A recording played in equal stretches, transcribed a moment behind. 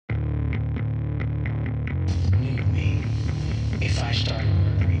If I started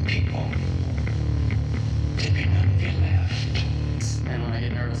murdering people, there'd be none of you left. And when I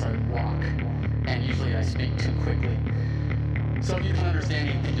get nervous, I walk. And usually I speak too quickly. So if you don't understand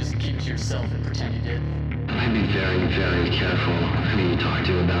it, you can just keep it to yourself and pretend you did. I'd be very, very careful who you talk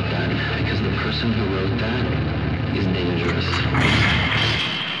to about that, because the person who wrote that is dangerous.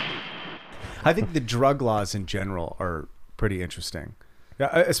 I think the drug laws in general are pretty interesting,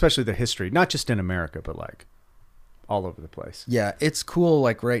 especially the history, not just in America, but like all over the place. Yeah, it's cool.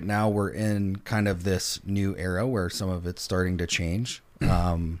 Like right now we're in kind of this new era where some of it's starting to change.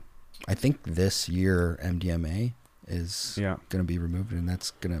 I think this year MDMA is going to be removed, and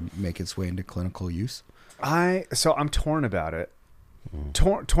that's going to make its way into clinical use. So I'm torn about it.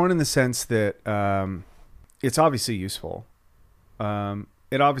 Torn in the sense that it's obviously useful.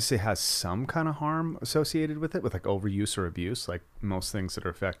 It obviously has some kind of harm associated with it, with like overuse or abuse. Like most things that are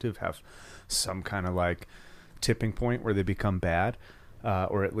effective have some kind of like tipping point where they become bad,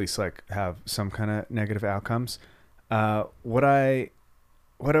 or at least like have some kind of negative outcomes. What I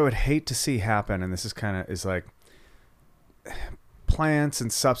would hate to see happen, and this is like plants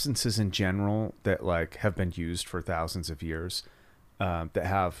and substances in general that like have been used for thousands of years, that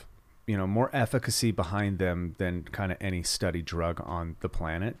have, you know, more efficacy behind them than kind of any studied drug on the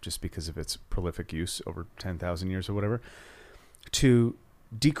planet, just because of its prolific use over 10,000 years or whatever. To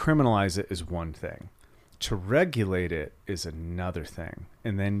decriminalize it is one thing. To regulate it is another thing.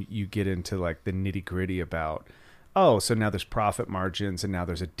 And then you get into like the nitty gritty about, oh, so now there's profit margins, and now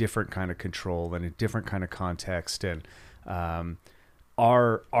there's a different kind of control and a different kind of context. And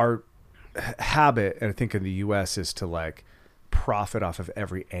our habit, and I think in the US, is to like profit off of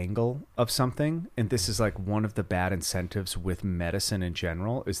every angle of something. And this is like one of the bad incentives with medicine in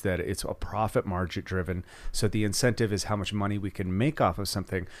general, is that it's a profit margin driven. So the incentive is how much money we can make off of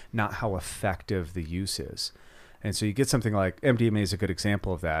something, not how effective the use is. And so you get something like MDMA is a good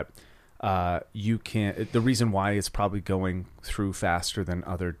example of that. The reason why it's probably going through faster than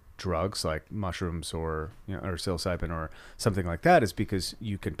other drugs like mushrooms or, you know, or psilocybin or something like that is because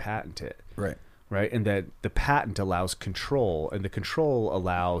you can patent it. Right. And that the patent allows control, and the control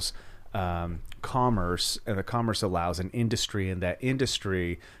allows commerce, and the commerce allows an industry, and that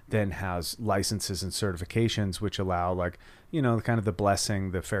industry then has licenses and certifications which allow, like, you know, kind of the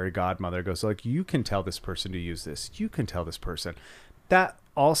blessing, the fairy godmother goes like, you can tell this person to use this, you can tell this person. That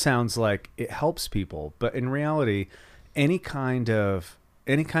all sounds like it helps people, but in reality, any kind of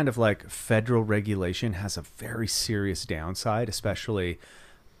like federal regulation has a very serious downside, especially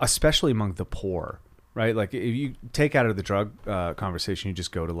among the poor, right? Like if you take out of the drug conversation, you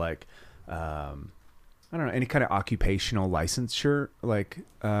just go to like, I don't know, any kind of occupational licensure, like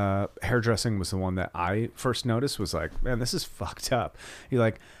hairdressing was the one that I first noticed, was like, man, this is fucked up. You're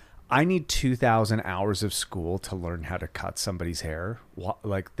like, I need 2,000 hours of school to learn how to cut somebody's hair.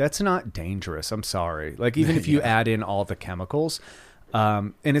 Like, that's not dangerous. I'm sorry. Like, even if you add in all the chemicals,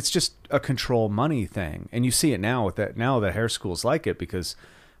 and it's just a control money thing. And you see it now with that. Now the hair schools like it because,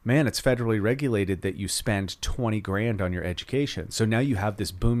 man, it's federally regulated that you spend 20 grand on your education. So now you have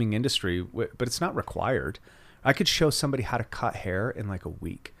this booming industry, but it's not required. I could show somebody how to cut hair in like a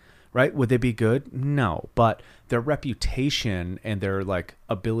week. Right? Would they be good? No, but their reputation and their like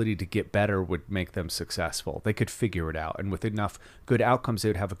ability to get better would make them successful. They could figure it out, and with enough good outcomes, they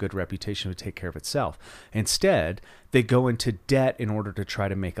would have a good reputation to take care of itself. Instead, they go into debt in order to try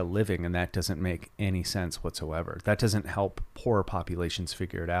to make a living, and that doesn't make any sense whatsoever. That doesn't help poorer populations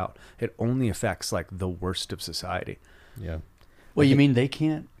figure it out. It only affects like the worst of society. Yeah. Well, you mean they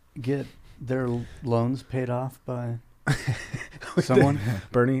can't get their loans paid off by someone?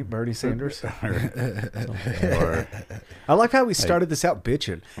 Bernie Sanders? Or, I like how we started this out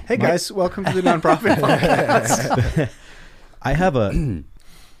bitching. Hey guys, welcome to the Nonprofit Podcast. I have and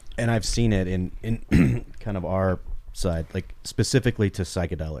I've seen it in kind of our side, like specifically to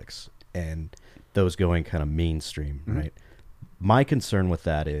psychedelics and those going kind of mainstream, right? My concern with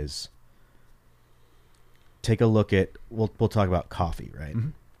that is, take a look at, we'll talk about coffee, right?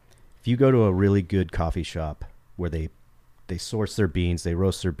 If you go to a really good coffee shop where they source their beans, they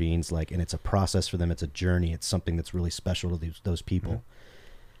roast their beans, like, and it's a process for them, it's a journey, it's something that's really special to those people.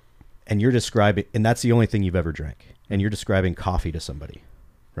 And you're describing, and that's the only thing you've ever drank, and you're describing coffee to somebody,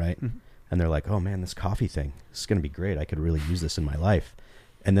 right? And they're like, oh man, this coffee thing, this is going to be great. I could really use this in my life.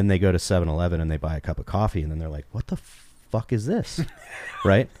 And then they go to 7-Eleven and they buy a cup of coffee, and then they're like, what the fuck is this?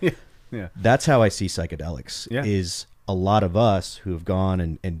 Right? Yeah. That's how I see psychedelics, is a lot of us who have gone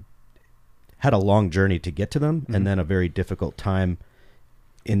and had a long journey to get to them, and then a very difficult time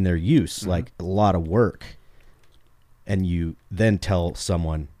in their use, like a lot of work. And you then tell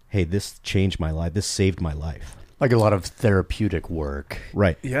someone, hey, this changed my life. This saved my life. Like a lot of therapeutic work.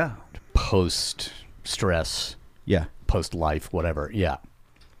 Right. Yeah. Post-stress, Yeah. post-life, whatever. Yeah.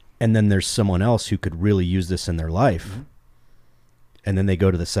 And then there's someone else who could really use this in their life. And then they go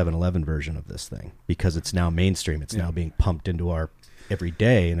to the 7-Eleven version of this thing because it's now mainstream. It's now being pumped into our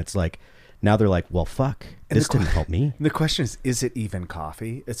everyday. And it's like, now they're like, well, fuck, this didn't help me. The question is it even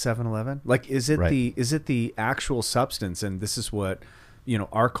coffee at 7-Eleven? Like, is it the actual substance? And this is what,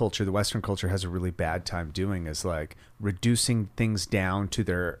 our culture, the Western culture, has a really bad time doing, is like reducing things down to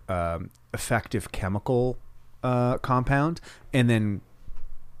their effective chemical compound, and then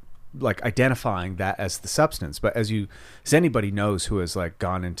like identifying that as the substance. But as anybody knows who has like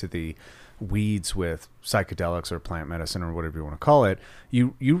gone into the weeds with psychedelics or plant medicine or whatever you want to call it,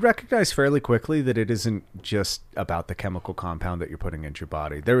 you recognize fairly quickly that it isn't just about the chemical compound that you're putting into your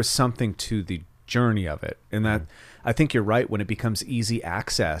body. There is something to the journey of it, and that I think you're right. When it becomes easy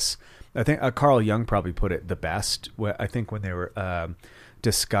access, I think Carl Jung probably put it the best. I think when they were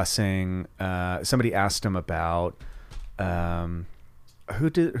discussing, somebody asked him about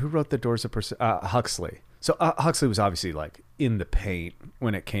who wrote The Doors of Huxley. So Huxley was obviously like in the paint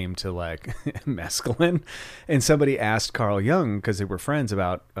when it came to like mescaline, and somebody asked Carl Jung, because they were friends,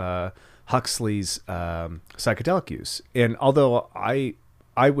 about Huxley's psychedelic use. And although I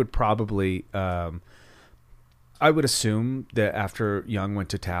would probably I would assume that after Jung went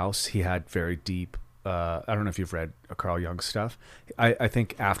to Taos, he had very deep. I don't know if you've read Carl Jung's stuff. I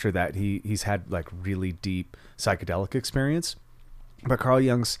think after that he's had like really deep psychedelic experience. But Carl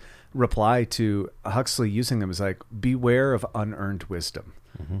Jung's reply to Huxley using them is like, beware of unearned wisdom.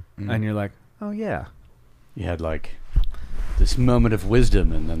 And you're like, oh yeah. You had like this moment of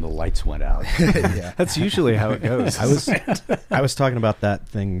wisdom, and then the lights went out. Yeah. That's usually how it goes. I was talking about that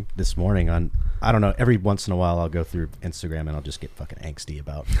thing this morning on, I don't know, every once in a while I'll go through Instagram and I'll just get fucking angsty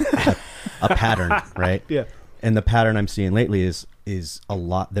about a pattern, right? Yeah. And the pattern I'm seeing lately is there's a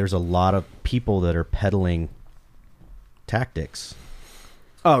lot of people that are peddling tactics.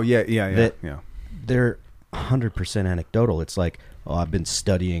 Oh yeah. They're 100% anecdotal. It's like, oh, I've been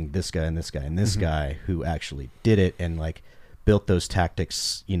studying this guy and this guy and this guy who actually did it and like built those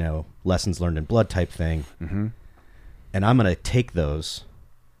tactics, lessons learned in blood type thing. And I'm going to take those,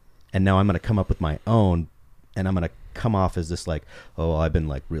 and now I'm going to come up with my own, and I'm going to come off as this like, oh, I've been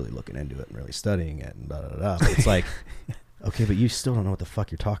like really looking into it and really studying it and blah, blah, blah. But it's like, okay, but you still don't know what the fuck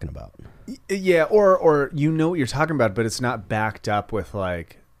you're talking about. Yeah, or you know what you're talking about, but it's not backed up with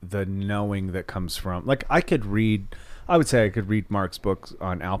like the knowing that comes from, like, I could read Mark's books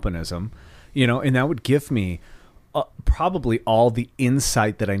on alpinism, and that would give me probably all the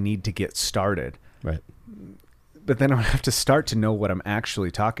insight that I need to get started. Right. But then I would have to start to know what I'm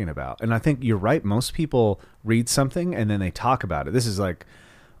actually talking about. And I think you're right. Most people read something and then they talk about it. This is like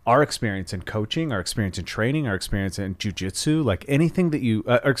our experience in coaching, our experience in training, our experience in jiu-jitsu, like anything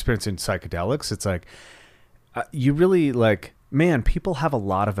that our experience in psychedelics. It's like, you really like, man, people have a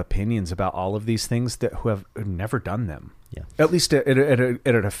lot of opinions about all of these things who have never done them. Yeah. At least at an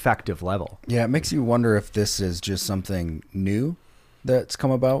effective level. Yeah, it makes you wonder if this is just something new that's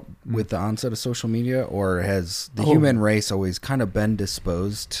come about with the onset of social media, or has the human race always kind of been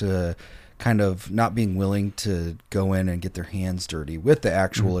disposed to kind of not being willing to go in and get their hands dirty with the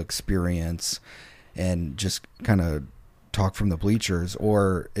actual experience and just kind of talk from the bleachers,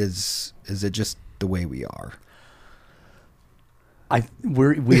 or is it just the way we are?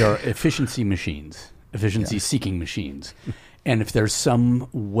 We are efficiency machines, efficiency-seeking machines. And if there's some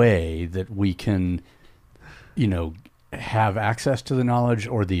way that we can, have access to the knowledge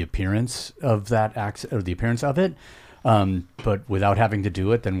or the appearance of that or the appearance of it, but without having to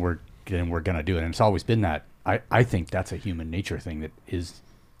do it, then we're going to do it. And it's always been that. I think that's a human nature thing that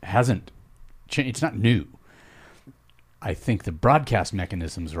hasn't changed. It's not new. I think the broadcast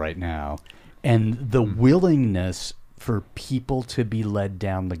mechanisms right now and the willingness for people to be led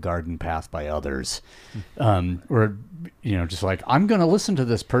down the garden path by others, or just like, I'm going to listen to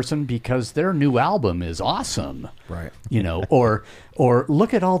this person because their new album is awesome, right? Or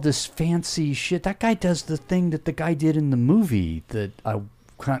look at all this fancy shit. That guy does the thing that the guy did in the movie that I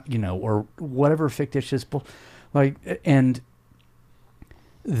can't, or whatever fictitious, and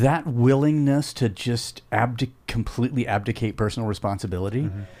that willingness to just completely abdicate personal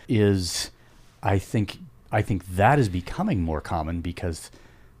responsibility is, I think that is becoming more common because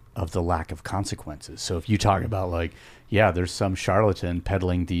of the lack of consequences. So if you talk about there's some charlatan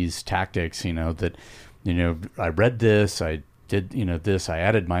peddling these tactics, that, I read this, I did, this, I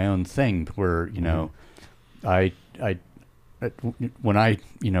added my own thing where, when I,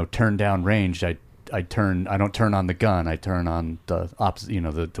 turned down ranged, I don't turn on the gun. I turn on the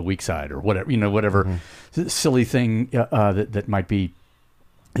opposite, the weak side or whatever, whatever silly thing that might be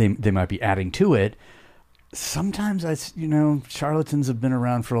they might be adding to it. Sometimes charlatans have been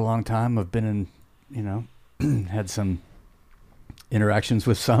around for a long time. I've been in, had some interactions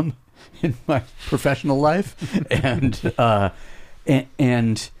with some in my professional life, and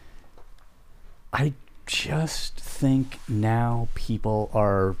I just think now people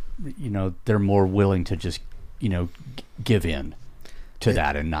are, they're more willing to just, give in to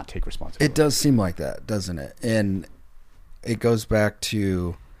that and not take responsibility. It does seem like that, doesn't it? And it goes back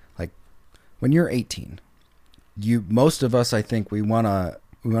to like when you're 18, most of us, I think we want to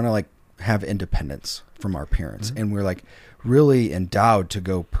like have independence from our parents, and we're like really endowed to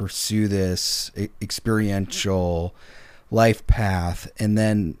go pursue this experiential life path. And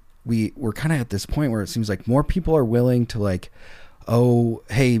then we're kind of at this point where it seems like more people are willing to like, oh,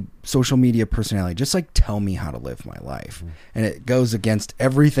 hey, social media personality, just like tell me how to live my life. And it goes against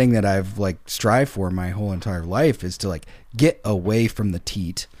everything that I've like strived for my whole entire life, is to like get away from the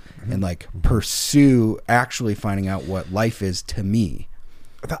teat and like pursue actually finding out what life is to me.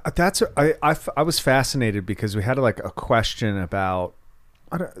 I was fascinated because we had like a question about,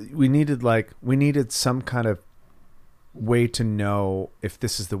 we needed some kind of way to know if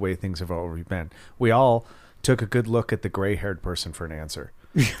this is the way things have already been. We all took a good look at the gray-haired person for an answer,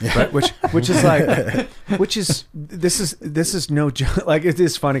 right? Which is this is no joke. Like, it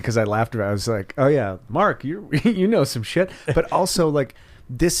is funny because I laughed about it. I was like, oh yeah, Mark, you know some shit. But also, like,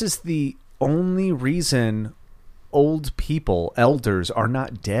 this is the only reason old people, elders, are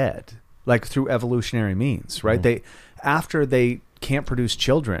not dead, like through evolutionary means, right? After they can't produce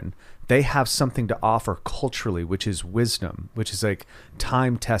children, they have something to offer culturally, which is wisdom, which is like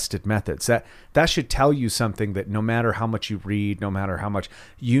time-tested methods. That should tell you something, that no matter how much you read, no matter how much,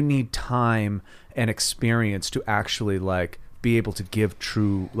 you need time and experience to actually like be able to give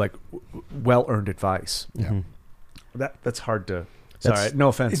true, like well-earned advice. Yeah. That's hard to. Sorry, no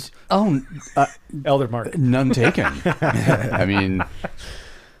offense. Elder Mark. None taken. I mean,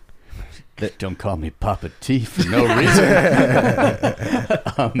 don't call me Papa T for no reason.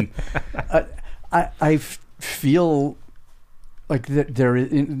 I feel like that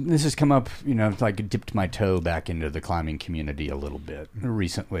this has come up, it's like dipped my toe back into the climbing community a little bit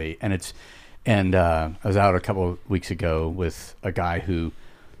recently. And I was out a couple of weeks ago with a guy who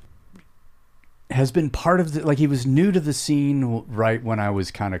has been part of he was new to the scene right when I was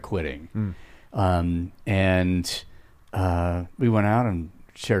kind of quitting. And we went out and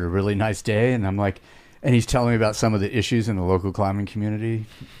shared a really nice day, and I'm like, and he's telling me about some of the issues in the local climbing community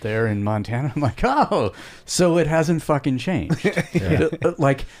there in Montana. I'm like, oh, so it hasn't fucking changed.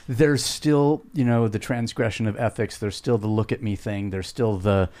 Like, there's still, the transgression of ethics. There's still the look at me thing. There's still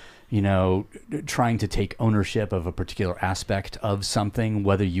the, trying to take ownership of a particular aspect of something,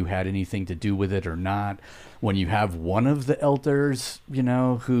 whether you had anything to do with it or not. When you have one of the elders,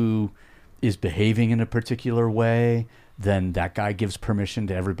 who is behaving in a particular way, then that guy gives permission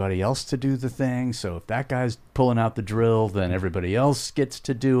to everybody else to do the thing. So if that guy's pulling out the drill, then everybody else gets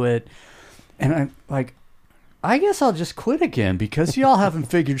to do it. And I'm like, I guess I'll just quit again because y'all haven't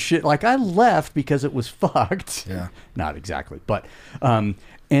figured shit. Like, I left because it was fucked. Yeah. Not exactly. But,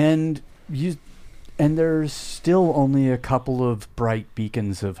 and there's still only a couple of bright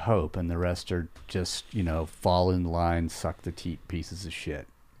beacons of hope, and the rest are just, fall in line, suck the teat pieces of shit.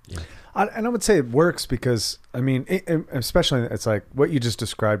 Yeah. And I would say it works because, I mean, especially it's like what you just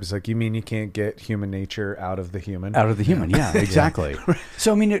described is like, you mean you can't get human nature out of the human? Out of the human, yeah, exactly.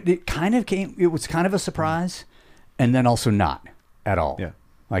 So, I mean, it kind of came, it was kind of a surprise, and then also not at all. Yeah.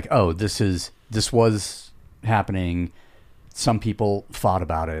 Like, oh, this was happening. Some people thought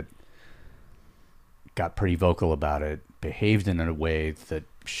about it, got pretty vocal about it, behaved in a way that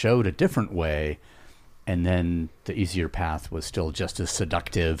showed a different way. And then the easier path was still just as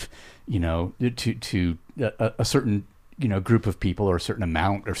seductive, to a certain, group of people, or a certain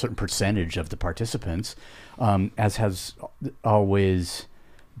amount or a certain percentage of the participants, as has always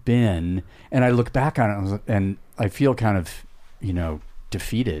been. And I look back on it and I feel kind of,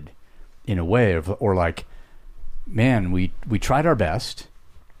 defeated in a way, or like, man, we tried our best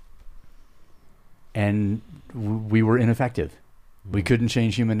and we were ineffective. We couldn't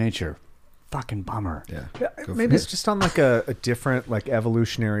change human nature. Fucking bummer. Yeah. Maybe it's just on like a different like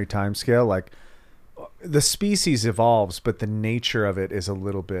evolutionary time scale. Like, the species evolves, but the nature of it is a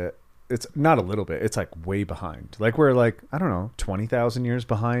little bit, it's not a little bit, it's like way behind. Like, we're like, I don't know, 20,000 years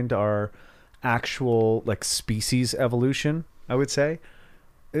behind our actual like species evolution, I would say.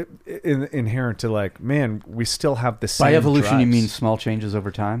 Inherent to like, man, we still have the same By evolution, drives. you mean small changes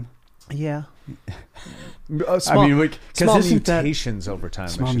over time? Yeah. I mean, small isn't that mutations over time.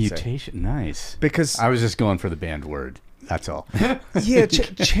 small I should say. mutation? Nice. Because I was just going for the banned word. That's all. yeah,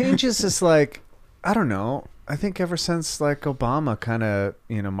 changes is like, I don't know. I think ever since like Obama kind of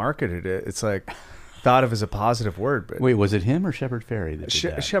marketed it, it's like thought of as a positive word. But Wait, was it him or Shepard Fairey that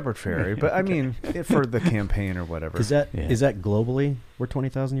did that? Shepard Fairey, but I mean for the campaign or whatever. Is that globally? We're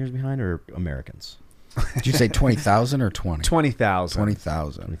 20,000 years behind, or Americans? Did you say 20,000 or 20? 20,000.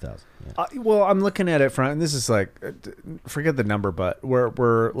 20,000. 20,000. Yeah. Well, I'm looking at it from, and this is like, forget the number, but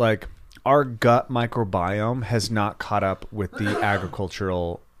we're like, our gut microbiome has not caught up with the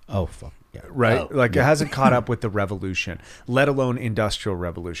agricultural. Oh, fuck. Yeah. Right? It hasn't caught up with the revolution, let alone industrial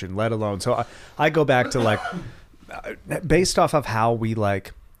revolution, let alone. So I go back to like, based off of how we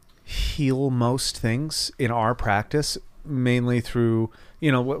like heal most things in our practice, mainly through,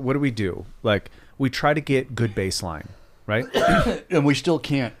 what do we do? Like, we try to get good baseline, right? And we still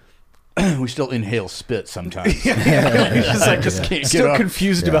can't. We still inhale spit sometimes. Just can't Still get off.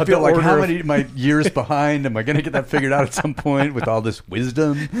 confused about the I feel like order how of- many my years behind? Am I going to get that figured out at some point with all this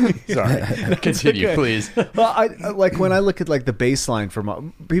wisdom? Sorry, continue, okay. please. Well, I like when I look at like the baseline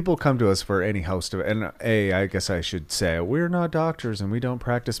from people come to us for any host of it, and I guess I should say we're not doctors and we don't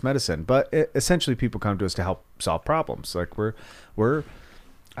practice medicine, but essentially people come to us to help solve problems. Like we're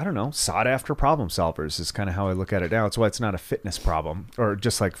I don't know, sought after problem solvers is kind of how I look at it now. It's why it's not a fitness problem or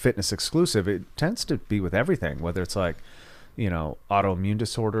just like fitness exclusive. It tends to be with everything, whether it's like, autoimmune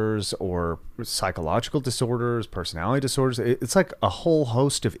disorders or psychological disorders, personality disorders. It's like a whole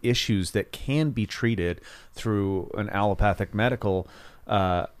host of issues that can be treated through an allopathic medical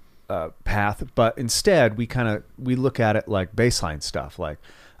path. But instead, we look at it like baseline stuff, like,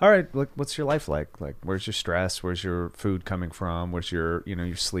 all right, look, what's your life like? Like, where's your stress? Where's your food coming from? Where's your,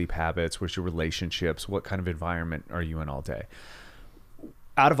 your sleep habits? Where's your relationships? What kind of environment are you in all day?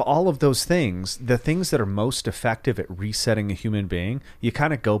 Out of all of those things, the things that are most effective at resetting a human being, you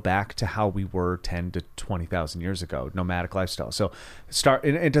kind of go back to how we were 10 to 20,000 years ago, nomadic lifestyle. So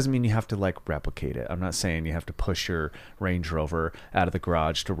it doesn't mean you have to like replicate it. I'm not saying you have to push your Range Rover out of the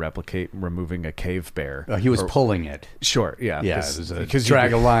garage to replicate removing a cave bear. He was pulling it. Sure, yeah. Yeah, it was because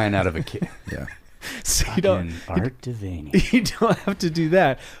drag a lion out of a kid. Yeah. So Art Devaney. you don't have to do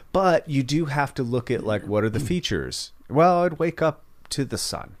that, but you do have to look at like, what are the features? Well, I'd wake up to the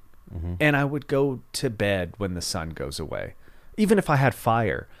sun, and I would go to bed when the sun goes away, even if I had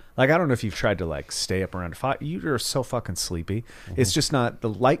fire. Like, I don't know if you've tried to like stay up around fire. You're so fucking sleepy. It's just not, the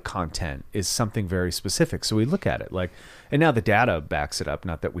light content is something very specific. So we look at it like, and now the data backs it up.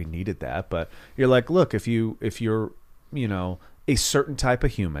 Not that we needed that, but you're like, look, if you're a certain type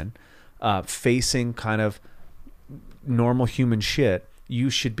of human, facing kind of normal human shit, you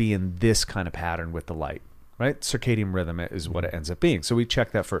should be in this kind of pattern with the light. Right? Circadian rhythm is what it ends up being. So we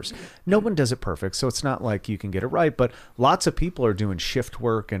check that first. No one does it perfect, so it's not like you can get it right, but lots of people are doing shift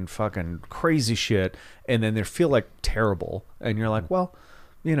work and fucking crazy shit, and then they feel like terrible. And you're like, well,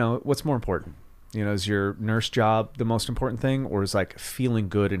 what's more important? Is your nurse job the most important thing, or is like feeling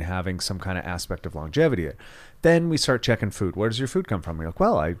good and having some kind of aspect of longevity? Then we start checking food. Where does your food come from? You're like,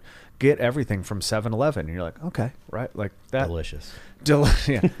 well, I get everything from 7-Eleven. And you're like, okay, right, like that. Delicious.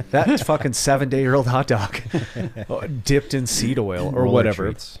 Yeah, that fucking 7-day-old hot dog dipped in seed oil or Roller whatever.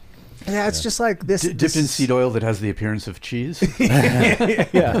 treats. Yeah, it's just like this. Dipped in seed oil that has the appearance of cheese.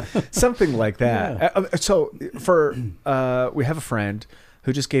 Yeah, something like that. Yeah. So we have a friend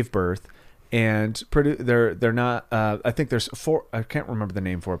who just gave birth, and they're not. I think there's 4. I can't remember the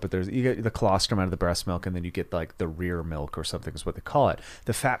name for it, but you get the colostrum out of the breast milk, and then you get like the rear milk or something is what they call it.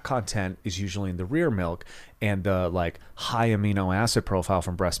 The fat content is usually in the rear milk, and the like high amino acid profile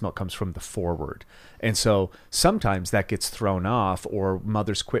from breast milk comes from the forward. And so sometimes that gets thrown off, or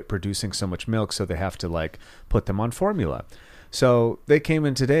mothers quit producing so much milk, so they have to like put them on formula. So they came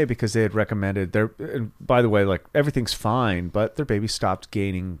in today because they had recommended and by the way, like everything's fine, but their baby stopped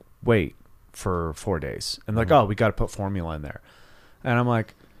gaining weight for 4 days, and like, oh, we got to put formula in there. And I'm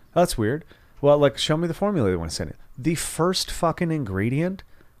like, oh, that's weird. Well, like, show me the formula they want to send it. The first fucking ingredient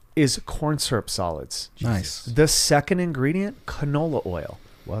is corn syrup solids. Nice. The second ingredient, canola oil.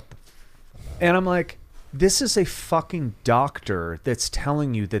 What the And I'm like, this is a fucking doctor that's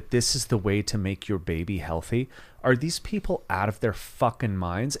telling you that this is the way to make your baby healthy. Are these people out of their fucking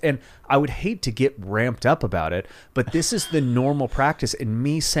minds? And I would hate to get ramped up about it, but this is the normal practice. And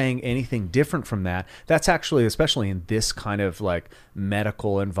me saying anything different from that, that's actually, especially in this kind of like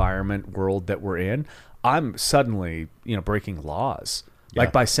medical environment world that we're in, I'm suddenly, breaking laws. Yeah.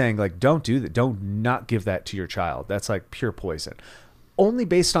 Like by saying like, don't do that. Don't not give that to your child. That's like pure poison. Only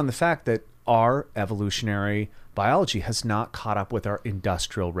based on the fact that our evolutionary biology has not caught up with our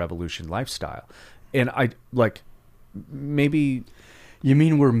industrial revolution lifestyle. And I like maybe you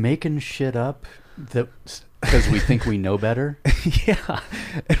mean we're making shit up that because we think we know better? Yeah.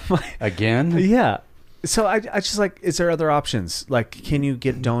 Again? Yeah. So I just like, is there other options? Like, can you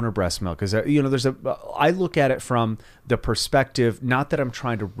get donor breast milk? Is there, I look at it from the perspective, not that I'm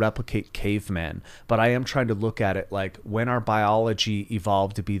trying to replicate cavemen, but I am trying to look at it like when our biology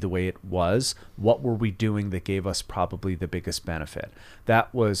evolved to be the way it was, what were we doing that gave us probably the biggest benefit?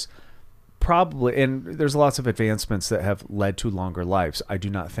 That was probably, and there's lots of advancements that have led to longer lives. I do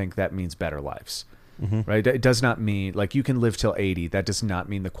not think that means better lives, right? It does not mean like you can live till 80. That does not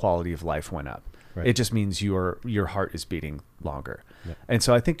mean the quality of life went up. Right. It just means your heart is beating longer. Yep. And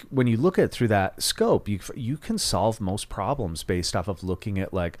so I think when you look at it through that scope, you can solve most problems based off of looking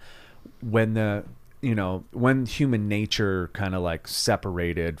at like when human nature kind of like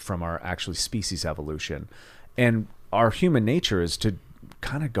separated from our actually species evolution. And our human nature is to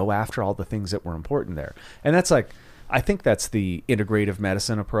kind of go after all the things that were important there. And that's like, I think that's the integrative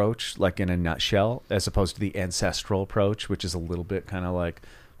medicine approach, like in a nutshell, as opposed to the ancestral approach, which is a little bit kind of like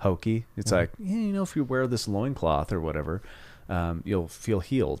hokey. It's like, if you wear this loincloth or whatever, you'll feel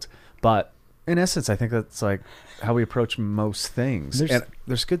healed. But in essence, I think that's like how we approach most things. And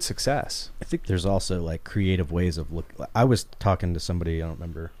there's good success. I think there's also like creative ways of I was talking to somebody, I don't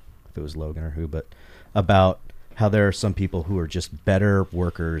remember if it was Logan or who, but about how there are some people who are just better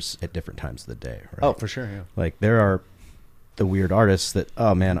workers at different times of the day. Right? Oh, for sure. Yeah. Like there are the weird artists that,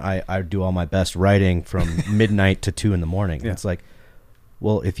 oh man, I do all my best writing from midnight to 2 a.m. Yeah. It's like,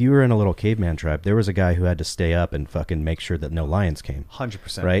 well, if you were in a little caveman tribe, there was a guy who had to stay up and fucking make sure that no lions came.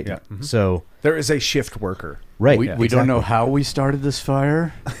 100%. Right? Yeah. Mm-hmm. So there is a shift worker. Right. We don't know how we started this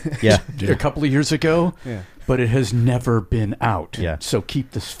fire. Yeah. A couple of years ago. Yeah. But it has never been out. Yeah. So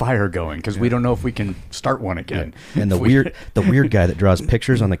keep this fire going because we don't know if we can start one again. Yeah. And the weird guy that draws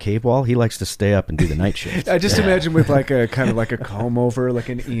pictures on the cave wall, he likes to stay up and do the night shift. I just imagine with like a kind of like a comb over, like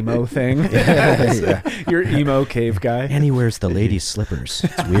an emo thing. Yeah. Your emo cave guy. And he wears the ladies' slippers.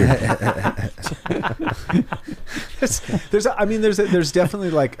 It's weird. There's definitely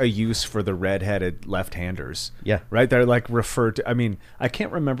like a use for the redheaded left-handers. Yeah. Right? They're like referred to, I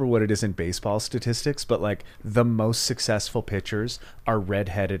can't remember what it is in baseball statistics, but like the most successful pitchers are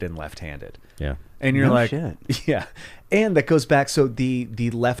redheaded and left-handed. Yeah. And you're no like, shit. Yeah. And that goes back. So the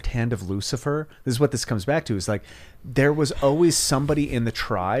left hand of Lucifer, this is what this comes back to, is like, there was always somebody in the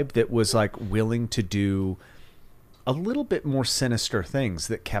tribe that was like willing to do a little bit more sinister things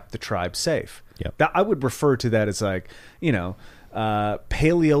that kept the tribe safe. Yep. That I would refer to that as like,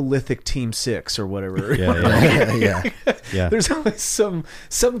 Paleolithic Team 6 or whatever. Yeah. There's always some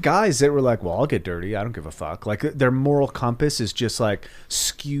guys that were like, well, I'll get dirty. I don't give a fuck. Like their moral compass is just like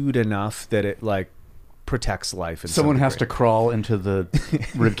skewed enough that it like protects life. Someone has to crawl into the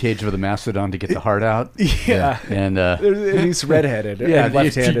rib cage of the mastodon to get the heart out. Yeah. And he's redheaded and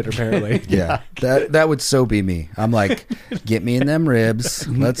left-handed apparently. Yeah. That would so be me. I'm like, get me in them ribs.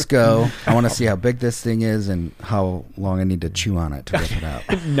 Let's go. I want to see how big this thing is and how long I need to chew on it to rip it out.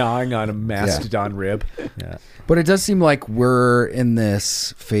 Gnawing on a mastodon rib. Yeah. But it does seem like we're in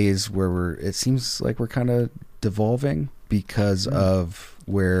this phase where it seems like we're kind of devolving because of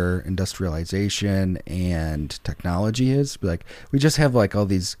where industrialization and technology is. Like we just have like all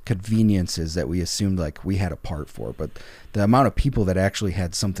these conveniences that we assumed like we had a part for, but the amount of people that actually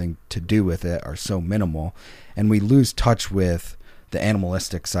had something to do with it are so minimal, and we lose touch with the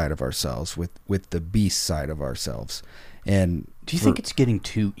animalistic side of ourselves, with the beast side of ourselves. And do you think it's getting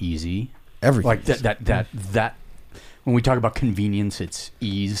too easy? Everything like that when we talk about convenience, it's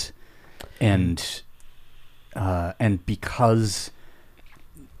ease, and because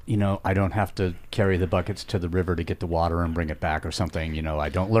I don't have to carry the buckets to the river to get the water and bring it back or something. I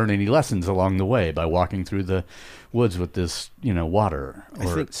don't learn any lessons along the way by walking through the woods with this, water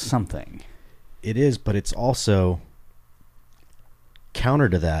or something. It is, but it's also counter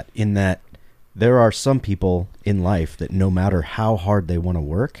to that in that there are some people in life that no matter how hard they want to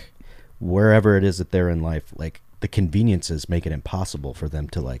work, wherever it is that they're in life, like the conveniences make it impossible for them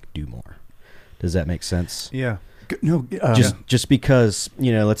to like do more. Does that make sense? Yeah. No, just because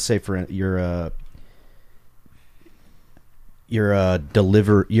let's say you're a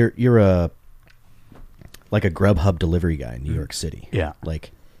like a Grubhub delivery guy in New York City. Yeah.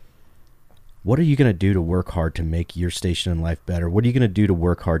 Like, what are you going to do to work hard to make your station in life better? What are you going to do to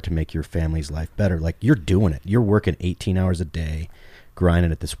work hard to make your family's life better? Like, you're doing it. You're working 18 hours a day,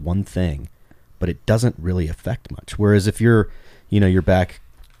 grinding at this one thing, but it doesn't really affect much. Whereas if you're back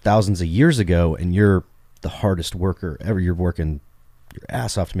thousands of years ago and you're the hardest worker ever, you're working your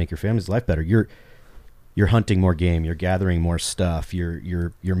ass off to make your family's life better, you're hunting more game, you're gathering more stuff,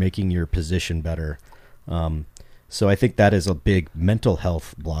 you're making your position better. So I think that is a big mental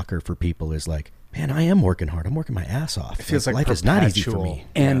health blocker for people, is like, man, I am working hard. I'm working my ass off. It feels like life is not easy for me.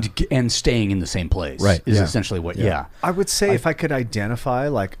 And staying in the same place, right, is essentially what. Yeah. I would say if I could identify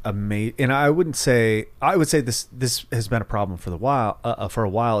like and I would say this has been a problem for a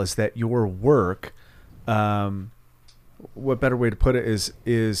while is that your work, what better way to put it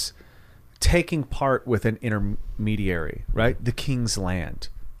is taking part with an intermediary, right? The king's land,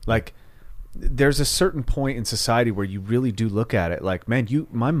 like. There's a certain point in society where you really do look at it like, man,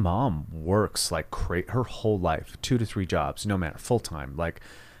 my mom works like her whole life, 2 to 3 jobs, no matter, full time. Like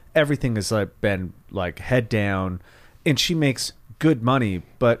everything has like been like head down, and she makes good money,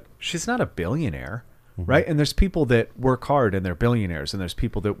 but she's not a billionaire, right? And there's people that work hard and they're billionaires, and there's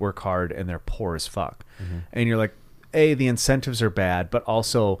people that work hard and they're poor as fuck. And you're like, the incentives are bad, but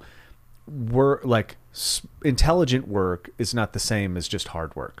also intelligent work is not the same as just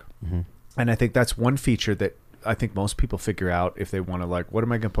hard work. And I think that's one feature that I think most people figure out if they want to, like, what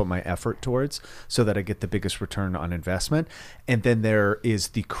am I going to put my effort towards so that I get the biggest return on investment? And then there is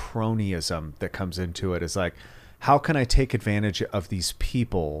the cronyism that comes into it. Is like, how can I take advantage of these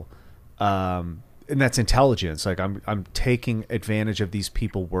people? And that's intelligence. Like I'm taking advantage of these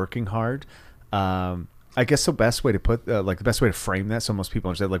people working hard. I guess the best way to the best way to frame that, so most people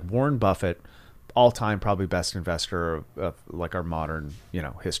understand, like Warren Buffett, all-time probably best investor of like our modern,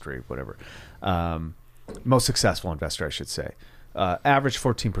 history, whatever. Most successful investor, I should say. Average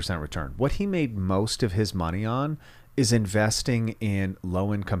 14% return. What he made most of his money on is investing in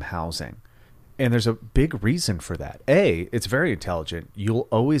low-income housing. And there's a big reason for that. It's very intelligent. You'll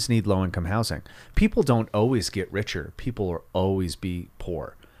always need low-income housing. People don't always get richer. People will always be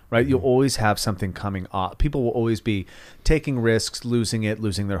poor. Right, you'll always have something coming up. People will always be taking risks, losing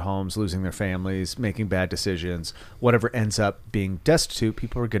their homes, losing their families, making bad decisions. Whatever ends up being destitute,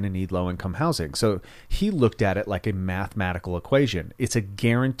 people are going to need low-income housing. So he looked at it like a mathematical equation. It's a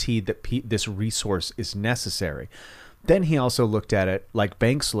guarantee that this resource is necessary. Then he also looked at it like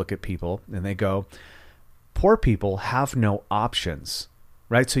banks look at people, and they go, poor people have no options,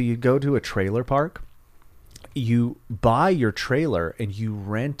 right? So you go to a trailer park, you buy your trailer and you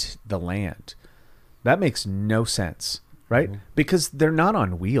rent the land. That makes no sense, right? Because they're not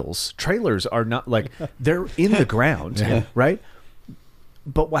on wheels. Trailers are not like, they're in the ground, right?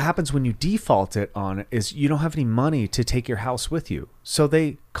 But what happens when you default it on is you don't have any money to take your house with you. So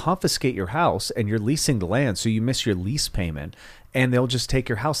they confiscate your house and you're leasing the land, so you miss your lease payment, and they'll just take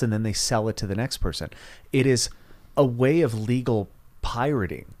your house and then they sell it to the next person. It is a way of legal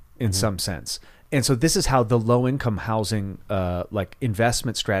pirating in some sense. And so this is how the low-income housing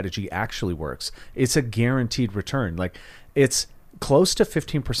investment strategy actually works. It's a guaranteed return. Like it's close to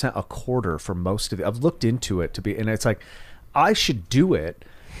 15% a quarter for most of it. I've looked into it and it's like, I should do it.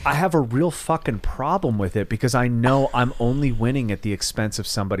 I have a real fucking problem with it because I know I'm only winning at the expense of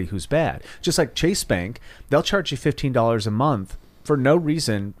somebody who's bad. Just like Chase Bank, they'll charge you $15 a month for no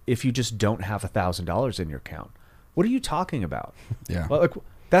reason if you just don't have $1,000 in your account. What are you talking about? Yeah. Well, like,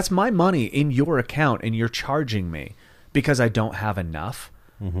 that's my money in your account, and you're charging me because I don't have enough,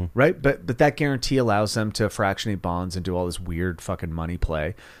 right? But that guarantee allows them to fractionate bonds and do all this weird fucking money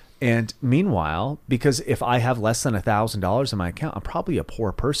play. And meanwhile, because if I have less than $1,000 in my account, I'm probably a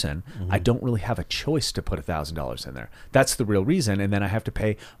poor person. I don't really have a choice to put $1,000 in there. That's the real reason. And then I have to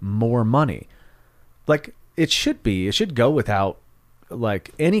pay more money. Like it should go without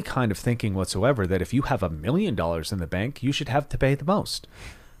like any kind of thinking whatsoever that if you have $1 million in the bank, you should have to pay the most.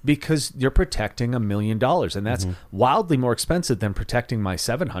 Because you're protecting $1 million, and that's wildly more expensive than protecting my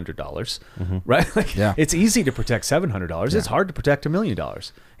 $700, right? Like, it's easy to protect $700. It's hard to protect $1 million.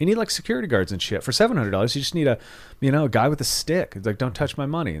 You need like security guards and shit. For $700, you just need a guy with a stick. It's like, don't touch my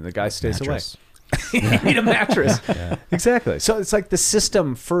money, and the guy stays away. You need a mattress. Exactly. So it's like the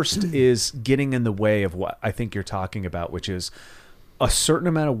system first is getting in the way of what I think you're talking about, which is a certain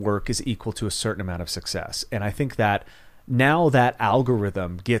amount of work is equal to a certain amount of success, and I think that. Now that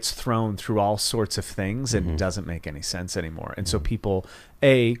algorithm gets thrown through all sorts of things and doesn't make any sense anymore. And so people,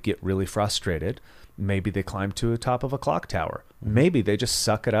 get really frustrated. Maybe they climb to the top of a clock tower. Maybe they just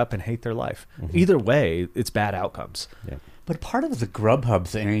suck it up and hate their life. Either way, it's bad outcomes. Yeah. But part of the Grubhub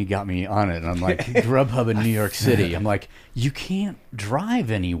thing, you got me on it. And I'm like, Grubhub in New York City. I'm like, you can't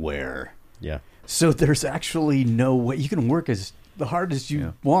drive anywhere. Yeah. So there's actually no way. You can work as the hardest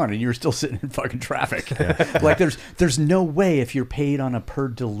you want, and you're still sitting in fucking traffic. Like there's no way if you're paid on a per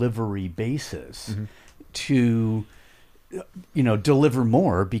delivery basis to deliver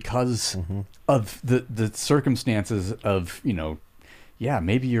more because of the circumstances of yeah,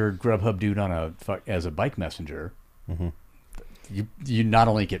 maybe you're a Grubhub dude as a bike messenger. Mm-hmm. You not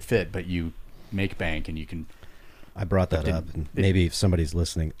only get fit, but you make bank, and you can. I brought that up, and maybe if somebody's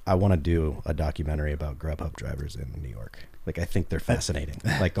listening, I want to do a documentary about Grubhub drivers in New York. Like, I think they're fascinating.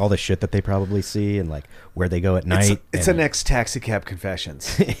 Like, all the shit that they probably see, and like where they go at night. It's a next Taxi Cab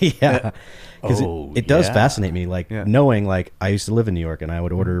Confessions. Yeah, because it does fascinate me. Like knowing, like, I used to live in New York, and I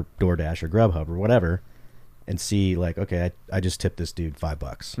would order DoorDash or Grubhub or whatever, and see like, okay, I just tipped this dude $5.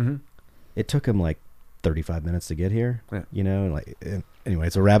 Mm-hmm. It took him like 35 minutes to get here. Yeah. You know, and like anyway,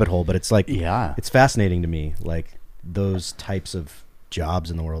 it's a rabbit hole, but it's like it's fascinating to me, like those types of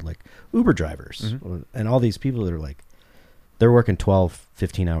jobs in the world, like Uber drivers and all these people that are like, they're working 12,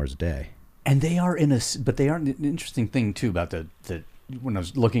 15 hours a day. And they are but they are an interesting thing too about the when I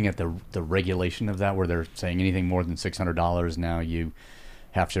was looking at the regulation of that, where they're saying anything more than $600 now you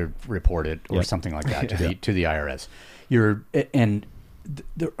have to report it or something like that to the IRS.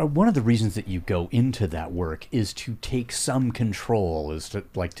 One of the reasons that you go into that work is to take some control, is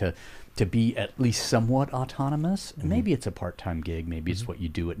to be at least somewhat autonomous. And maybe it's a part-time gig, maybe it's what you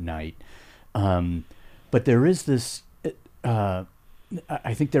do at night. But there is this, I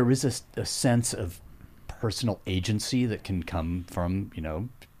think there is a sense of personal agency that can come from,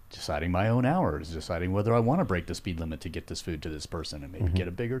 deciding my own hours, deciding whether I want to break the speed limit to get this food to this person and maybe get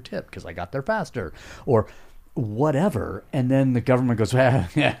a bigger tip because I got there faster, or whatever. And then the government goes,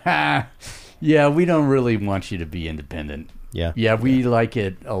 yeah, we don't really want you to be independent. Yeah, we like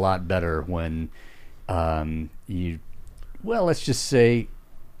it a lot better when let's just say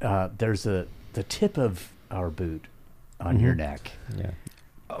there's the tip of our boot on your neck. Yeah.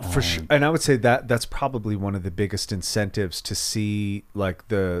 For sure. And I would say that's probably one of the biggest incentives to see, like,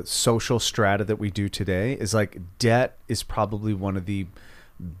 the social strata that we do today is, like, debt is probably one of the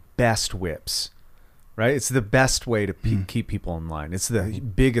best whips, right? It's the best way to keep people in line. It's the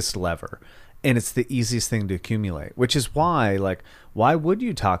biggest lever, and it's the easiest thing to accumulate, which is why, like, why would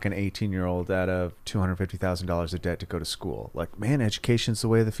you talk an 18-year-old out of $250,000 of debt to go to school? Like, man, education's the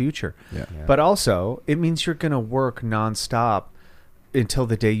way of the future. Yeah. But also, it means you're going to work nonstop until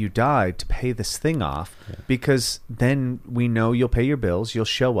the day you die to pay this thing off, because then we know you'll pay your bills, you'll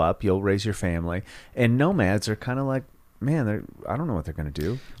show up, you'll raise your family. And nomads are kind of like, man, I don't know what they're going to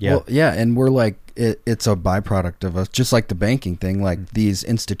do. Yeah. Well, yeah, and we're like, it's a byproduct of us, just like the banking thing, like these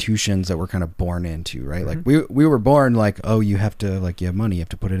institutions that we're kind of born into, right? Like we were born like, oh, you have to, like, you have money, you have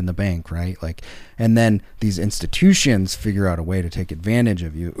to put it in the bank, right? Like, and then these institutions figure out a way to take advantage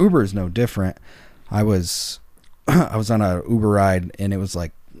of you. Uber is no different. I was on a Uber ride, and it was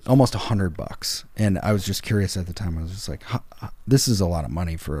like almost $100, and I was just curious at the time. I was just like, this is a lot of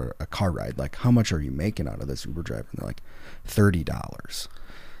money for a car ride. Like, how much are you making out of this Uber driver? And they're like, $30.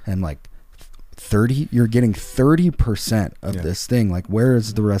 And like, 30, you're getting 30% of this thing. Like, where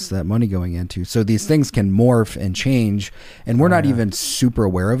is the rest of that money going into? So these things can morph and change, and we're not even super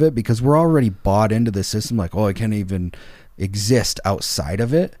aware of it because we're already bought into the system. Like, oh, I can't even exist outside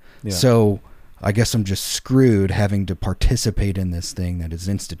of it. So I guess I'm just screwed having to participate in this thing that is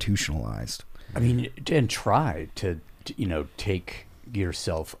institutionalized. I mean, and try to take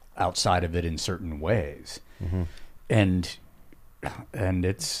yourself outside of it in certain ways. And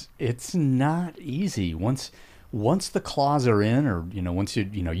it's not easy. Once the claws are in, or once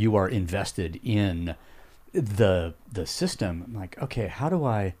you are invested in the system, I'm like, okay, how do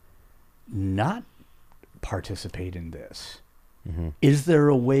I not participate in this? Is there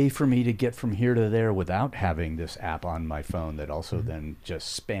a way for me to get from here to there without having this app on my phone that also then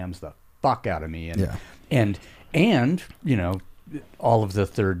just spams the fuck out of me? And all of the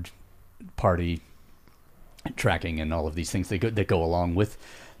third party tracking and all of these things that go along with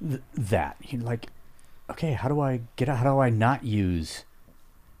that. You're like, okay, how do I not use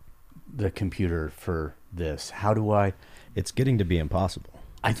the computer for this? It's getting to be impossible.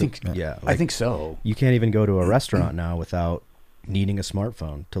 I think I think so. You can't even go to a restaurant now without needing a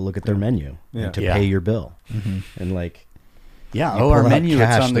smartphone to look at their menu and to pay your bill. And like, our menu,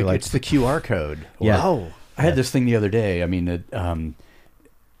 it's the QR code. I had this thing the other day. I mean, at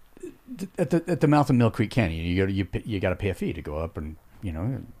the mouth of Mill Creek Canyon, you got to pay a fee to go up and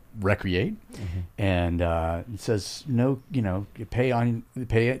recreate, and it says no, you pay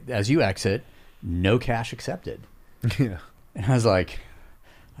as you exit, no cash accepted. And I was like,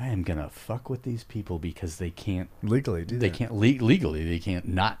 I am gonna fuck with these people because they can't legally do they that. Can't legally they can't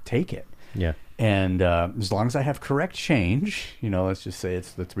not take it. And as long as I have correct change, let's just say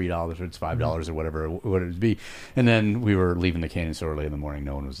it's the $3 or it's $5 or whatever it would be. And then we were leaving the candy store early in the morning.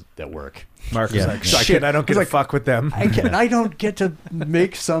 No one was at work. Mark was like, shit, I don't get to fuck with them. I don't get to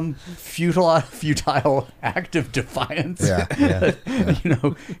make some futile act of defiance. Yeah.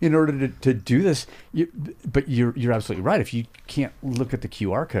 In order to do this. But you're absolutely right. If you can't look at the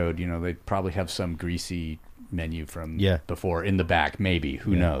QR code, they probably have some greasy menu from before in the back, maybe.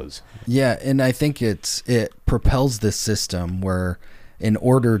 Who knows? Yeah, and I think it propels this system where in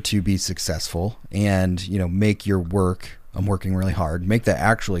order to be successful and, make your work, I'm working really hard, make that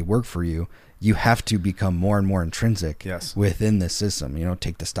actually work for you, you have to become more and more intrinsic within the system.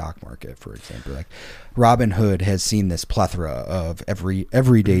 Take the stock market, for example. Like Robinhood has seen this plethora of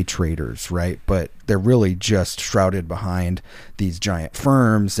everyday traders, right? But they're really just shrouded behind these giant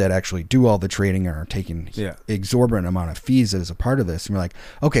firms that actually do all the trading and are taking exorbitant amount of fees as a part of this. And you're like,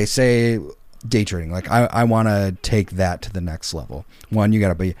 okay, say day trading. Like I want to take that to the next level. One, you got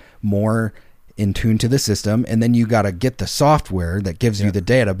to be more in tune to the system, and then you got to get the software that gives you the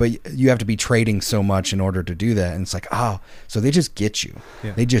data, but you have to be trading so much in order to do that. And it's like, so they just get you.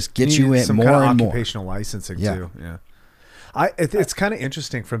 They just get you in more and more. Occupational licensing too. Yeah. It's kind of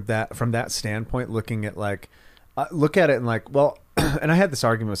interesting from that standpoint, looking at look at it and and I had this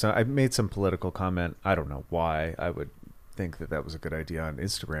argument with I made some political comment. I don't know why I would think that was a good idea on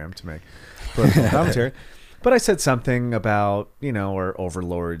Instagram to make political commentary. But I said something about, our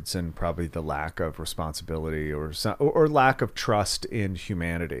overlords and probably the lack of responsibility or lack of trust in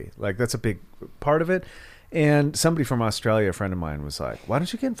humanity. Like, that's a big part of it. And somebody from Australia, a friend of mine, was like, why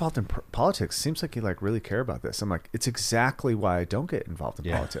don't you get involved in politics? Seems like you really care about this. I'm like, it's exactly why I don't get involved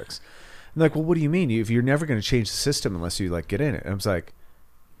in politics. I'm like, well, what do you mean? If you're never going to change the system unless you get in it. And I was like,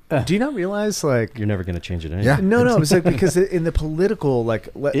 do you not realize you're never going to change it anyway? Yeah. No, it's because in the political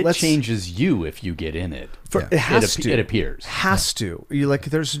it changes you if you get in it. It has to. It appears has to. You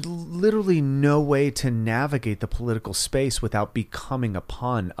there's literally no way to navigate the political space without becoming a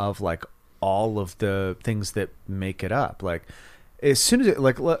pawn of all of the things that make it up. As soon as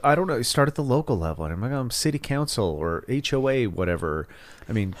I don't know, you start at the local level, and I'm city council or HOA, whatever.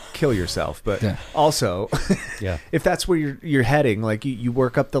 I mean, kill yourself, but also, if that's where you're heading, you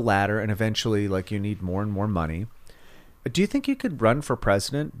work up the ladder, and eventually, you need more and more money. Do you think you could run for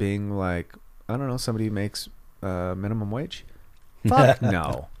president, being I don't know, somebody who makes minimum wage? Fuck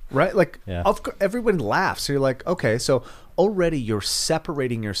no, right? Everyone laughs. So you're okay, so already you're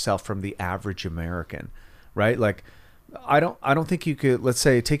separating yourself from the average American, right? I don't think you could. Let's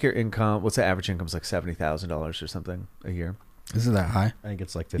say take your income. What's the average income? Is $70,000 or something a year. Isn't that high? I think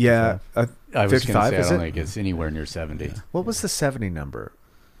it's 55. Yeah, I was 55. I don't think it's anywhere near 70. Yeah. What was the 70 number?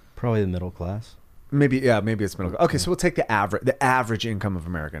 Probably the middle class. Maybe it's middle. Okay, so we'll take the average income of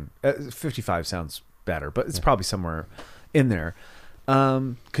American. 55 sounds better, but it's probably somewhere in there.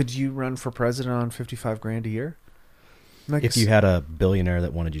 Could you run for president on $55,000 a year? If you had a billionaire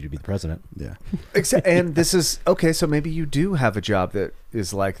that wanted you to be the president. Yeah. And this is, okay, so maybe you do have a job that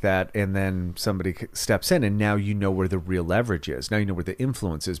is like that, and then somebody steps in, and now you know where the real leverage is. Now you know where the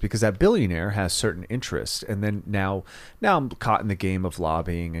influence is, because that billionaire has certain interests, and then now I'm caught in the game of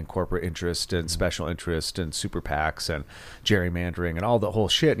lobbying and corporate interest and special interest and super PACs and gerrymandering and all the whole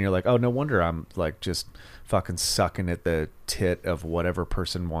shit, and you're like, oh, no wonder I'm just fucking sucking at the tit of whatever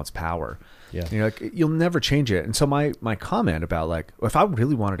person wants power. Yeah. And you're you'll never change it. And so my comment about if I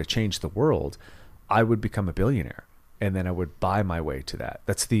really wanted to change the world, I would become a billionaire, and then I would buy my way to that.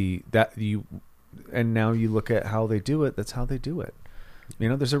 And now you look at how they do it. That's how they do it.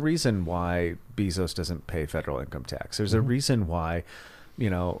 There's a reason why Bezos doesn't pay federal income tax. There's a reason why,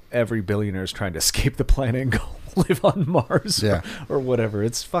 every billionaire is trying to escape the planet and go live on Mars or whatever.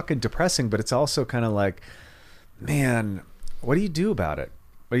 It's fucking depressing, but it's also kind of man, what do you do about it?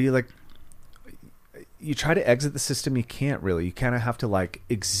 Are you you try to exit the system, you can't really. You kind of have to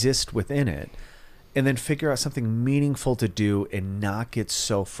exist within it, and then figure out something meaningful to do, and not get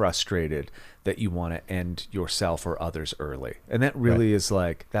so frustrated that you want to end yourself or others early. And that really is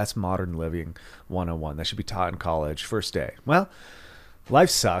that's modern living 101. That should be taught in college first day. Well,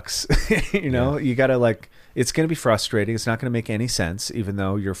 life sucks. You gotta it's going to be frustrating. It's not going to make any sense, even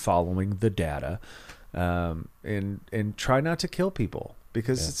though you're following the data. And try not to kill people,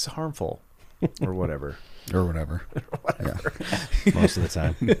 because it's harmful. Or whatever. Yeah. Most of the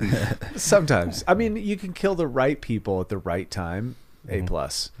time. Sometimes. I mean, you can kill the right people at the right time. A+.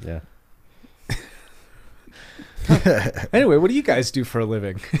 Yeah. Anyway, what do you guys do for a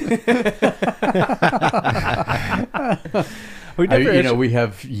living? We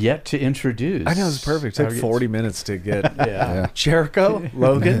have yet to introduce. I know, it's perfect. It took 40 minutes to get Jariko,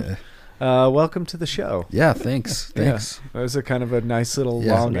 Logan. welcome to the show. Yeah, thanks. Yeah, that was a kind of a nice little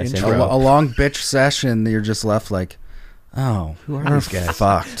long nice intro. A long bitch session. You're just left like, oh, Who are we're these guys?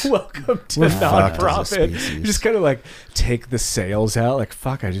 fucked. Welcome to We're fucked as a nonprofit. species. You just kind of like take the sails out. Like,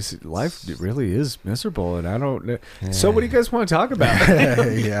 fuck, life really is miserable, and I don't. So, what do you guys want to talk about?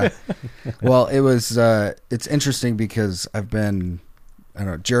 Yeah. Well, it's interesting because I don't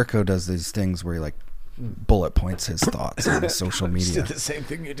know, Jariko does these things where he like bullet points his thoughts on social Just media. did the same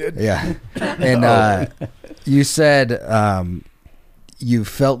thing you did. Yeah. And you said you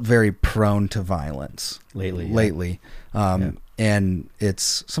felt very prone to violence lately. And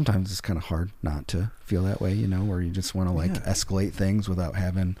sometimes it's kind of hard not to feel that way, where you just want to escalate things without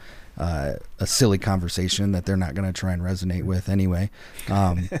having a silly conversation that they're not going to try and resonate with anyway.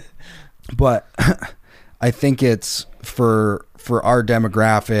 But I think it's for our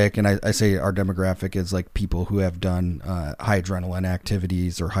demographic, and I say our demographic is like people who have done high adrenaline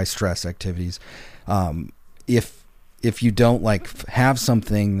activities or high stress activities. If you don't have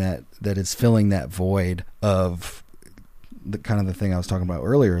something that is filling that void of the kind of the thing I was talking about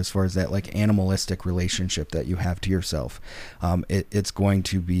earlier, as far as that animalistic relationship that you have to yourself, it's going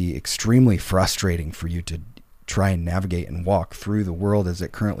to be extremely frustrating for you to try and navigate and walk through the world as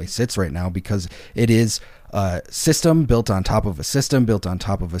it currently sits right now, because it is a system built on top of a system built on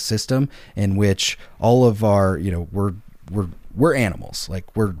top of a system, in which all of our, we're animals.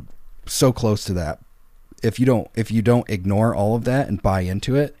 We're so close to that. If you don't ignore all of that and buy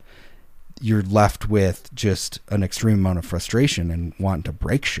into it, you're left with just an extreme amount of frustration and wanting to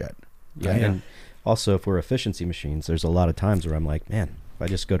break shit. Yeah, and also if we're efficiency machines, there's a lot of times where I'm like, man, if I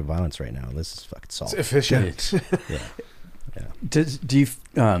just go to violence right now, this is fucking solved. It's efficient. Yeah. Do you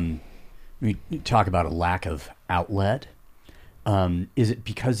we talk about a lack of outlet? Is it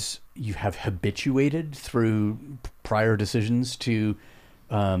because you have habituated through prior decisions to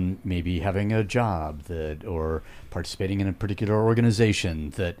maybe having a job or participating in a particular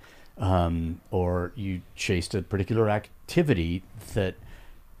organization or you chased a particular activity that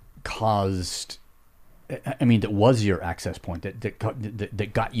caused, that was your access point,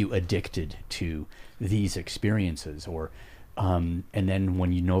 that got you addicted to these experiences, or and then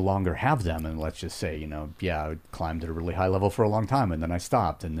when you no longer have them, and let's just say, I climbed at a really high level for a long time, and then I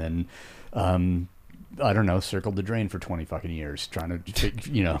stopped, and then I don't know, circled the drain for 20 fucking years, trying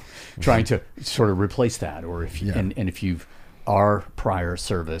to sort of replace that, or if if you've our prior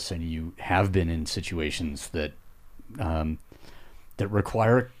service and you have been in situations that that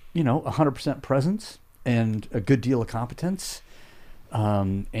require 100% presence and a good deal of competence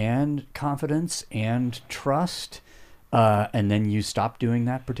and confidence and trust, and then you stop doing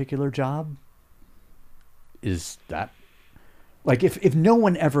that particular job, is that if no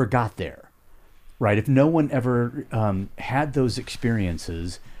one ever got there, right? If no one ever had those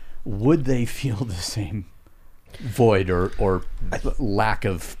experiences, would they feel the same void or lack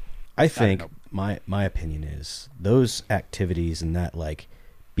of? I think my opinion is those activities and that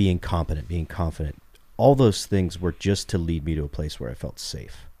being competent, being confident, all those things were just to lead me to a place where I felt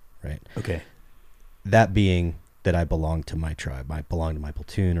safe, right? Okay. That being that I belong to my tribe, I belong to my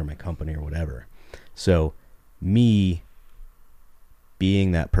platoon or my company or whatever. So me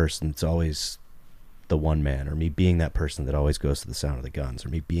being that person that's always the one man, or me being that person that always goes to the sound of the guns, or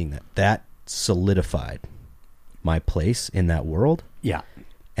me being that solidified my place in that world. Yeah.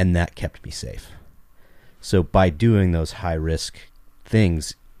 And that kept me safe. So by doing those high risk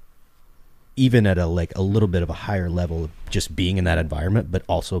things, even at a little bit of a higher level of just being in that environment, but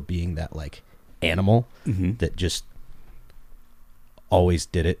also being that animal that just always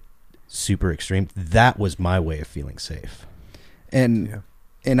did it super extreme, that was my way of feeling safe. And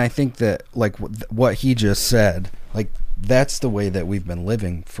I think that what he just said, that's the way that we've been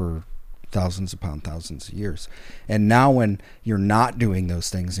living for thousands upon thousands of years. And now when you're not doing those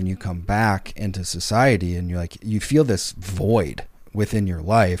things and you come back into society and you feel this void within your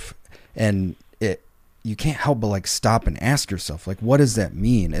life, and you can't help but stop and ask yourself, what does that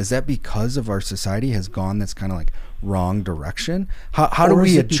mean? Is that because of our society has gone this kind of wrong direction? How do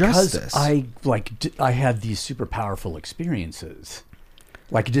we adjust this? I had these super powerful experiences,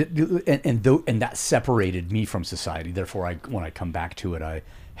 and that separated me from society. Therefore, when I come back to it, I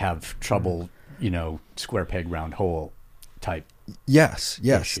have trouble, square peg round hole type. Yes.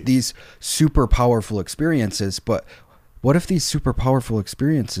 Issues. These super powerful experiences, but what if these super powerful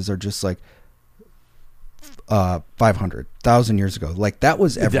experiences are just 500,000 years ago? That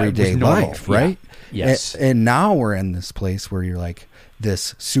was everyday life, right? Yeah. Yes. And now we're in this place where you're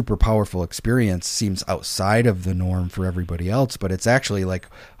this super powerful experience seems outside of the norm for everybody else, but it's actually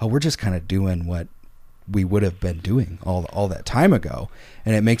we're just kind of doing what we would have been doing all that time ago.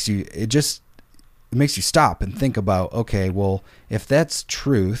 And it makes you stop and think about, okay, well, if that's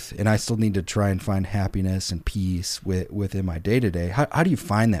truth and I still need to try and find happiness and peace within my day-to-day, how do you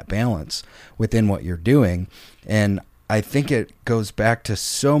find that balance within what you're doing? And I think it goes back to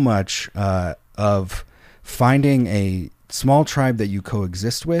so much of finding a small tribe that you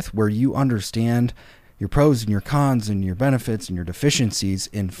coexist with, where you understand your pros and your cons and your benefits and your deficiencies,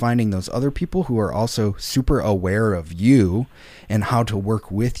 in finding those other people who are also super aware of you and how to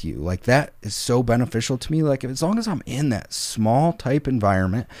work with you. Like, that is so beneficial to me. Like, as long as I'm in that small type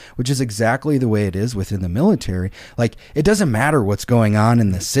environment, which is exactly the way it is within the military, like, it doesn't matter what's going on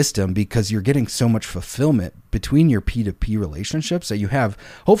in the system, because you're getting so much fulfillment between your P2P relationships that you have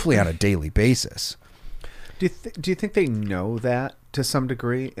hopefully on a daily basis. Do you think they know that to some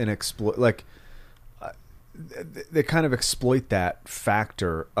degree and exploit, like, they kind of exploit that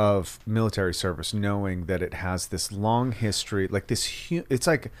factor of military service, knowing that it has this long history, like this,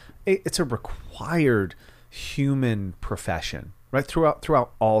 it's a required human profession, right?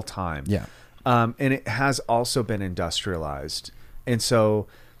 Throughout all time. Yeah. And it has also been industrialized. And so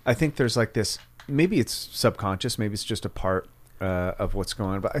I think there's like this, maybe it's subconscious, maybe it's just a part of what's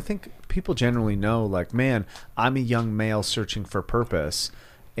going on, but I think people generally know, like, man, I'm a young male searching for purpose.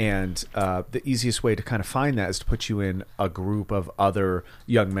 And the easiest way to kind of find that is to put you in a group of other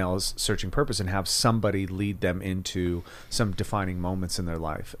young males searching purpose and have somebody lead them into some defining moments in their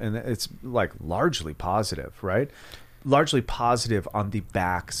life. And it's like largely positive, right? Largely positive on the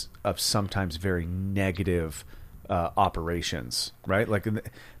backs of sometimes very negative operations, right? Like,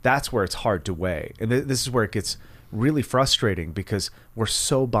 that's where it's hard to weigh. And this is where it gets really frustrating, because we're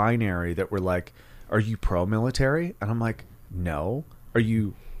so binary that we're like, are you pro-military? And I'm like, no. Are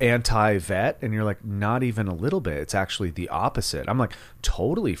you anti-vet? And you're like, not even a little bit. It's actually the opposite. I'm like,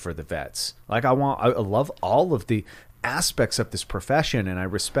 totally for the vets. Like, I love all of the aspects of this profession, and I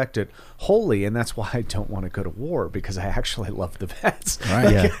respect it wholly. And that's why I don't want to go to war, because I actually love the vets. Right.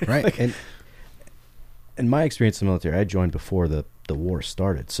 Like, Yeah. Right. And in my experience in the military, I joined before the war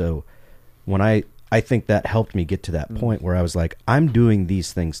started. So when I think that helped me get to that point where I was like, I'm doing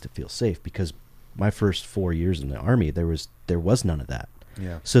these things to feel safe, because my first 4 years in the Army, there was none of that.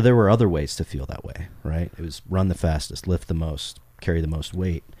 Yeah. So there were other ways to feel that way, right? It was run the fastest, lift the most, carry the most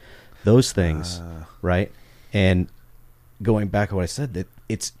weight, those things, right? And going back to what I said, that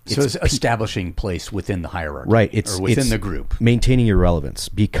it's establishing place within the hierarchy, right? It's or within the group, maintaining your relevance,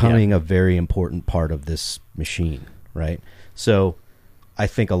 becoming a very important part of this machine, right? So I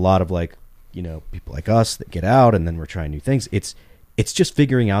think a lot of, like, you know, people like us that get out and then we're trying new things. It's just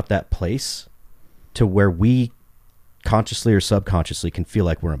figuring out that place to where we consciously or subconsciously can feel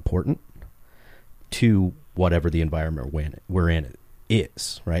like we're important to whatever the environment we're in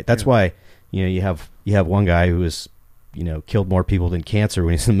is, right? That's why, you know, you have one guy who is, you know, killed more people than cancer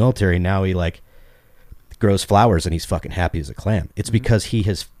when he's in the military. Now he, like, grows flowers and he's fucking happy as a clam. It's because he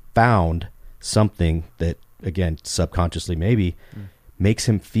has found something that, again, subconsciously maybe makes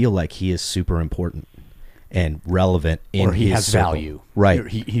him feel like he is super important and relevant in or he his has circle. value, right?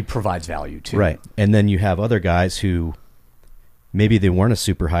 He provides value too, right? And then you have other guys who maybe they weren't a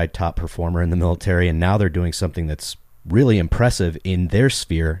super high top performer in the military, and now they're doing something that's really impressive in their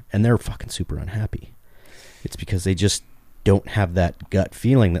sphere, and they're fucking super unhappy. It's because they just don't have that gut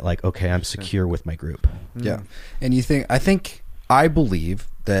feeling that, like, okay, I'm secure with my group. Yeah. And I believe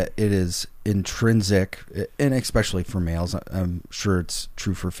that it is intrinsic, and especially for males, I'm sure it's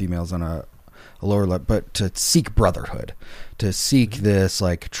true for females on a lower level, but to seek brotherhood, to seek this,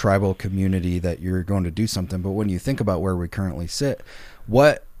 like, tribal community that you're going to do something. But when you think about where we currently sit,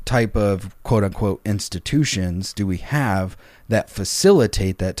 what type of quote unquote institutions do we have that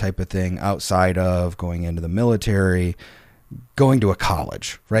facilitate that type of thing outside of going into the military, going to a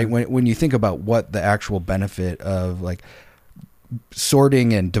college, right? When you think about what the actual benefit of, like,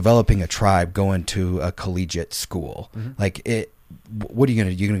 sorting and developing a tribe, going to a collegiate school, like, what are you going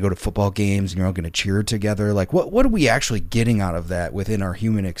to do? You're going to go to football games and you're all going to cheer together. Like, what are we actually getting out of that within our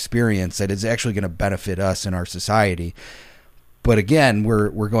human experience that is actually going to benefit us in our society? But again, we're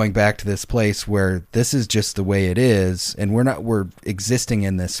going back to this place where this is just the way it is, and we're existing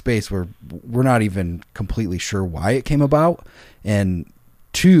in this space where we're not even completely sure why it came about. And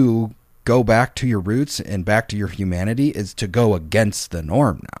to go back to your roots and back to your humanity is to go against the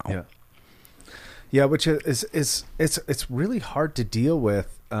norm now. Yeah. Yeah, which is it's really hard to deal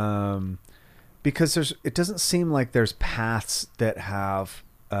with, because it doesn't seem like there's paths that have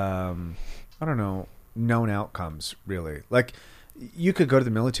known outcomes, really. Like, you could go to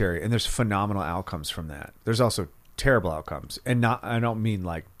the military and there's phenomenal outcomes from that. There's also terrible outcomes. And I don't mean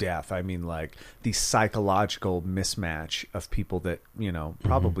like death. I mean like the psychological mismatch of people that, you know,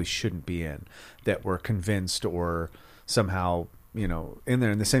 probably shouldn't be in, that were convinced or somehow, you know, in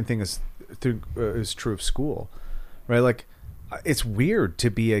there. And the same thing is true of school, right? Like, it's weird to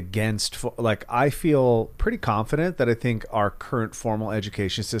be against, like, I feel pretty confident that I think our current formal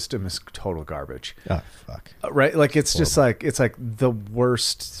education system is total garbage. Oh, fuck. Right? Like, it's just like, it's like the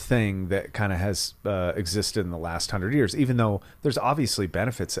worst thing that kind of has existed in the last 100 years, even though there's obviously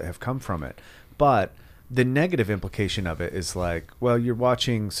benefits that have come from it. But the negative implication of it is like, well, you're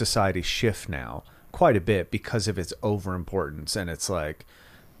watching society shift now quite a bit because of its overimportance. And it's like,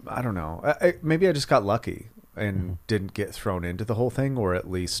 I don't know, maybe I just got lucky and didn't get thrown into the whole thing, or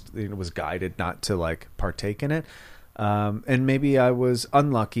at least, you know, was guided not to like partake in it. And maybe I was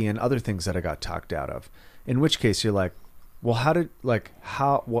unlucky in other things that I got talked out of, in which case you're like, well,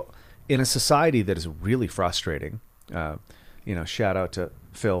 in a society that is really frustrating, you know, shout out to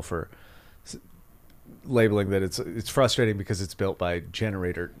Phil for labeling that it's frustrating because it's built by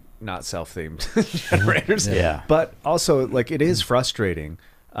generator, not self-themed generators. Yeah. But also, like, it is frustrating.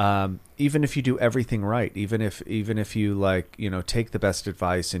 Even if you do everything right, even if you, like, you know, take the best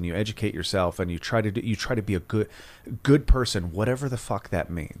advice and you educate yourself and you try to be a good person, whatever the fuck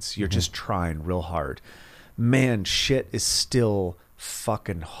that means, you're just trying real hard, man, shit is still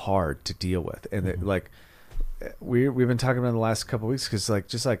fucking hard to deal with. And like, we've been talking about in the last couple of weeks, because like,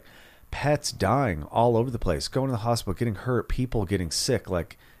 just like pets dying all over the place, going to the hospital, getting hurt, people getting sick,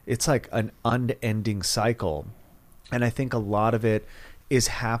 like, it's like an unending cycle. And I think a lot of it is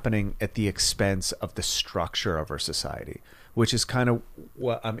happening at the expense of the structure of our society, which is kind of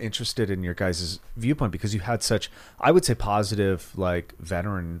what I'm interested in your guys' viewpoint, because you had such, I would say, positive, like,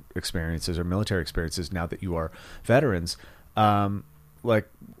 veteran experiences or military experiences now that you are veterans. Like,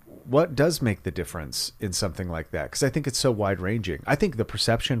 what does make the difference in something like that? Because I think it's so wide ranging. I think the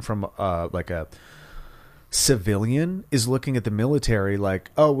perception from like a civilian is looking at the military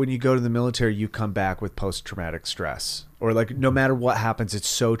like, oh, when you go to the military, you come back with post-traumatic stress, or like, no matter what happens, it's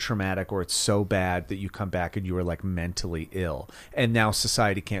so traumatic or it's so bad that you come back and you are like mentally ill, and now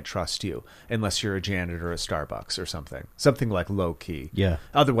society can't trust you unless you're a janitor at Starbucks or something like low key. Yeah.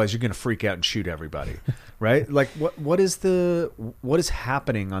 Otherwise, you're going to freak out and shoot everybody. Right? Like, what is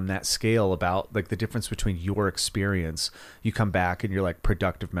happening on that scale about, like, the difference between your experience, you come back and you're like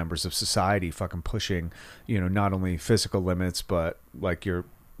productive members of society, fucking pushing, you know, not only physical limits, but like you're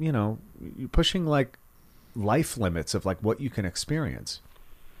pushing like life limits of like what you can experience.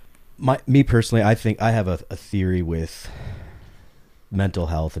 Me personally, I think I have a theory with mental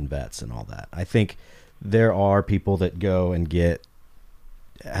health and vets and all that. I think there are people that go and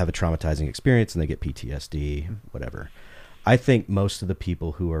have a traumatizing experience and they get PTSD, whatever. I think most of the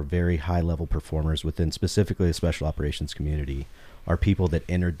people who are very high level performers within specifically the special operations community are people that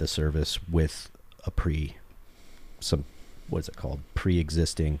entered the service with a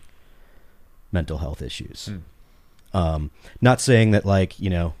pre-existing mental health issues. Not saying that, like,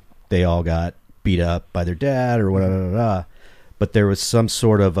 you know, they all got beat up by their dad or whatever, but there was some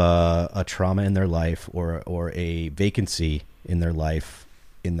sort of a trauma in their life or a vacancy in their life,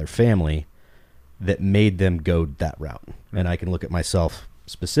 in their family, that made them go that route. And I can look at myself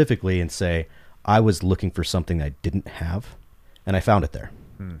specifically and say, I was looking for something I didn't have, and I found it there.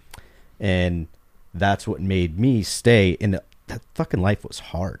 And that's what made me stay in that fucking life was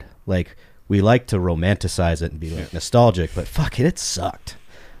hard. Like, we like to romanticize it and be like nostalgic, but fuck it sucked,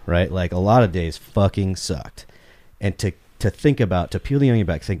 right? Like, a lot of days fucking sucked. And to think about, to peel the onion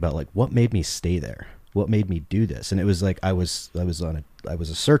back, think about like, what made me stay there? What made me do this? And it was like, I was a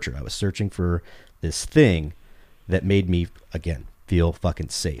searcher. I was searching for this thing that made me, again, feel fucking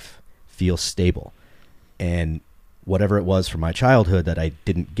safe, feel stable. And whatever it was from my childhood that I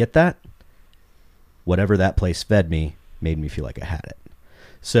didn't get that, whatever that place fed me made me feel like I had it.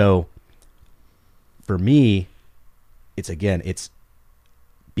 So for me, it's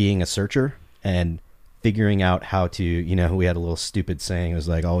being a searcher and figuring out how to, you know, we had a little stupid saying. It was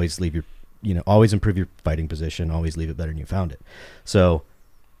like, always improve your fighting position, always leave it better than you found it. So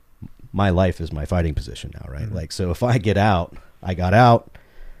my life is my fighting position now, right? Like, so if I get out, I got out.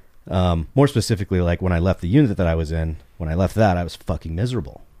 More specifically, like when I left the unit that I was in, when I left that, I was fucking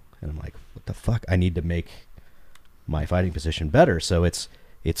miserable. And I'm like, what the fuck? I need to make my fighting position better. So it's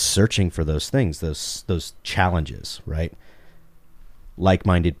searching for those things, those challenges, right?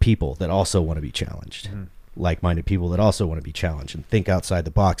 Like-minded people that also want to be challenged. Like-minded people that also want to be challenged and think outside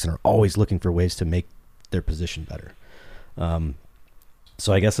the box and are always looking for ways to make their position better.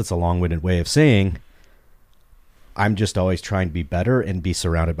 So I guess it's a long-winded way of saying I'm just always trying to be better and be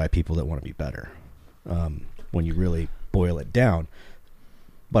surrounded by people that want to be better. when you really boil it down.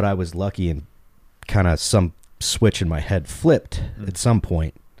 But I was lucky and kind of some switch in my head flipped at some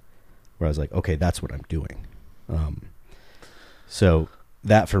point where I was like, okay, that's what I'm doing. So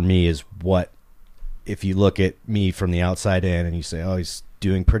that for me is what, if you look at me from the outside in and you say, oh, he's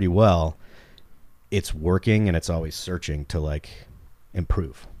doing pretty well, it's working, and it's always searching to like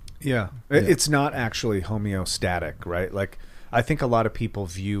improve. Yeah. It's not actually homeostatic, right? Like, I think a lot of people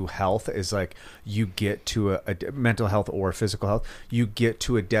view health as like you get to a mental health or physical health, you get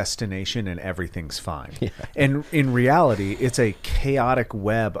to a destination and everything's fine. Yeah. And in reality, it's a chaotic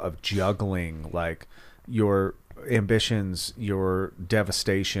web of juggling like your ambitions, your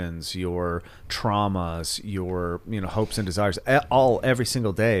devastations, your traumas, your hopes and desires. Every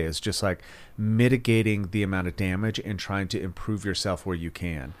single day is just like mitigating the amount of damage and trying to improve yourself where you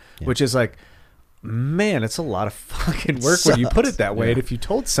can, which is like, man, it's a lot of fucking work when you put it that way. And if you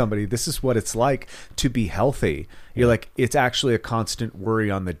told somebody this is what it's like to be healthy, you're like, it's actually a constant worry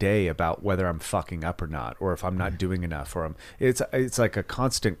on the day about whether I'm fucking up or not, or if I'm not doing enough, or it's like a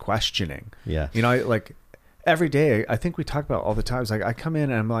constant questioning. Yeah. Like every day, I think we talk about all the times, like I come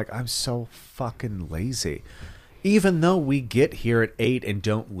in and I'm like, I'm so fucking lazy. Even though we get here at 8 and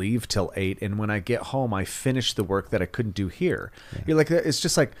don't leave till 8, and when I get home, I finish the work that I couldn't do here. Yeah. You're like, it's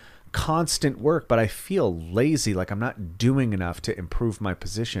just like constant work, but I feel lazy, like I'm not doing enough to improve my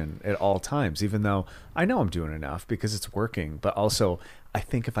position at all times, even though I know I'm doing enough because it's working. But also, I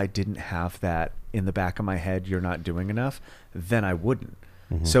think if I didn't have that in the back of my head, you're not doing enough, then I wouldn't.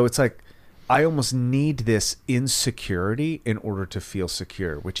 Mm-hmm. So it's like, I almost need this insecurity in order to feel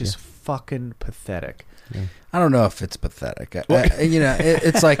secure, which is fucking pathetic. Yeah. I don't know if it's pathetic.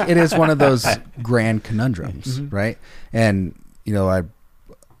 It's like, it is one of those grand conundrums, right? And,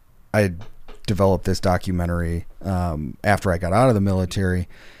 I developed this documentary after I got out of the military,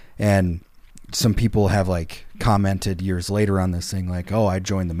 and some people have like commented years later on this thing, like, "Oh, I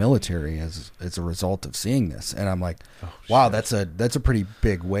joined the military as a result of seeing this," and I'm like, "Wow, that's a pretty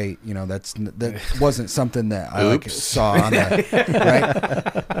big weight." That wasn't something that I saw on that,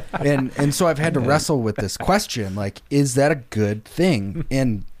 right? And so I've had to wrestle with this question, like, is that a good thing?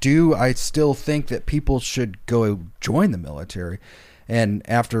 And do I still think that people should go join the military? And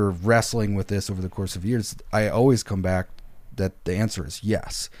after wrestling with this over the course of years, I always come back that the answer is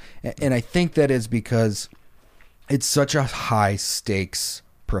yes. And I think that is because it's such a high stakes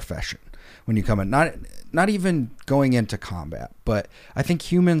profession when you come in, not even going into combat, but I think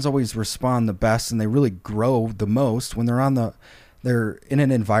humans always respond the best and they really grow the most when they're in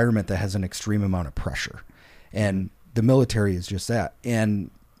an environment that has an extreme amount of pressure. And the military is just that.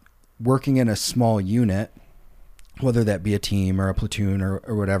 And working in a small unit, whether that be a team or a platoon or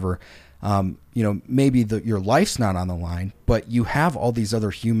whatever, maybe your life's not on the line, but you have all these other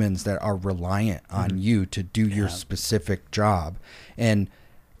humans that are reliant on you to do your specific job. And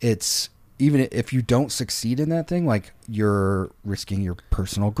it's, even if you don't succeed in that thing, like you're risking your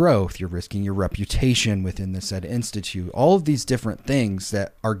personal growth, you're risking your reputation within the said institute, all of these different things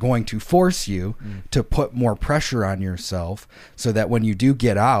that are going to force you to put more pressure on yourself so that when you do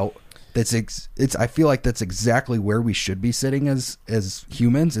get out, I feel like that's exactly where we should be sitting as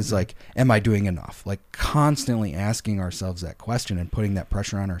humans, is like, am I doing enough? Like constantly asking ourselves that question and putting that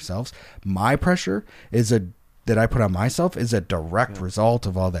pressure on ourselves. My pressure that I put on myself is a direct result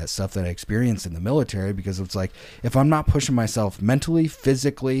of all that stuff that I experienced in the military, because it's like, if I'm not pushing myself mentally,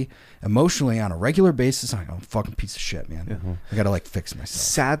 physically, emotionally on a regular basis, I'm a fucking piece of shit, man. Mm-hmm. I got to like fix myself.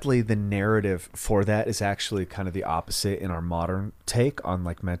 Sadly, the narrative for that is actually kind of the opposite in our modern take on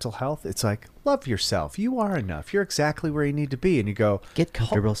like mental health. It's like, love yourself. You are enough. You're exactly where you need to be. And you go, get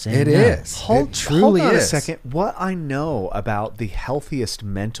comfortable saying it is. Hold on a second. What I know about the healthiest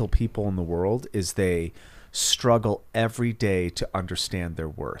mental people in the world is they struggle every day to understand their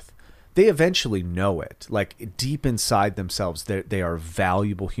worth. They eventually know it, like deep inside themselves, they are a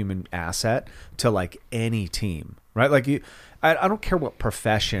valuable human asset to like any team, right? Like I don't care what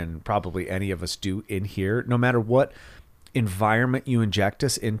profession probably any of us do in here, no matter what environment you inject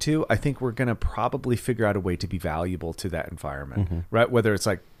us into, I think we're going to probably figure out a way to be valuable to that environment, right? Whether it's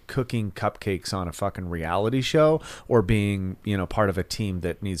like cooking cupcakes on a fucking reality show or being, part of a team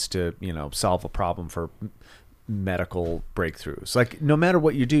that needs to, solve a problem for medical breakthroughs. Like no matter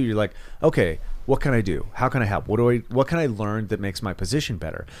what you do, you're like, okay, what can I do? How can I help? What can I learn that makes my position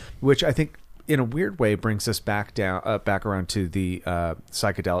better? Which I think in a weird way brings us back around to the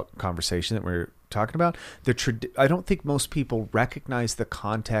psychedelic conversation that we're talking about. I don't think most people recognize the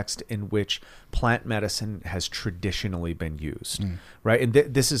context in which plant medicine has traditionally been used, right? And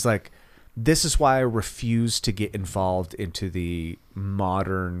this is like this is why I refuse to get involved into the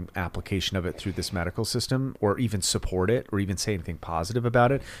modern application of it through this medical system, or even support it, or even say anything positive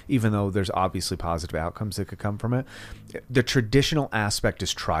about it, even though there's obviously positive outcomes that could come from it. The traditional aspect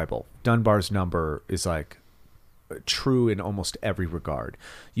is tribal. Dunbar's number is like true in almost every regard.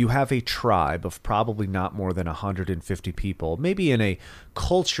 You have a tribe of probably not more than 150 people, maybe in a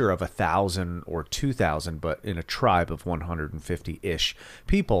culture of 1,000 or 2,000, but in a tribe of 150-ish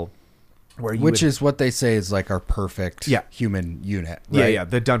people. Which is what they say is like our perfect human unit. Right? Yeah.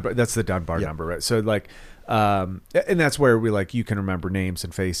 That's the Dunbar number, right? So like, and that's where we like, you can remember names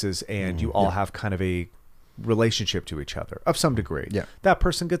and faces, and you all have kind of a relationship to each other of some degree. Yeah. That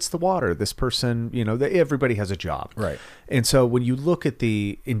person gets the water. This person, everybody has a job. Right. And so when you look at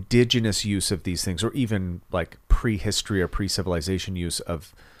the indigenous use of these things, or even like prehistory or pre-civilization use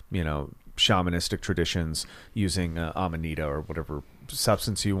of, shamanistic traditions using amanita or whatever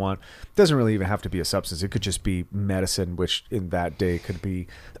substance you want, it doesn't really even have to be a substance. It could just be medicine, which in that day could be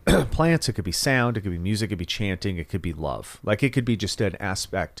plants, it could be sound, it could be music, it could be chanting, it could be love. Like it could be just an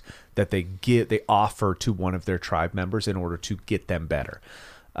aspect that they offer to one of their tribe members in order to get them better.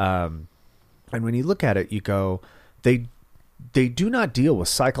 And when you look at it, you go, they do not deal with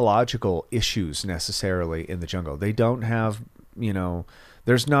psychological issues necessarily in the jungle. They don't have,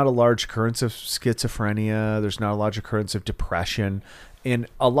 there's not a large occurrence of schizophrenia. There's not a large occurrence of depression. And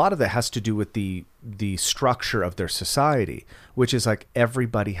a lot of that has to do with the structure of their society, which is like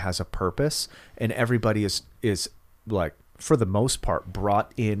everybody has a purpose, and everybody is like, for the most part,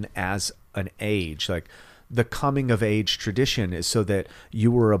 brought in as an age. Like the coming of age tradition is so that you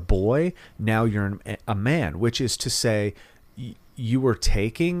were a boy, now you're a man, which is to say you were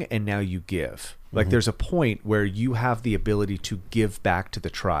taking and now you give. Like there's a point where you have the ability to give back to the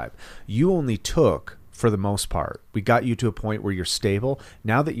tribe. You only took for the most part. We got you to a point where you're stable.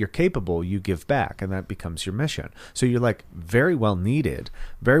 Now that you're capable, you give back, and that becomes your mission. So you're like very well needed,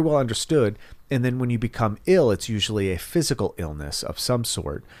 very well understood. And then when you become ill, it's usually a physical illness of some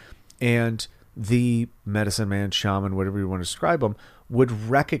sort. And the medicine man, shaman, whatever you want to describe them, would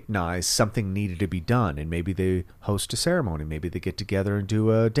recognize something needed to be done, and maybe they host a ceremony, maybe they get together and do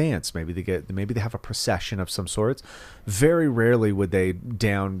a dance, maybe they have a procession of some sorts. Very rarely would they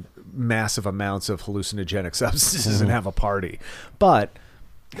down massive amounts of hallucinogenic substances and have a party.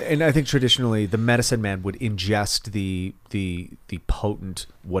 And I think traditionally the medicine man would ingest the potent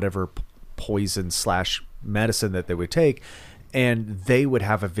whatever poison / medicine that they would take, and they would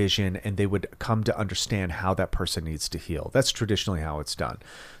have a vision, and they would come to understand how that person needs to heal. That's traditionally how it's done.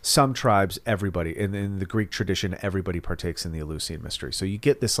 Some tribes, everybody, in the Greek tradition, everybody partakes in the Eleusinian mystery. So you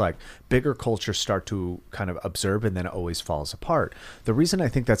get this like bigger culture start to kind of observe, and then it always falls apart. The reason I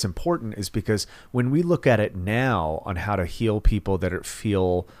think that's important is because when we look at it now on how to heal people that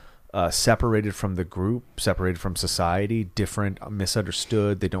feel separated from the group, separated from society, different,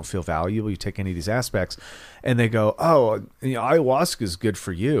 misunderstood, they don't feel valuable. You take any of these aspects and they go, oh, ayahuasca is good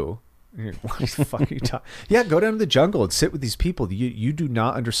for you. What the fuck are you talking? Yeah, go down to the jungle and sit with these people you do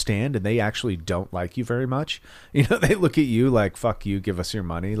not understand, and they actually don't like you very much. They look at you like, fuck you, give us your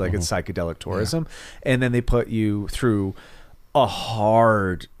money, like it's psychedelic tourism. Yeah. And then they put you through a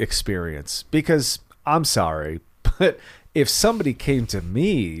hard experience, because I'm sorry, but if somebody came to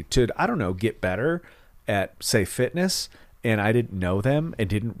me to, I don't know, get better at, say, fitness, and I didn't know them and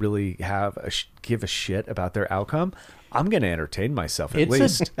didn't really give a shit about their outcome, I'm going to entertain myself at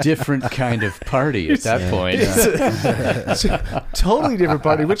least. It's a different kind of party at that point. It's a totally different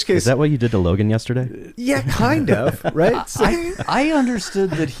party. In which case, is that what you did to Logan yesterday? Yeah, kind of. Right. I understood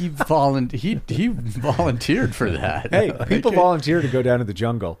that he volunteered for that. Hey, people volunteer to go down to the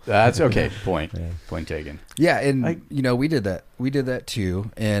jungle. That's okay. Point taken. Yeah, and we did that. We did that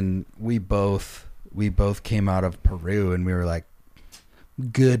too, and we both came out of Peru, and we were like,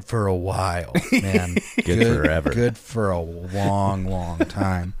 good for a while, man. Good forever. Good for a long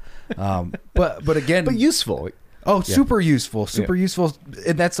time. But again, but useful. Oh, super useful, useful,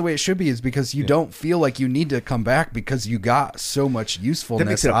 and that's the way it should be. Is because you don't feel like you need to come back because you got so much usefulness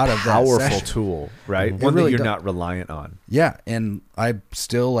that makes it out a of that powerful session. Tool, right? Mm-hmm. One really that you're not reliant on. Yeah, and I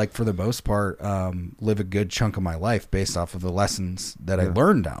still, like, for the most part, live a good chunk of my life based off of the lessons that I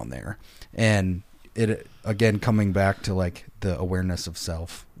learned down there, and it again coming back to like the awareness of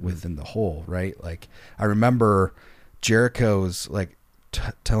self within the whole, right? Like I remember Jariko's like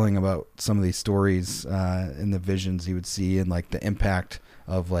telling about some of these stories in the visions he would see, and like the impact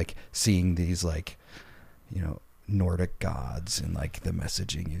of like seeing these like, Nordic gods and like the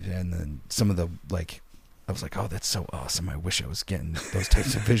messaging, and then some of the like I was like, oh, that's so awesome. I wish I was getting those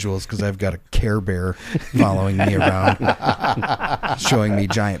types of visuals because I've got a Care Bear following me around, showing me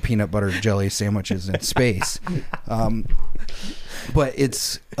giant peanut butter jelly sandwiches in space. But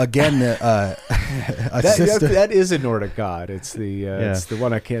it's, again, that is a Nordic god. It's the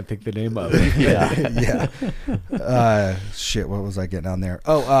one I can't think the name of. Yeah. Shit, what was I getting on there?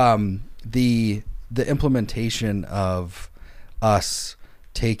 Oh, the implementation of us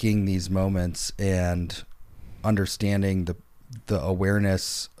taking these moments and understanding the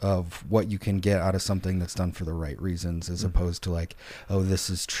awareness of what you can get out of something that's done for the right reasons, as opposed to like, oh, this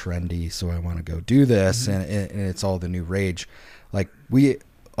is trendy, so I want to go do this, and it's all the new rage. Like, we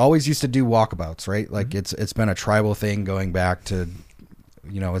always used to do walkabouts, right? Like, it's been a tribal thing going back to,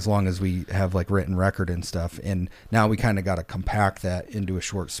 as long as we have like written record and stuff. And now we kind of got to compact that into a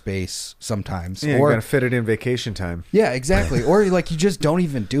short space sometimes. Yeah, or you got to fit it in vacation time. Yeah, exactly. Or like, you just don't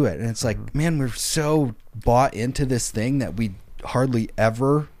even do it. And it's like, man, we're so bought into this thing that we hardly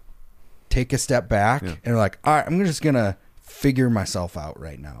ever take a step back and we're like, all right, I'm just going to figure myself out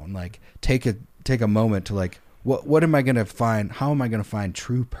right now. And like, take a moment to like, what am I going to find? How am I going to find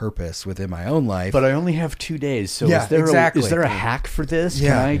true purpose within my own life? But I only have 2 days, so Yeah, is there exactly. is there a hack for this? Yeah.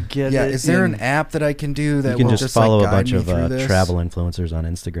 Can I get Yeah, it? is there an app that I can do that You can will just follow like, a bunch guide of me through this? travel influencers on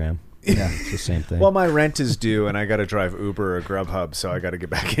Instagram. Yeah. It's the same thing. Well, my rent is due, and I got to drive Uber or Grubhub, so I got to get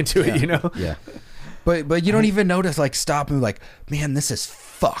back into it. Yeah. But you don't even notice, like, stop and like, man, this is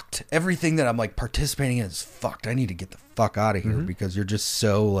fucked. Everything that I'm like participating in is fucked. I need to get the fuck out of here because you're just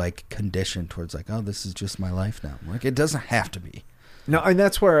so like conditioned towards like, oh, this is just my life now. Like, it doesn't have to be. No, and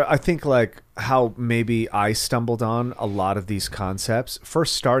that's where I think like how maybe I stumbled on a lot of these concepts.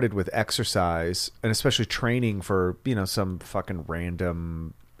 First started with exercise and especially training for, some fucking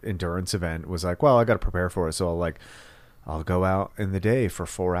random endurance event. Was like, well, I got to prepare for it. So I'll go out in the day for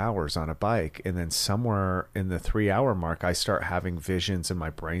 4 hours on a bike. And then somewhere in the 3-hour mark, I start having visions and my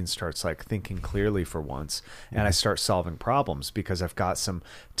brain starts like thinking clearly for once. And I start solving problems because I've got some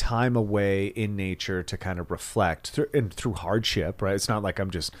time away in nature to kind of reflect through hardship, right? It's not like I'm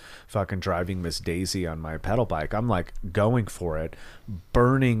just fucking driving Miss Daisy on my pedal bike. I'm like going for it,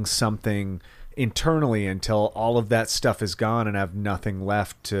 burning something internally until all of that stuff is gone and I have nothing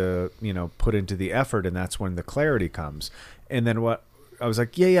left to, put into the effort. And that's when the clarity comes. And then what I was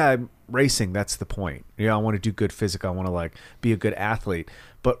like, I'm racing. That's the point. I want to do good physics. I want to like be a good athlete.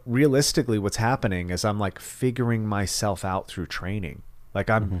 But realistically, what's happening is I'm like figuring myself out through training. Like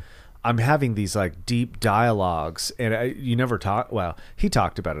I'm having these like deep dialogues, and you never talk. Well, he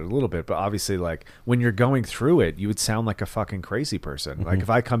talked about it a little bit, but obviously, like when you're going through it, you would sound like a fucking crazy person. Like if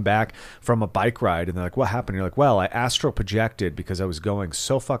I come back from a bike ride and they're like, "What happened?" You're like, "Well, I astral projected because I was going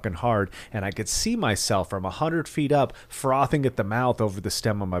so fucking hard, and I could see myself from 100 feet up, frothing at the mouth over the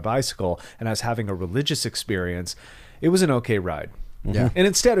stem of my bicycle, and I was having a religious experience. It was an okay ride." Yeah. And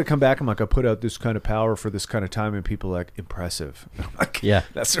instead I come back, I'm like, I put out this kind of power for this kind of time, and people are like, impressive. I'm like, Yeah.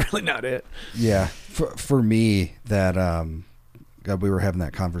 That's really not it. Yeah. For me, that we were having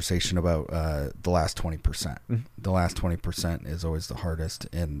that conversation about the last 20%. The last 20% is always the hardest.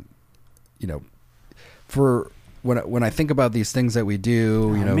 And, for when I think about these things that we do,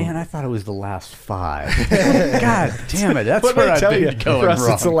 man, I thought it was the last 5. God damn it, that's where I've been going for us,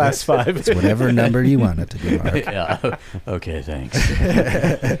 wrong. it's the last 5. it's whatever number you want it to be, Mark. Yeah. Okay, thanks.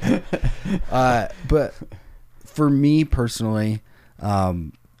 But for me personally,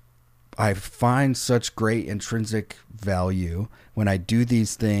 I find such great intrinsic value when I do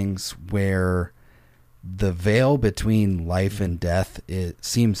these things where the veil between life and death, it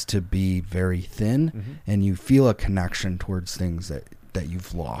seems to be very thin, and you feel a connection towards things that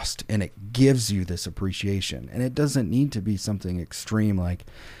you've lost, and it gives you this appreciation. And it doesn't need to be something extreme like,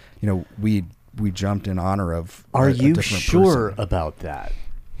 we jumped in honor of Are a you different sure person. about that,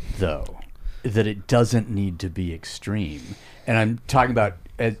 though? That it doesn't need to be extreme? And I'm talking about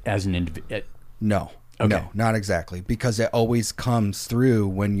as an individual. No, Okay. no, not exactly, because it always comes through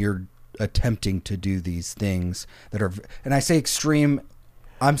when you're attempting to do these things that are, and I say extreme,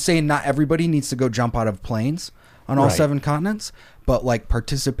 I'm saying not everybody needs to go jump out of planes on all 7 continents, but like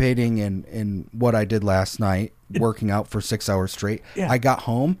participating in what I did last night, working out for 6 hours straight. Yeah. I got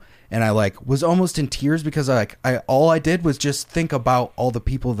home and I like was almost in tears because all I did was just think about all the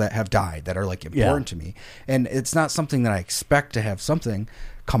people that have died that are like important to me. And it's not something that I expect to have something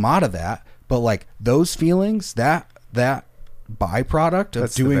come out of that, but like those feelings, that byproduct of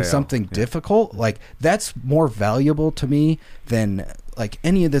That's the doing veil. something difficult, like that's more valuable to me than like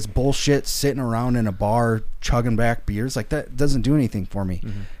any of this bullshit sitting around in a bar chugging back beers. Like that doesn't do anything for me.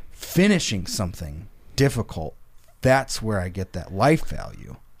 Finishing something difficult, that's where I get that life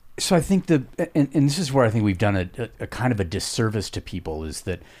value. So I think and this is where I think we've done a kind of a disservice to people, is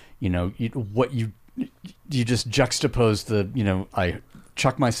that, you just juxtapose I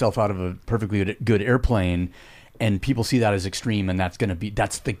chuck myself out of a perfectly good airplane, and people see that as extreme, and that's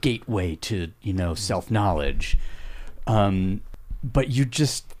the gateway to, self-knowledge. But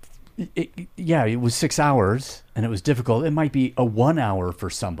it was 6 hours and it was difficult. It might be a 1 hour for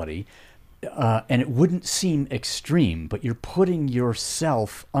somebody. And it wouldn't seem extreme, but you're putting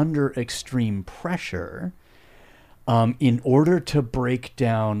yourself under extreme pressure in order to break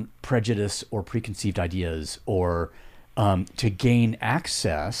down prejudice or preconceived ideas, or to gain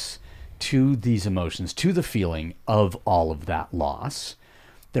access to these emotions, to the feeling of all of that loss.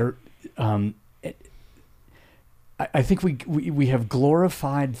 I think we have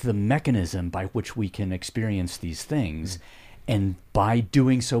glorified the mechanism by which we can experience these things. And by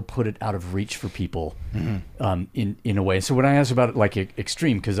doing so, put it out of reach for people in a way. So when I ask about it like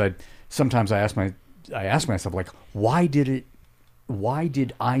extreme, because sometimes I ask myself, like, why did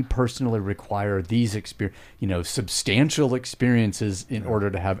I personally require these substantial experiences in order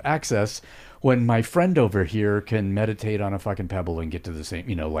to have access, when my friend over here can meditate on a fucking pebble and get to the same,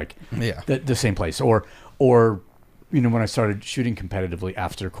 the same place, or when I started shooting competitively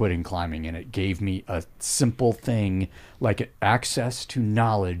after quitting climbing, and it gave me a simple thing like access to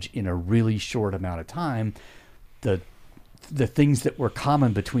knowledge in a really short amount of time, the things that were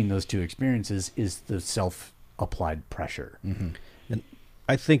common between those two experiences is the self-applied pressure. Mm-hmm. And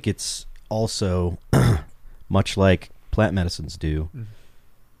I think it's also much like plant medicines do. Mm-hmm.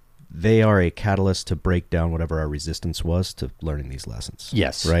 They are a catalyst to break down whatever our resistance was to learning these lessons.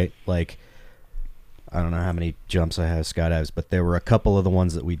 Yes. Right? Like, I don't know how many jumps I have, skydives, but there were a couple of the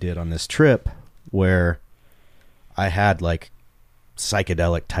ones that we did on this trip where I had like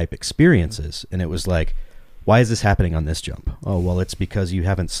psychedelic type experiences, and it was like, why is this happening on this jump? Oh, well, it's because you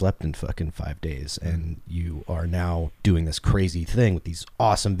haven't slept in fucking 5 days, and you are now doing this crazy thing with these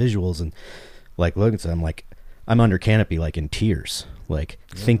awesome visuals. And like Logan said, I'm under canopy, like in tears, like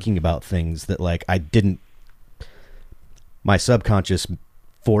thinking about things that like my subconscious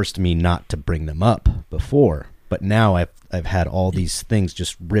forced me not to bring them up before, but now I've had all these things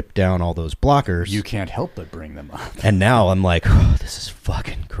just rip down all those blockers. You can't help but bring them up. And now I'm like, oh, this is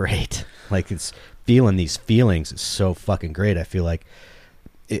fucking great. Like, it's feeling these feelings is so fucking great. I feel like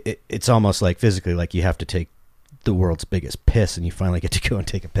it's almost like physically, like you have to take the world's biggest piss and you finally get to go and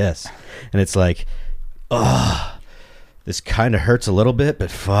take a piss. And it's like, oh, this kind of hurts a little bit, but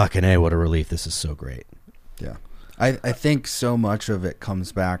fucking A, what a relief. This is so great. Yeah. I think so much of it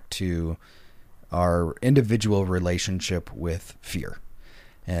comes back to our individual relationship with fear,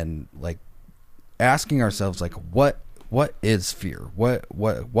 and like asking ourselves, like, what is fear? What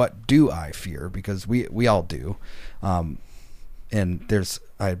do I fear? Because we all do. And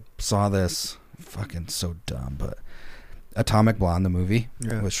I saw this fucking so dumb, but Atomic Blonde, the movie,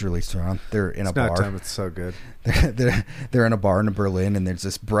 with Charlize Theron. They're in a bar. Time, it's so good. They're in a bar in Berlin, and there's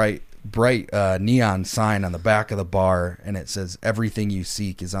this bright neon sign on the back of the bar, and it says everything you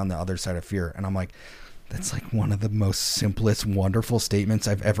seek is on the other side of fear. And I'm like, that's like one of the most simplest, wonderful statements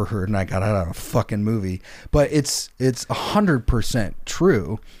I've ever heard, and I got out of a fucking movie. But it's 100%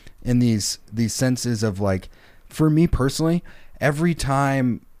 true in these senses of, like, for me personally, every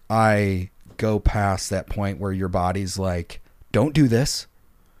time I go past that point where your body's like, don't do this,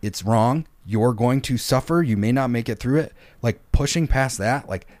 it's wrong, you're going to suffer, you may not make it through it, like pushing past that,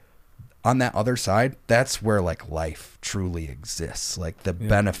 like on that other side, that's where like life truly exists, like the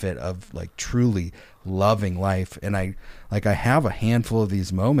benefit of like truly loving life. And I have a handful of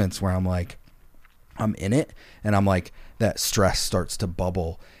these moments where I'm like, I'm in it, and I'm like, that stress starts to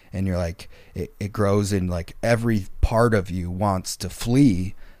bubble, and you're like, it grows, and like every part of you wants to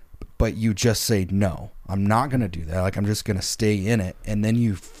flee, but you just say, no, I'm not going to do that. Like, I'm just going to stay in it. And then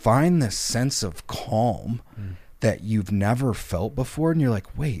you find this sense of calm that you've never felt before. And you're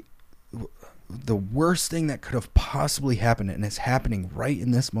like, wait, the worst thing that could have possibly happened, and it's happening right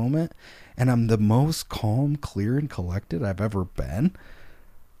in this moment, and I'm the most calm, clear, and collected I've ever been.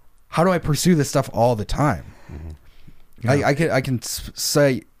 How do I pursue this stuff all the time? Yeah. I can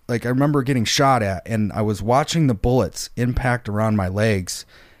say, like, I remember getting shot at, and I was watching the bullets impact around my legs,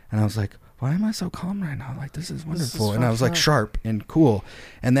 and I was like, why am I so calm right now? Like, this is wonderful. And I was like sharp and cool.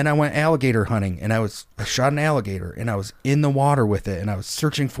 And then I went alligator hunting, and I shot an alligator, and I was in the water with it, and I was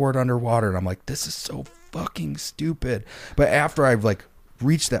searching for it underwater. And I'm like, this is so fucking stupid. But after I've like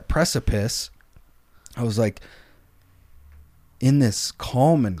reached that precipice, I was like in this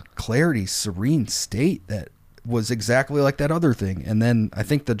calm and clarity, serene state that was exactly like that other thing. And then I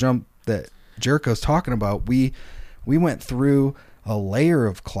think the jump that Jariko's talking about, we went through a layer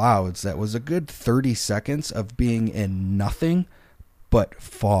of clouds that was a good 30 seconds of being in nothing but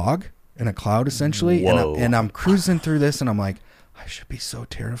fog and a cloud, essentially. And I'm cruising through this, and I'm like, I should be so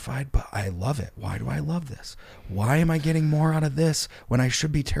terrified, but I love it. Why do I love this? Why am I getting more out of this when I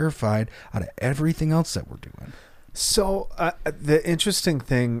should be terrified out of everything else that we're doing? So the interesting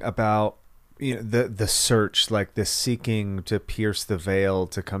thing about the search, like the seeking to pierce the veil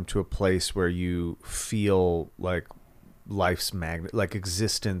to come to a place where you feel like life's like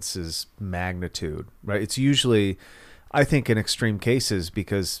existence's magnitude, right? It's usually, I think, in extreme cases,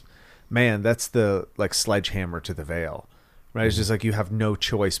 because, man, that's the like sledgehammer to the veil, right? It's just like you have no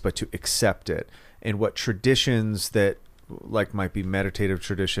choice but to accept it. And what traditions that like might be meditative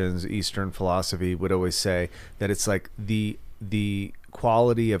traditions, Eastern philosophy would always say that it's like the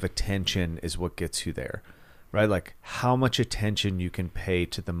quality of attention is what gets you there, right? Like how much attention you can pay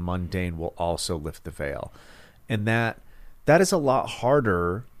to the mundane will also lift the veil. And that is a lot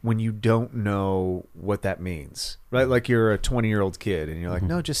harder when you don't know what that means, right? Like you're a 20-year-old kid and you're like,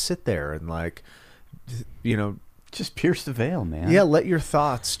 no, just sit there and like, just pierce the veil, man. Yeah, let your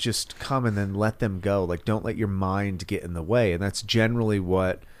thoughts just come and then let them go. Like, don't let your mind get in the way. And that's generally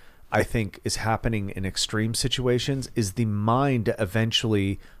what I think is happening in extreme situations, is the mind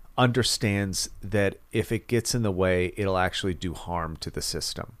eventually understands that if it gets in the way, it'll actually do harm to the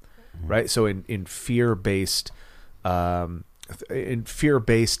system, right? So in fear-based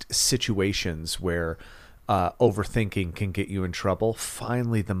situations where overthinking can get you in trouble,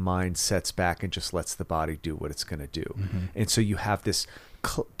 finally the mind sets back and just lets the body do what it's going to do. And so you have this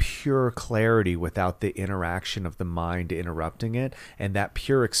pure clarity without the interaction of the mind interrupting it, and that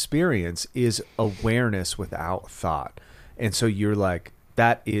pure experience is awareness without thought. And so you're like,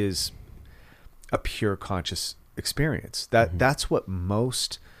 that is a pure conscious experience. That's what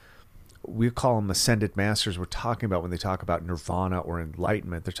most, we call them ascended masters, we're talking about when they talk about nirvana or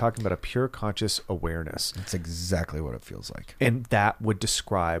enlightenment. They're talking about a pure conscious awareness. That's exactly what it feels like. And that would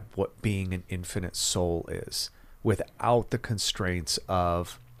describe what being an infinite soul is, without the constraints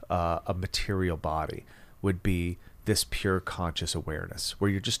of a material body, would be this pure conscious awareness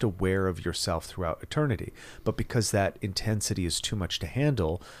where you're just aware of yourself throughout eternity. But because that intensity is too much to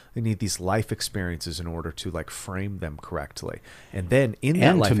handle, you need these life experiences in order to like frame them correctly. And then in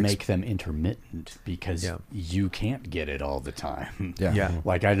that life to make them intermittent, because you can't get it all the time.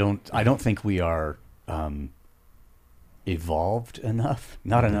 Like I don't think we are evolved enough,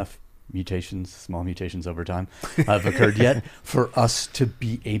 not enough mutations, small mutations over time have occurred yet for us to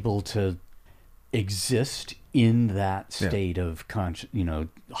be able to exist in that state of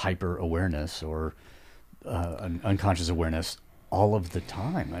hyper awareness or unconscious awareness all of the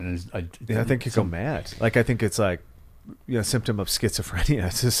time. And I think you go mad. Like I think it's like a symptom of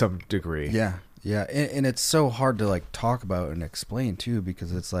schizophrenia to some degree. Yeah, and it's so hard to like talk about and explain too,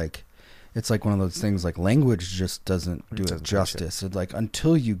 because it's like one of those things, like language just doesn't do it justice. It's like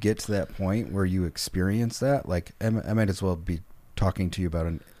until you get to that point where you experience that, like I might as well be talking to you about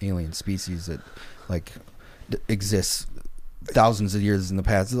an alien species that like exists thousands of years in the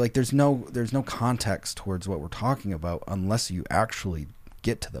past. Like there's no context towards what we're talking about unless you actually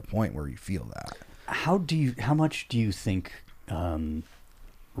get to the point where you feel that. How much do you think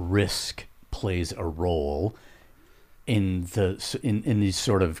risk plays a role in these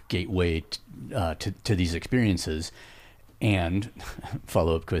sort of gateway to these experiences? And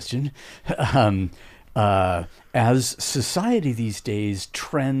follow-up question, as society these days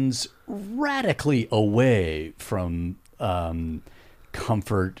trends radically away from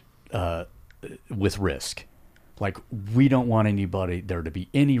comfort with risk. Like, we don't want there to be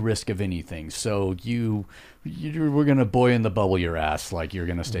any risk of anything. So we're going to buoy in the bubble your ass. Like, you're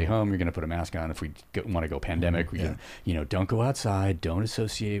going to stay home. You're going to put a mask on. If we want to go pandemic, don't go outside. Don't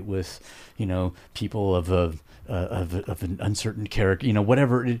associate with, people of an uncertain character,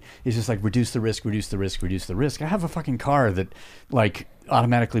 whatever. It's just like reduce the risk. I have a fucking car that like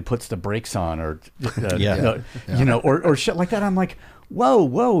automatically puts the brakes on or, or shit like that. I'm like, whoa.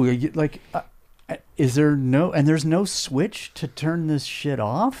 Like, there's no switch to turn this shit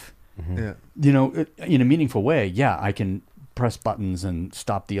off? In a meaningful way, I can press buttons and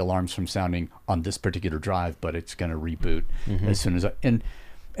stop the alarms from sounding on this particular drive, but it's going to reboot as soon as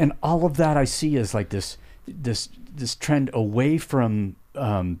and all of that I see as like this trend away from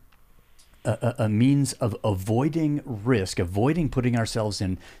a means of avoiding risk, avoiding putting ourselves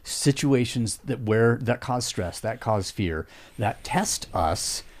in situations that cause stress, that cause fear, that test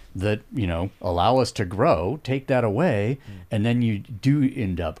us, that allow us to grow. Take that away, and then you do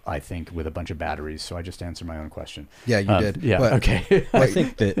end up, I think, with a bunch of batteries. So I just answered my own question. Yeah, you did. Yeah, okay. I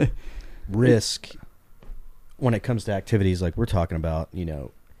think that risk, when it comes to activities like we're talking about,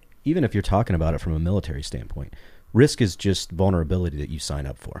 even if you're talking about it from a military standpoint, risk is just vulnerability that you sign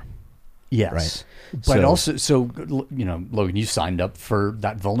up for. Yes. Right. But also, Logan, you signed up for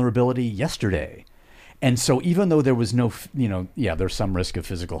that vulnerability yesterday. And so even though there was no, there's some risk of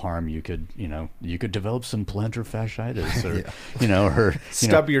physical harm, you could develop some plantar fasciitis or, or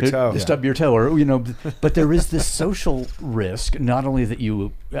stub your toe, or, but there is this social risk, not only that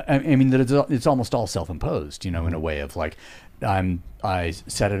that it's almost all self-imposed, in a way of like, I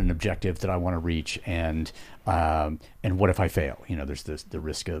set an objective that I want to reach, and what if I fail? There's the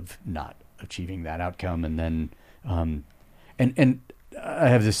risk of not achieving that outcome, and then, and I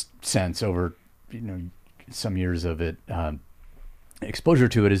have this sense over, some years of it, exposure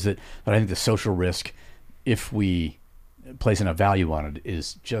to it, is that I think the social risk, if we place enough value on it,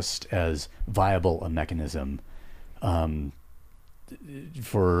 is just as viable a mechanism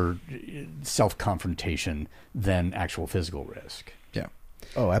for self-confrontation than actual physical risk. Yeah.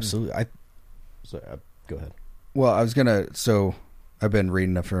 Oh, absolutely. Go ahead. Well, I've been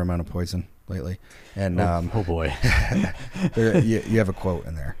reading a fair amount of Poison lately, and oh boy, you have a quote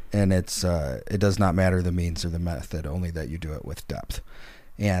in there, and it's it does not matter the means or the method, only that you do it with depth.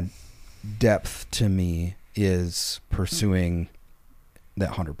 And depth to me is pursuing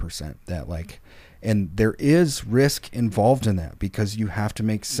that 100%, that like, and there is risk involved in that, because you have to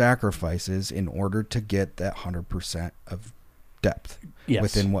make sacrifices in order to get that 100% of depth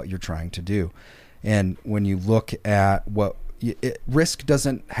within what you're trying to do. And when you look at risk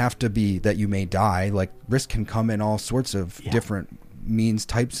doesn't have to be that you may die. Like, risk can come in all sorts of different means,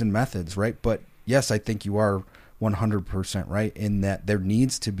 types, and methods, right? But yes, I think you are 100% right in that there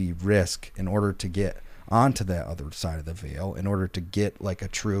needs to be risk in order to get onto that other side of the veil, in order to get like a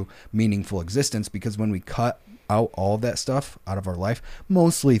true meaningful existence. Because when we cut out all of that stuff out of our life,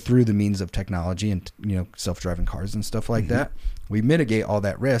 mostly through the means of technology and self-driving cars and stuff like that, we mitigate all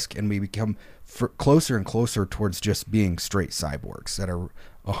that risk, and we become closer and closer towards just being straight cyborgs that are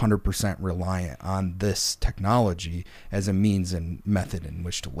 100% reliant on this technology as a means and method in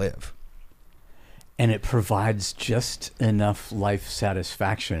which to live. And it provides just enough life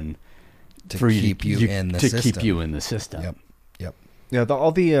satisfaction to keep you in the system. Keep you in the system. Yep. Yeah.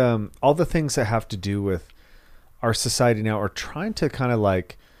 All the things that have to do with our society now are trying to kind of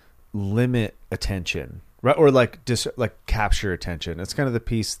like limit attention. Right, or like just like capture attention. It's kind of the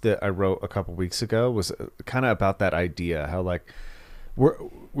piece that I wrote a couple weeks ago, was kind of about that idea, how like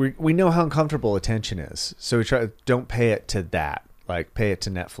we know how uncomfortable attention is, so we don't pay it to that. Like, pay it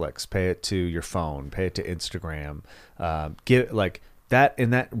to Netflix, pay it to your phone, pay it to Instagram. Give like that,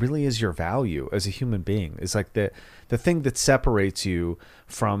 and that really is your value as a human being. It's like the thing that separates you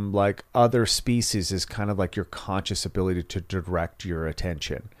from like other species is kind of like your conscious ability to direct your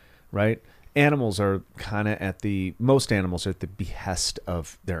attention, right? Animals are kind of most animals are at the behest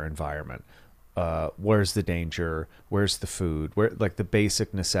of their environment. Where's the danger? Where's the food? Where, like, the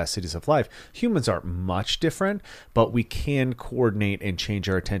basic necessities of life. Humans aren't much different, but we can coordinate and change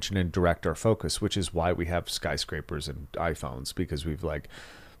our attention and direct our focus, which is why we have skyscrapers and iPhones, because we've like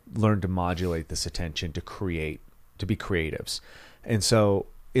learned to modulate this attention to be creatives. And so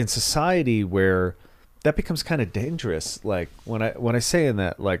in society where that becomes kind of dangerous. Like when I say in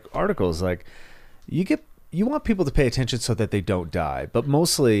that like articles, like you want people to pay attention so that they don't die, but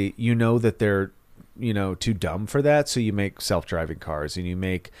mostly that they're too dumb for that, so you make self-driving cars and you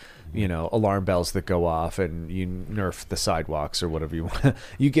make alarm bells that go off, and you nerf the sidewalks or whatever you want.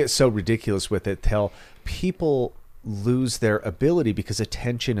 You get so ridiculous with it till people lose their ability, because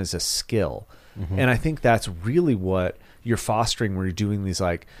attention is a skill. And I think that's really what you're fostering when you're doing these,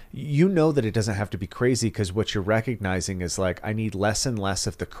 like, that it doesn't have to be crazy, because what you're recognizing is like, I need less and less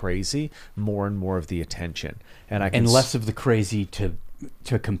of the crazy, more and more of the attention, and less of the crazy to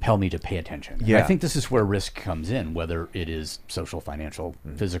compel me to pay attention. Yeah. And I think this is where risk comes in, whether it is social, financial,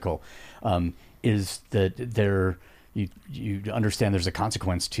 physical, is that you understand there's a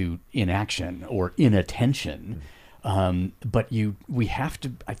consequence to inaction or inattention. But we have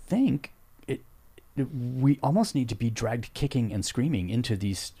to, I think, we almost need to be dragged kicking and screaming into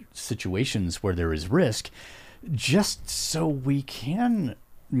these situations where there is risk, just so we can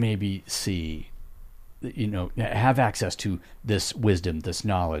maybe see, have access to this wisdom, this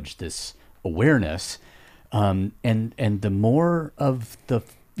knowledge, this awareness. And the more of the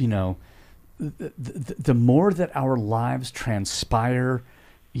more that our lives transpire,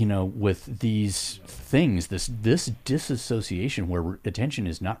 with these things, this disassociation where attention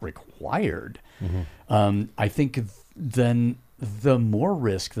is not required, I think then the more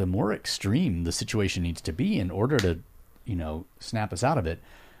risk, the more extreme the situation needs to be in order to, snap us out of it.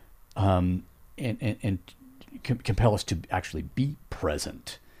 And compel us to actually be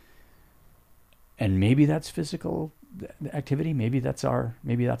present. And maybe that's physical activity. Maybe that's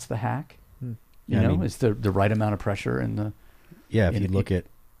the hack. You know, it's the right amount of pressure and the. Yeah, if you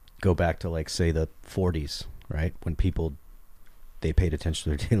go back to like say the 40s, right, when they paid attention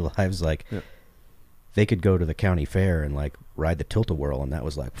to their daily lives, like they could go to the county fair and like ride the tilt-a-whirl, and that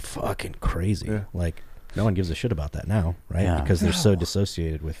was like fucking crazy. Yeah. Like no one gives a shit about that now, right? Yeah. Because they're so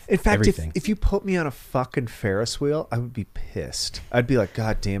dissociated with everything. If you put me on a fucking Ferris wheel, I would be pissed. I'd be like,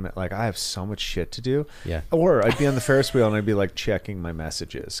 God damn it, like I have so much shit to do. Yeah. Or I'd be on the Ferris wheel and I'd be like checking my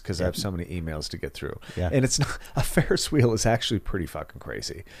messages because I have so many emails to get through. Yeah. And it's not, a Ferris wheel is actually pretty fucking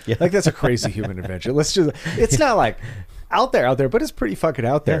crazy. Yeah. Like that's a crazy human adventure. It's not like out there, but it's pretty fucking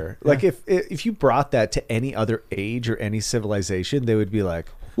out there. Yeah. Like if you brought that to any other age or any civilization, they would be like,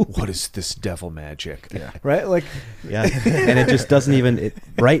 what is this devil magic? Yeah. Right? Like, yeah. And it just doesn't even,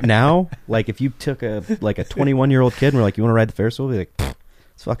 right now, like if you took a 21-year-old kid and were like, you want to ride the Ferris wheel? Be like,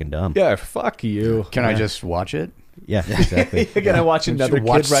 it's fucking dumb. Yeah, fuck you. Can I just watch it? Yeah, exactly. You're going to watch another kid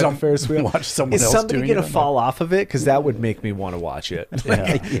ride the Ferris wheel? Watch someone else. Is somebody going to fall off of it? Because that would make me want to watch it.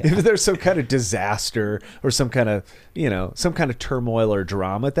 Like, if there's some kind of disaster or some kind of turmoil or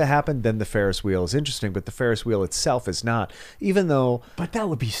drama that happened, then the Ferris wheel is interesting. But the Ferris wheel itself is not. Even though, but that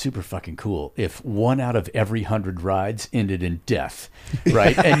would be super fucking cool if 1 out of every 100 rides ended in death,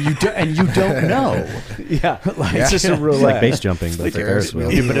 right? and you don't know. Yeah, it's just a roulette. It's like base jumping, but it's a Ferris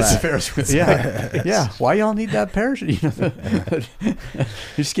wheel. Yeah, but it's a Ferris wheel. Yeah, yeah. Why y'all need that parachute?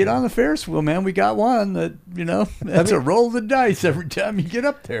 Just get on the Ferris wheel, man. We got one that, that's a roll of the dice every time you get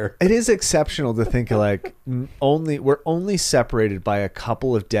up there. It is exceptional to think like we're only separated by a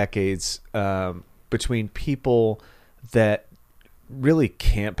couple of decades between people that really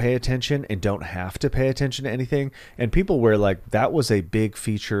can't pay attention and don't have to pay attention to anything, and people where like that was a big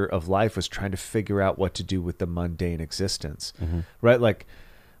feature of life, was trying to figure out what to do with the mundane existence, right? Like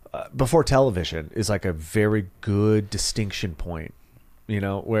before television is like a very good distinction point,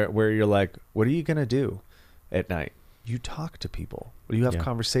 where you're like, what are you going to do at night? You talk to people. You have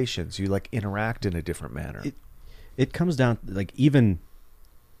conversations. You like interact in a different manner. It comes down, like, even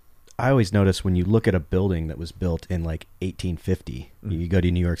I always notice when you look at a building that was built in like 1850, you go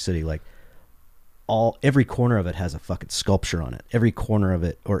to New York City, like every corner of it has a fucking sculpture on it. Every corner of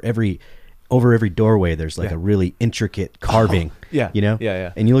it, or over every doorway, there's like a really intricate carving. Yeah.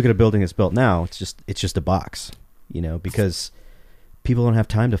 Yeah. And you look at a building that's built now, it's just a box, because people don't have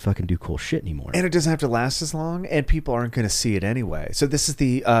time to fucking do cool shit anymore. And it doesn't have to last as long, and people aren't going to see it anyway. So this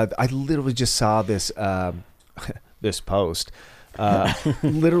is I literally just saw this, this post,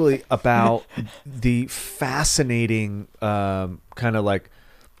 literally about the fascinating, kind of like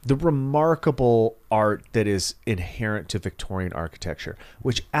the remarkable art that is inherent to Victorian architecture,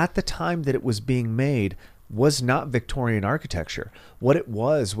 which at the time that it was being made was not Victorian architecture. What it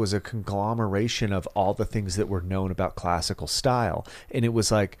was a conglomeration of all the things that were known about classical style. And it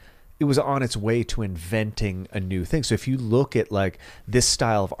was on its way to inventing a new thing. So if you look at like this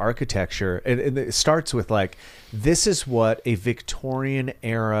style of architecture, and it starts with like, this is what a Victorian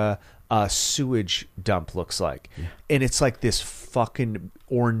era sewage dump looks like. Yeah. And it's like this fucking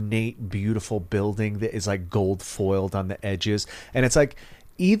ornate, beautiful building that is like gold foiled on the edges. And it's like,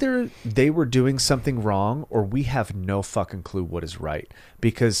 either they were doing something wrong or we have no fucking clue what is right,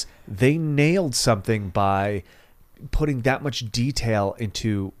 because they nailed something by putting that much detail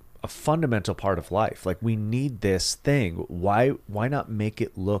into a fundamental part of life. Like, we need this thing. Why not make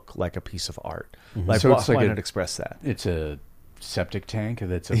it look like a piece of art? Like, so why not express that? It's a septic tank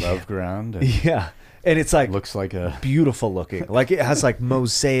that's above ground. And and it's like, looks like a beautiful looking, like it has like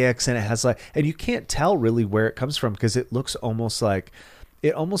mosaics, and it has like, and you can't tell really where it comes from, because it looks almost like,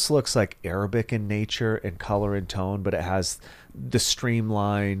 Arabic in nature and color and tone, but it has the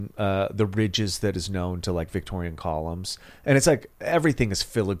streamline, the ridges that is known to like Victorian columns. And it's like everything is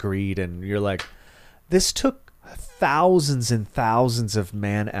filigreed, and you're like, this took thousands and thousands of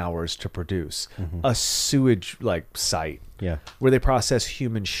man hours to produce a sewage like site where they process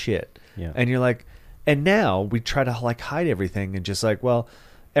human shit. Yeah. And you're like, and now we try to like hide everything and just like, well,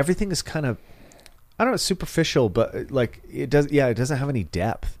 everything is kind of, I don't know, superficial, but like it doesn't have any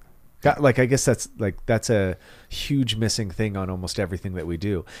depth. Like, I guess that's a huge missing thing on almost everything that we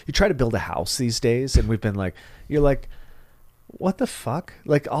do. You try to build a house these days, and we've been like, you're like, what the fuck?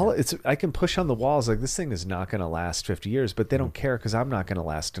 Like, I can push on the walls, like, this thing is not going to last 50 years, but they don't care, because I'm not going to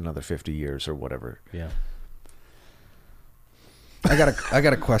last another 50 years or whatever. Yeah. I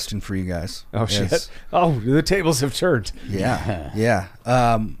got a question for you guys. Oh, shit. Oh, the tables have turned. Yeah. Yeah.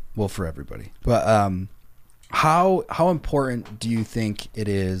 Well, for everybody. But How important do you think it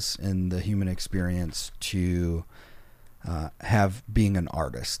is in the human experience to have being an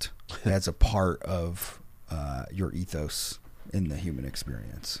artist as a part of your ethos in the human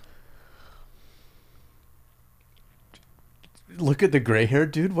experience? Look at the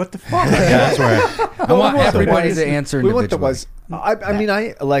gray-haired dude. What the fuck? Yeah, that's where I want everybody to answer We want individually.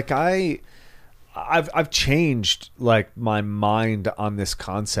 I've changed like my mind on this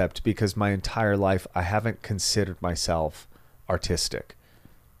concept because my entire life I haven't considered myself artistic.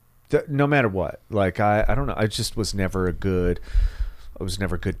 No matter what. Like I don't know. I just was never a good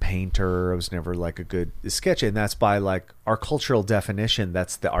painter. I was never like a good sketcher. And that's by like our cultural definition.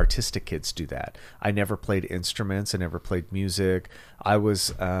 That's the artistic kids do that. I never played instruments. I never played music. I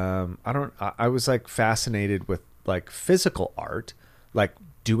was, I was like fascinated with like physical art, like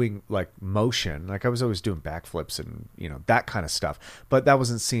doing like motion. Like I was always doing backflips and, you know, that kind of stuff, but that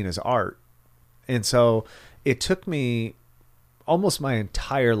wasn't seen as art. And so it took me almost my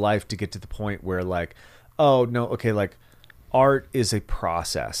entire life to get to the point where like, oh no, okay, like, art is a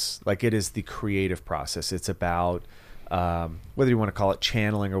process. Like it is the creative process. It's about whether you want to call it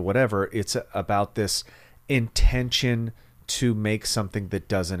channeling or whatever. It's about this intention to make something that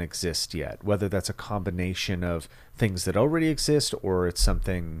doesn't exist yet. Whether that's a combination of things that already exist or it's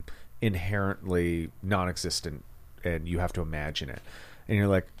something inherently non-existent and you have to imagine it. And you're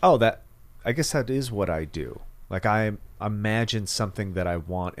like, oh, I guess that is what I do. Like I imagine something that I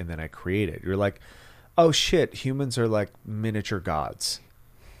want and then I create it. You're like, oh shit, humans are like miniature gods,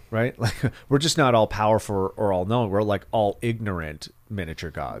 right? Like we're just not all powerful or all knowing. We're like all ignorant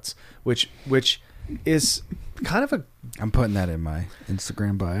miniature gods, which is kind of a... I'm putting that in my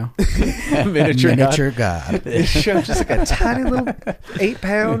Instagram bio. miniature god. It shows just like a tiny little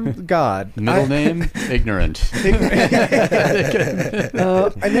 8-pound god. Middle name, ignorant. And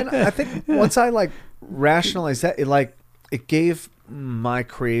then I think once I like rationalized that, it gave my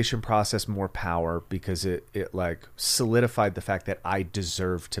creation process more power because it like solidified the fact that I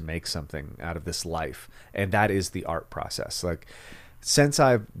deserve to make something out of this life. And that is the art process. Like since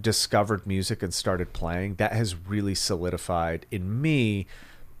I've discovered music and started playing, that has really solidified in me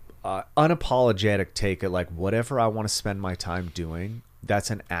unapologetic take at like whatever I want to spend my time doing, that's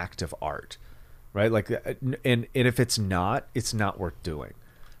an act of art, right? Like, and if it's not worth doing.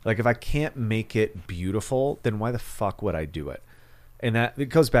 Like if I can't make it beautiful, then why the fuck would I do it? And that it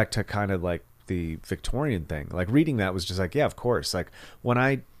goes back to kind of like the Victorian thing. Like reading that was just like, yeah, of course. Like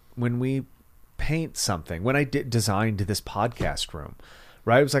when we paint something, when I designed this podcast room,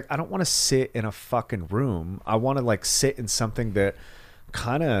 right? I was like, I don't want to sit in a fucking room. I want to like sit in something that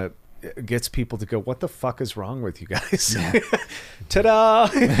kind of gets people to go, what the fuck is wrong with you guys? Yeah. Ta-da!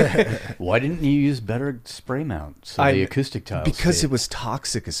 Why didn't you use better spray mount so the acoustic tiles? Because it was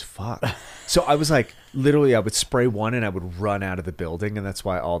toxic as fuck. So I was like, literally, I would spray one and I would run out of the building, and that's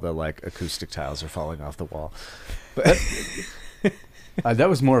why all the like acoustic tiles are falling off the wall. But that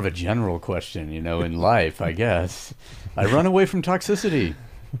was more of a general question, you know, in life, I guess. I run away from toxicity,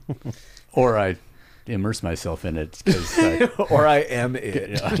 or I immerse myself in it, or I am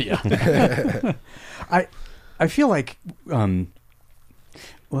it. Yeah. I feel like,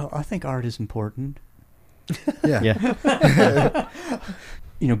 well, I think art is important. Yeah.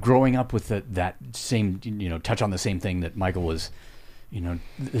 You know, growing up with that same, you know, touch on the same thing that Michael was, you know,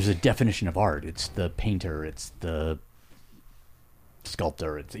 there's a definition of art. It's the painter, it's the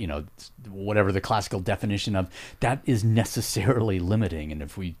sculptor, it's, you know, it's whatever the classical definition of that is necessarily limiting. And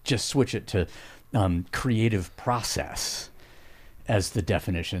if we just switch it to creative process as the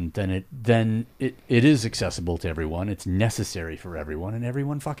definition, then it is accessible to everyone. It's necessary for everyone, and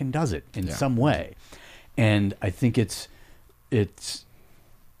everyone fucking does it in some way. And I think it's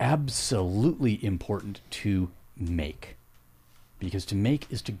absolutely important to make, because to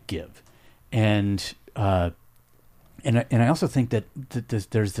make is to give. And I also think that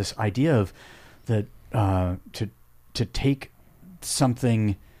there's this idea of that to take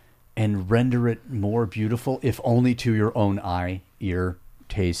something and render it more beautiful, if only to your own eye, ear,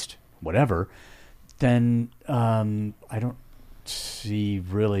 taste, whatever, then I don't see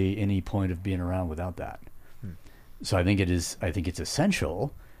really any point of being around without that. So I think it's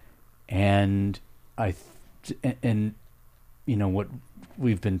essential, and and you know what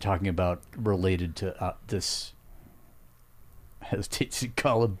we've been talking about related to this, I hesitate to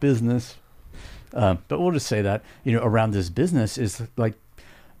call it business, but we'll just say that, you know, around this business is like,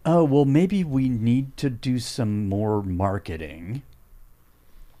 oh, well, maybe we need to do some more marketing.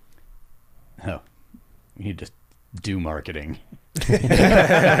 Oh, we need to do marketing. Just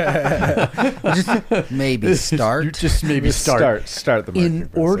maybe start. Just maybe start the marketing in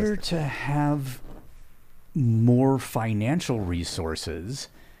order to have more financial resources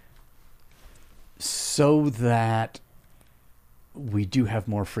so that we do have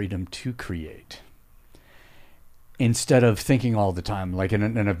more freedom to create. Instead of thinking all the time, like,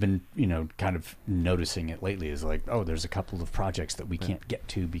 and I've been, kind of noticing it lately, is like, oh, there's a couple of projects that we can't get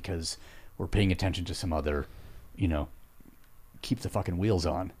to because we're paying attention to some other, keep the fucking wheels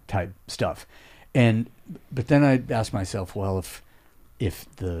on type stuff. But then I ask myself, well, if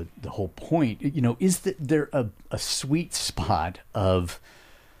the whole point, is that there a sweet spot of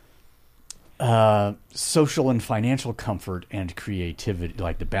social and financial comfort and creativity,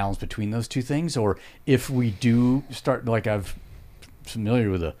 like the balance between those two things? Or if we do start, like, I'm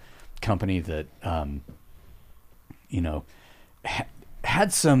familiar with a company that,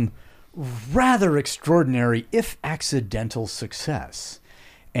 had some rather extraordinary, if accidental, success,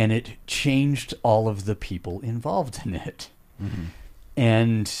 and it changed all of the people involved in it. Mm-hmm.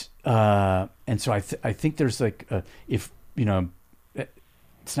 And so I think there's like, it's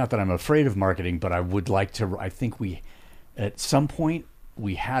not that I'm afraid of marketing, but I would like to, I think at some point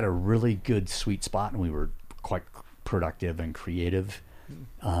we had a really good sweet spot and we were quite productive and creative.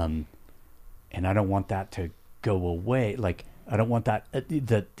 And I don't want that to go away. Like, I don't want that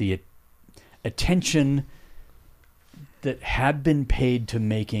the attention that had been paid to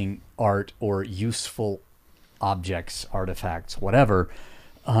making art or useful objects, artifacts, whatever,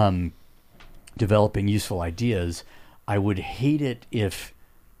 developing useful ideas. I would hate it if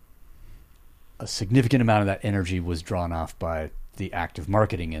a significant amount of that energy was drawn off by the act of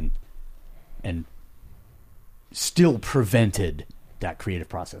marketing and still prevented that creative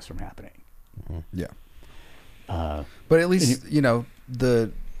process from happening. Mm-hmm. Yeah. But at least,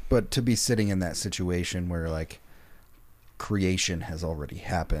 but to be sitting in that situation where, like, creation has already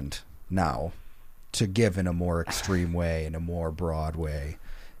happened now, to give in a more extreme way, in a more broad way,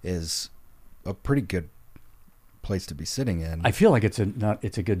 is a pretty good place to be sitting in. I feel like it's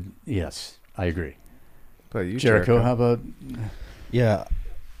a good, yes, I agree. But you, Jariko, how about? Yeah,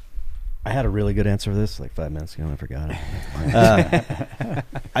 I had a really good answer for this like 5 minutes ago and I forgot it.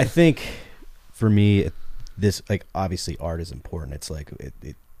 I think for me, this, like, obviously art is important. It's like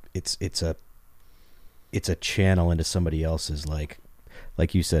it's a channel into somebody else's, like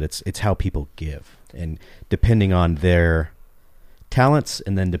you said, it's how people give, and depending on their talents,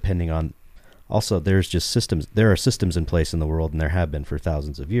 and then depending on, also, there's just systems. There are systems in place in the world, and there have been for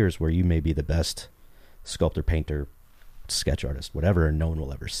thousands of years, where you may be the best sculptor, painter, sketch artist, whatever, and no one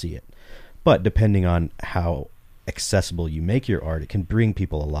will ever see it. But depending on how accessible you make your art, it can bring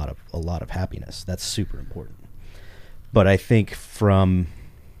people a lot of happiness. That's super important. But I think from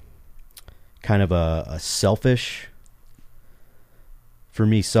kind of a selfish, for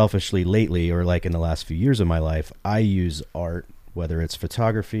me, selfishly lately, or like in the last few years of my life, I use art, whether it's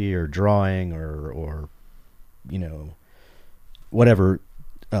photography or drawing or whatever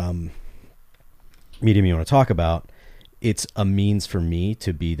medium you want to talk about, it's a means for me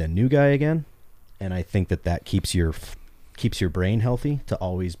to be the new guy again. And I think that keeps your brain healthy, to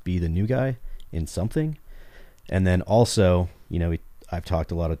always be the new guy in something. And then also, I've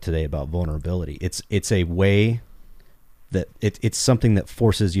talked a lot today about vulnerability. It's a way that it's something that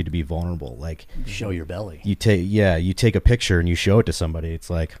forces you to be vulnerable. Like, show your belly. You take a picture and you show it to somebody. It's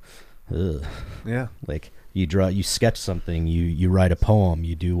like, ugh. Yeah. Like, you sketch something, you write a poem,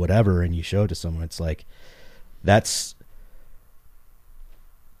 you do whatever, and you show it to someone. It's like, that's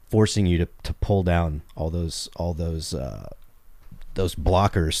forcing you to pull down all those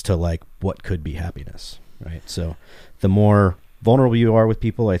blockers to, like, what could be happiness, right? So the more vulnerable you are with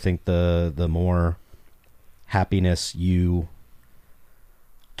people, I think the more happiness you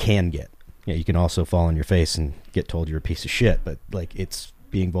can get. Yeah, you can also fall on your face and get told you're a piece of shit, but, like, it's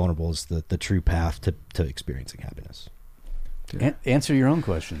being vulnerable is the true path to experiencing happiness. Answer your own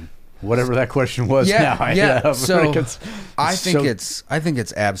question, whatever that question was. Yeah, now. yeah. So I think it's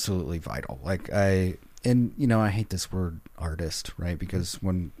absolutely vital. Like, I hate this word artist, right? Because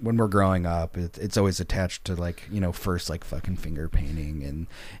when we're growing up, it's always attached to, like, first, like, fucking finger painting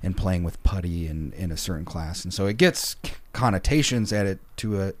and playing with putty in a certain class. And so it gets connotations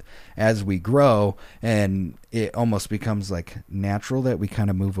as we grow, and it almost becomes, like, natural that we kind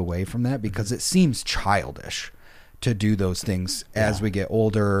of move away from that, because it seems childish to do those things as we get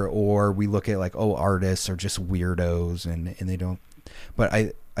older, or we look at, like, artists are just weirdos and they don't. But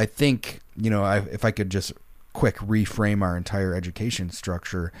I think, if I could just quick reframe our entire education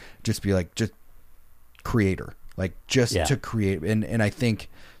structure, just be like, just creator, like, just to create. And I think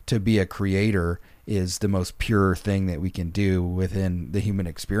to be a creator is the most pure thing that we can do within the human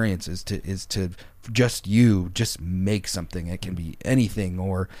experience, is to just make something. It can be anything,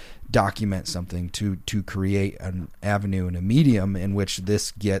 or document something, to create an avenue and a medium in which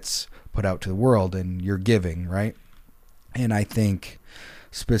this gets put out to the world, and you're giving, right? And I think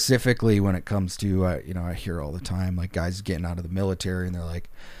specifically when it comes to, I hear all the time, like, guys getting out of the military and they're like,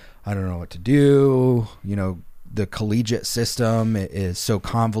 I don't know what to do. The collegiate system is so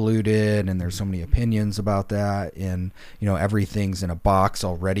convoluted, and there's so many opinions about that, and everything's in a box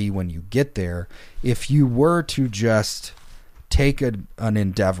already when you get there. If you were to just take an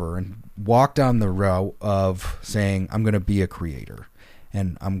endeavor and walk down the route of saying, I'm going to be a creator,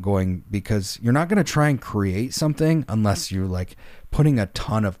 and because you're not going to try and create something unless you're like putting a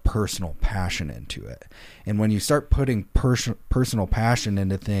ton of personal passion into it. And when you start putting personal passion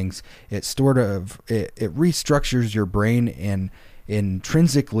into things, it restructures your brain and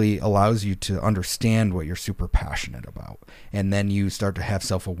intrinsically allows you to understand what you're super passionate about. And then you start to have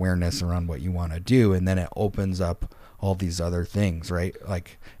self-awareness around what you want to do. And then it opens up all these other things, right?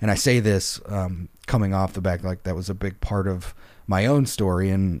 Like, and I say this coming off the back, like that was a big part of my own story,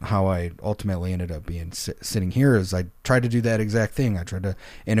 and how I ultimately ended up being sitting here is I tried to do that exact thing. I tried to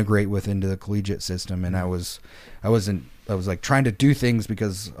integrate into the collegiate system, and I was like trying to do things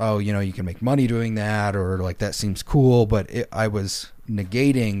because, you can make money doing that, or like that seems cool, but I was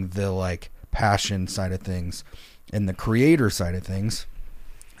negating the like passion side of things and the creator side of things.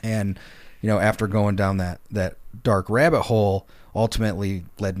 And after going down that dark rabbit hole, ultimately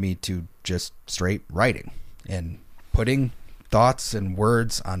led me to just straight writing and putting thoughts and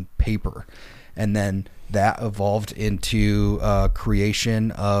words on paper. And then that evolved into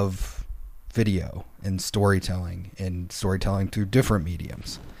creation of video and storytelling through different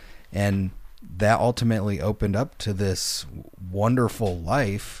mediums. And that ultimately opened up to this wonderful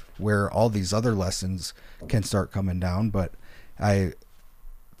life where all these other lessons can start coming down. But I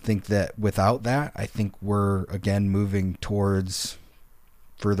think that without that, I think we're again moving towards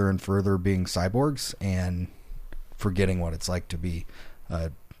further and further being cyborgs and forgetting what it's like to be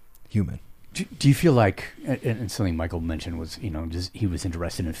human. Do you feel like, and something Michael mentioned was, he was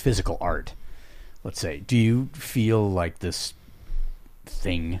interested in physical art, let's say. Do you feel like this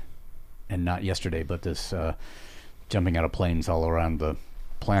thing, and not yesterday, but this jumping out of planes all around the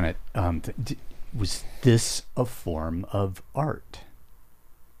planet, was this a form of art?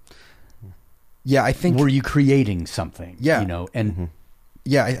 Yeah, I think... Were you creating something? Yeah. And...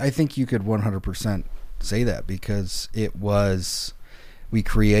 Yeah, I think you could 100% say that, because we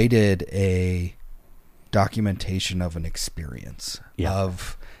created a documentation of an experience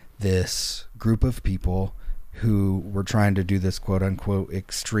of this group of people who were trying to do this quote unquote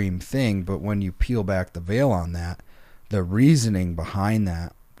extreme thing. But when you peel back the veil on that, the reasoning behind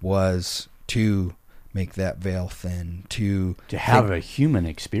that was to make that veil thin, to have a human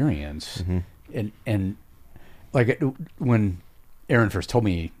experience. Mm-hmm. And like when Aaron first told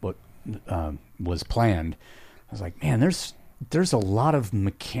me what was planned, I was like, man, there's a lot of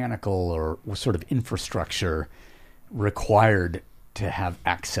mechanical or sort of infrastructure required to have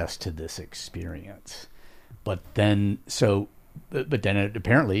access to this experience. But then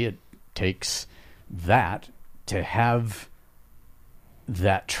apparently it takes that to have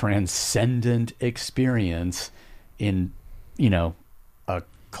that transcendent experience in, a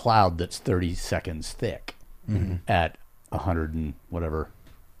cloud that's 30 seconds thick at 100 and whatever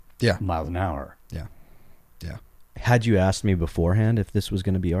miles an hour. Yeah. Had you asked me beforehand if this was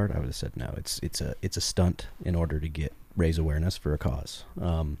going to be art, I would have said no. It's a stunt in order to raise awareness for a cause.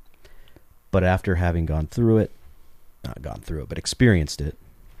 But after having but experienced it,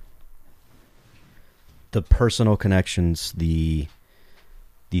 the personal connections, the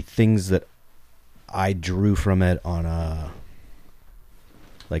things that I drew from it on a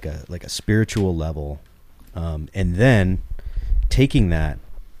spiritual level, and then taking that,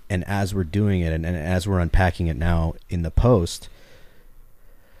 and as we're doing it, and as we're unpacking it now in the post,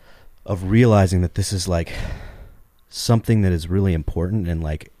 of realizing that this is like something that is really important, and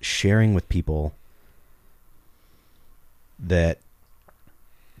like sharing with people that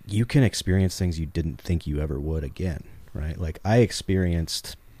you can experience things you didn't think you ever would again, right? Like I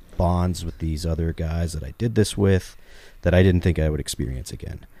experienced bonds with these other guys that I did this with that I didn't think I would experience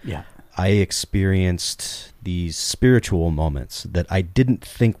again. Yeah. I experienced these spiritual moments that I didn't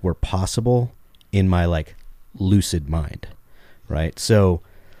think were possible in my like lucid mind, right? So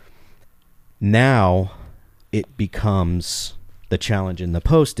now it becomes the challenge in the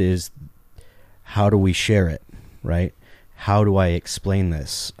post is how do we share it, right? How do I explain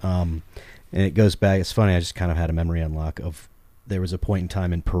this? And it goes back, it's funny, I just kind of had a memory unlock of there was a point in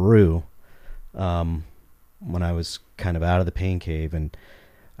time in Peru, when I was kind of out of the pain cave, and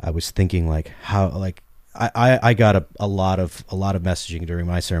I was thinking like how, like, I got a lot of messaging during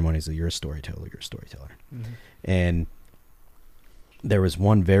my ceremonies that you're a storyteller. Mm-hmm. And there was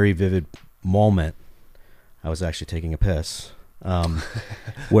one very vivid moment. I was actually taking a piss,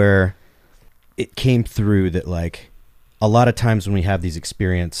 where it came through that, like, a lot of times when we have these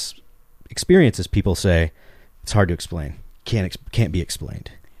experiences, people say it's hard to explain, can't be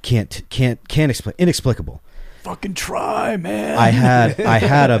explained, can't explain, inexplicable. Fucking try, man. I had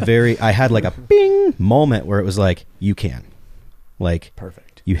like a bing moment where it was like, you can, like,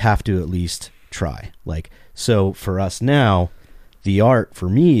 perfect. You have to at least try. Like, so for us now, the art for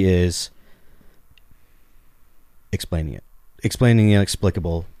me is explaining the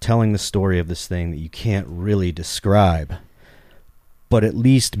inexplicable, telling the story of this thing that you can't really describe, but at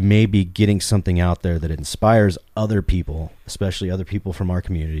least maybe getting something out there that inspires other people, especially other people from our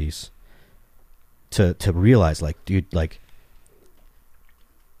communities, to realize, like, dude, like,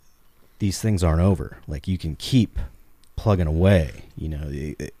 these things aren't over. Like, you can keep plugging away. You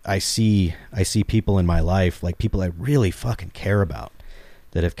know, I see people in my life, like people I really fucking care about,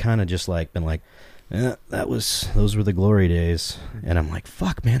 that have kind of just like been like, those were the glory days. And I'm like,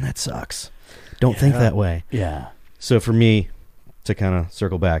 fuck, man, that sucks. Don't think that way. Yeah. So for me, to kind of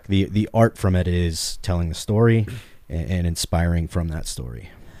circle back, the art from it is telling the story and inspiring from that story.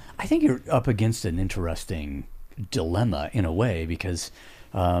 I think you're up against an interesting dilemma in a way, because,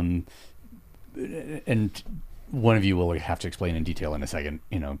 and one of you will have to explain in detail in a second,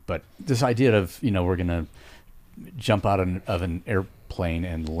 you know, but this idea of, you know, we're going to jump out of an airplane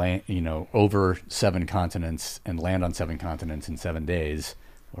and land, you know, over 7 continents and land on 7 continents in 7 days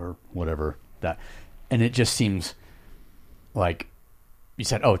or whatever that. And it just seems like you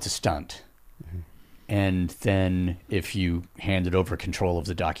said, oh, it's a stunt. Mm-hmm. And then if you handed over control of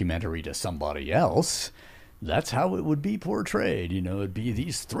the documentary to somebody else, that's how it would be portrayed. You know, it'd be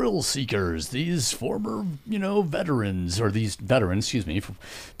these thrill seekers, these former, you know, veterans, or these veterans, excuse me,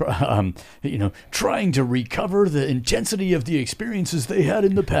 you know, trying to recover the intensity of the experiences they had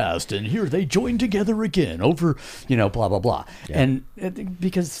in the past. And here they join together again over, you know, blah, blah, blah. Yeah. And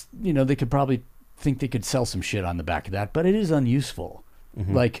because, you know, they could probably think they could sell some shit on the back of that, but it is unuseful.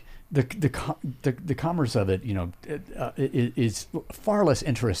 Mm-hmm. Like, the commerce of it, you know, is far less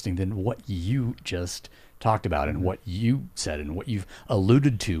interesting than what you just talked about and what you said and what you've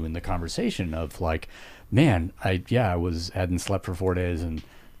alluded to in the conversation of, like, man, I hadn't slept for 4 days, and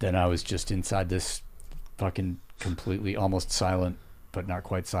then I was just inside this fucking completely almost silent, but not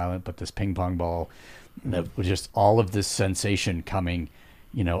quite silent, but this ping pong ball, that was just all of this sensation coming.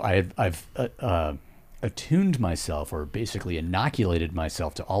 You know, I've attuned myself, or basically inoculated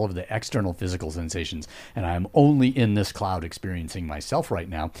myself, to all of the external physical sensations, and I'm only in this cloud experiencing myself right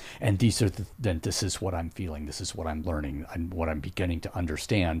now. And this is what I'm feeling. This is what I'm learning, and what I'm beginning to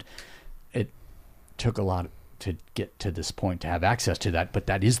understand. It took a lot to get to this point, to have access to that, but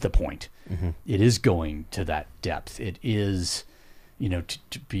that is the point. Mm-hmm. It is going to that depth. It is, you know,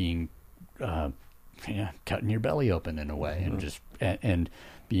 to being, cutting your belly open in a way, mm-hmm. and just and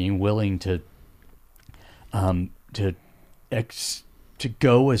being willing to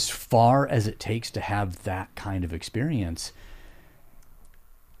go as far as it takes to have that kind of experience,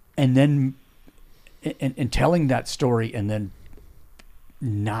 and then and telling that story, and then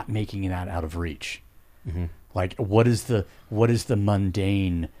not making that out of reach. Mm-hmm. Like, what is the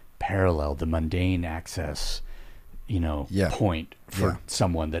mundane parallel, the mundane access, you know, point for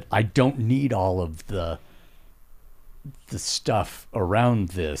someone that I don't need all of the stuff around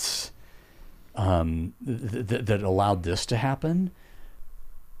this. That allowed this to happen.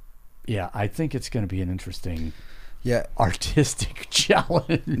 Yeah, I think it's going to be an interesting, artistic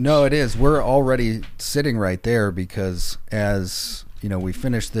challenge. No, it is. We're already sitting right there, because as you know, we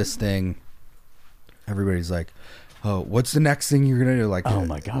finish this thing, everybody's like, "Oh, what's the next thing you're going to do?" Like, oh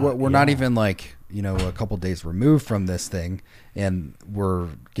my god, we're not even like, you know, a couple days removed from this thing, and we're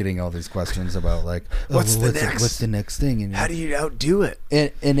getting all these questions about, like, what's the next thing? And how do you outdo it?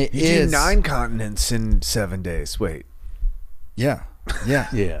 And it you is do 9 continents in 7 days. Wait, yeah.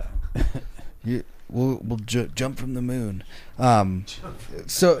 We'll jump from the moon.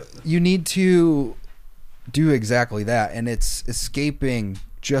 So you need to do exactly that, and it's escaping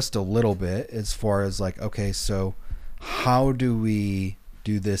just a little bit as far as, like, okay, so how do we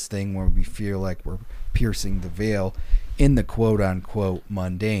do this thing where we feel like we're piercing the veil in the quote unquote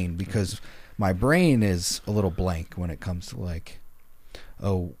mundane? Because my brain is a little blank when it comes to, like,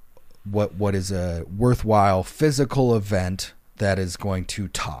 oh, what is a worthwhile physical event that is going to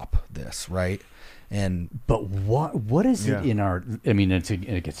top this, right? But what is it in our? I mean,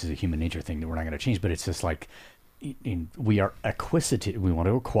 it gets to a human nature thing that we're not going to change. But it's just like we are acquisitive. We want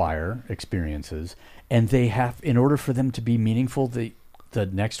to acquire experiences, and they have, in order for them to be meaningful, the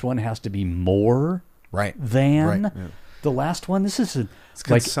next one has to be more than the last one. This is it's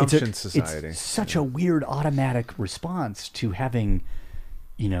consumption society. It's such a weird automatic response to having,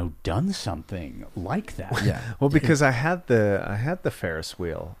 done something like that. Yeah. Well, because I had the Ferris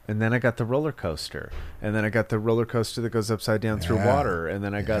wheel, and then I got the roller coaster, and then I got the roller coaster that goes upside down through water, and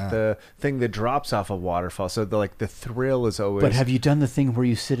then I got the thing that drops off a waterfall. So the thrill is always. But have you done the thing where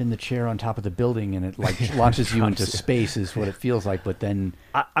you sit in the chair on top of the building and it launches you into space? Is what it feels like, but then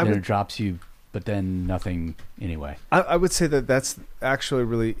it drops you. But then nothing anyway. I would say that's actually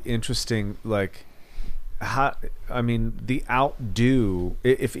really interesting. Like, the outdo,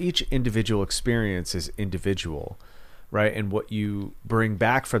 if each individual experience is individual, right? And what you bring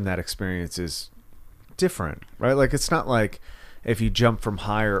back from that experience is different, right? Like, it's not like if you jump from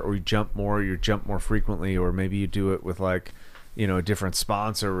higher or you jump more, you jump more frequently, or maybe you do it with a different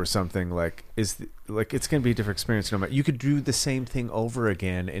sponsor or something. It's going to be a different experience. No matter, you could do the same thing over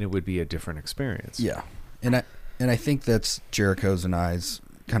again and it would be a different experience. Yeah. And I think that's Jariko's and I's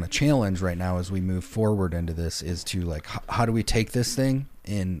kind of challenge right now as we move forward into this, is to how do we take this thing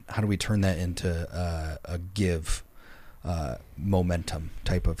and how do we turn that into a give momentum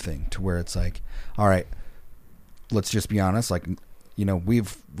type of thing, to where it's like, all right, let's just be honest. We've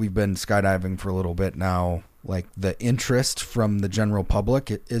been skydiving for a little bit now. The interest from the general public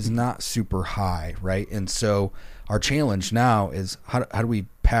is not super high, right? And so our challenge now is how do we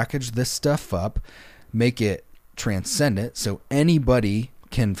package this stuff up, make it transcendent, so anybody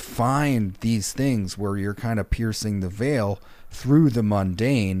can find these things where you're kind of piercing the veil through the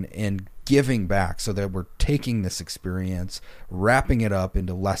mundane and giving back, so that we're taking this experience, wrapping it up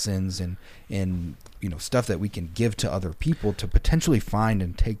into lessons and stuff that we can give to other people to potentially find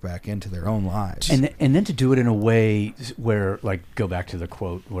and take back into their own lives. And then to do it in a way where, go back to the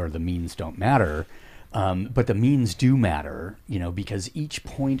quote where the means don't matter, but the means do matter, because each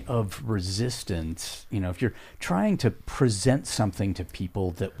point of resistance, if you're trying to present something to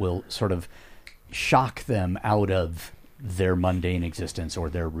people that will sort of shock them out of their mundane existence or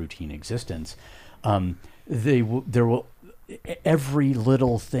their routine existence, every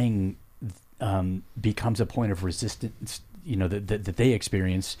little thing becomes a point of resistance, that they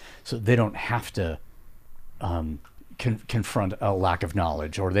experience, so they don't have to confront a lack of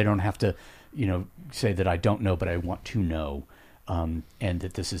knowledge, or they don't have to, say that I don't know, but I want to know, and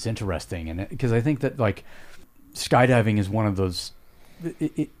that this is interesting. And because I think that skydiving is one of those,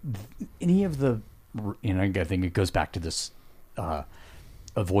 any of the, I think it goes back to this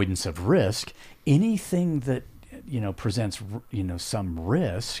avoidance of risk. Anything that presents some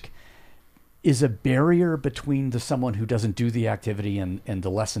risk is a barrier between someone who doesn't do the activity and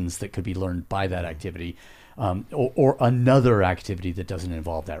the lessons that could be learned by that activity, or another activity that doesn't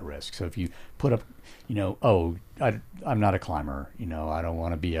involve that risk. So if you put up, I'm not a climber, I don't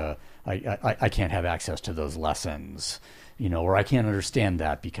want to be I can't have access to those lessons, or I can't understand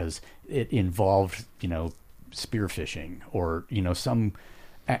that because it involved, spearfishing or, some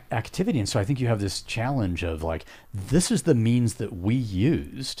activity. And so I think you have this challenge of this is the means that we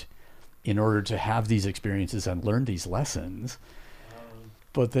used in order to have these experiences and learn these lessons,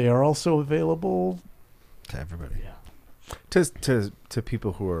 but they are also available to everybody. Yeah. To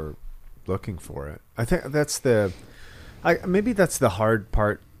people who are looking for it. I think that's maybe that's the hard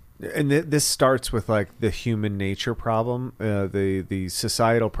part. And this starts with the human nature problem, the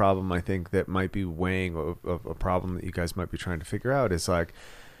societal problem. I think that might be weighing of a problem that you guys might be trying to figure out is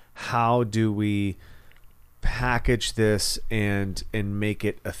how do we package this and make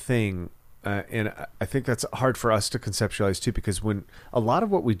it a thing, and I think that's hard for us to conceptualize too, because when a lot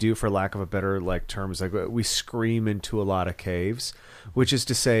of what we do, for lack of a better term, is we scream into a lot of caves, which is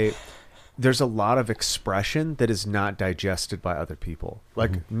to say there's a lot of expression that is not digested by other people.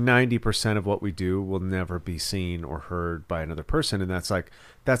 90% of what we do will never be seen or heard by another person, and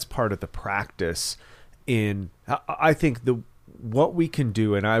that's part of the practice. I think what we can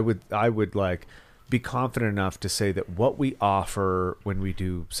do, and I would be confident enough to say that what we offer when we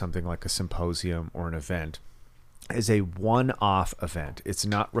do something like a symposium or an event is a one-off event. It's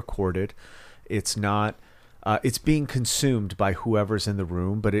not recorded. It's not. It's being consumed by whoever's in the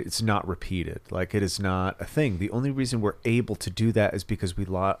room, but it's not repeated. It is not a thing. The only reason we're able to do that is because we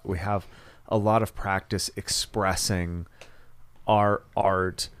have a lot of practice expressing our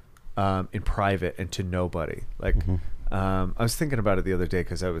art in private and to nobody. I was thinking about it the other day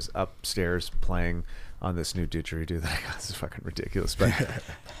because I was upstairs playing on this new didgeridoo that I got. This is fucking ridiculous, but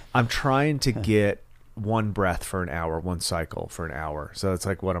I'm trying to get one breath for an hour, one cycle for an hour. So that's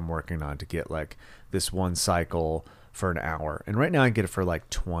like what I'm working on, to get like this one cycle for an hour. And right now I get it for like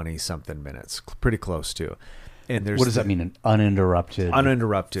 20 something minutes, pretty close to. And there's what does that mean? An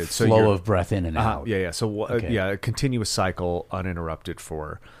uninterrupted so flow of breath in and out. Yeah. So a continuous cycle uninterrupted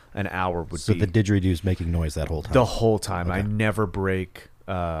for an hour would be. So the didgeridoo's making noise that whole time. The whole time. Okay. I never break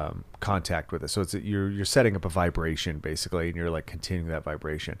contact with it. So you're setting up a vibration basically, and you're like continuing that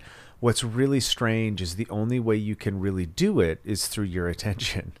vibration. What's really strange is the only way you can really do it is through your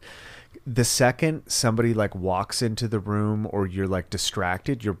attention. The second somebody like walks into the room or you're like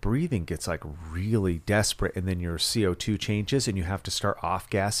distracted, your breathing gets like really desperate, and then your CO2 changes and you have to start off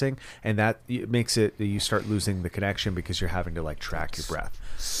gassing, and that makes it, you start losing the connection because you're having to like track your breath.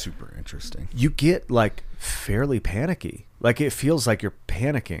 Super interesting. You get like fairly panicky. Like it feels like you're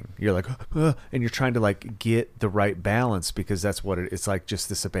panicking. You're like, and you're trying to like get the right balance, because that's what it's like, just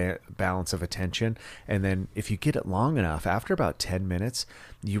this balance of attention. And then if you get it long enough, after about 10 minutes,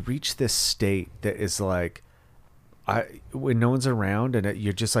 you reach this state that is like, when no one's around and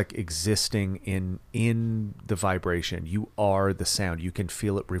you're just like existing in the vibration. You are the sound. You can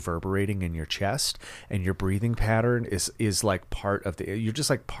feel it reverberating in your chest, and your breathing pattern is like part of you're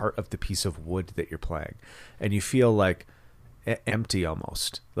just like part of the piece of wood that you're playing, and you feel like empty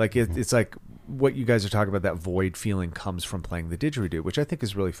almost. Like it's like what you guys are talking about, that void feeling comes from playing the didgeridoo, which I think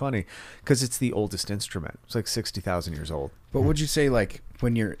is really funny because it's the oldest instrument. It's like 60,000 years old. But would you say like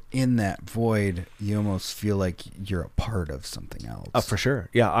when you're in that void, you almost feel like you're a part of something else? For sure.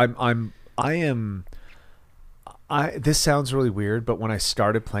 Yeah, this sounds really weird, but when I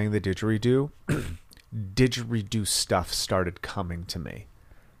started playing the didgeridoo, didgeridoo stuff started coming to me.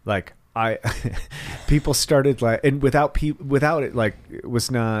 Like people started like, and without it, like it was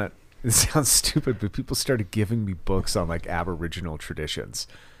not, it sounds stupid, but people started giving me books on like Aboriginal traditions.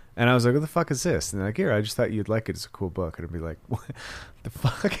 And I was like, what the fuck is this? And they're like, here, I just thought you'd like it. It's a cool book. And I'd be like, what the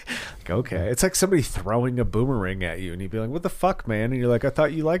fuck? Like, okay. It's like somebody throwing a boomerang at you. And you'd be like, what the fuck, man? And you're like, I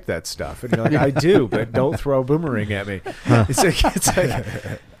thought you liked that stuff. And you're like, I do, but don't throw a boomerang at me. It's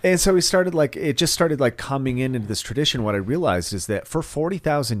like, and so it just started like coming into this tradition. What I realized is that for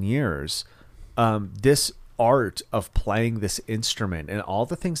 40,000 years, this art of playing this instrument and all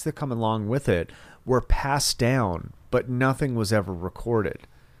the things that come along with it were passed down, but nothing was ever recorded.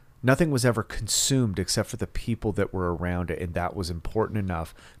 Nothing was ever consumed except for the people that were around it, and that was important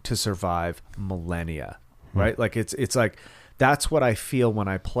enough to survive millennia, right? Like it's like, that's what I feel when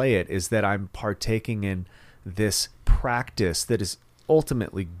I play it, is that I'm partaking in this practice that is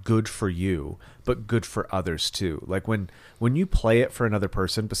ultimately good for you, but good for others too. Like when you play it for another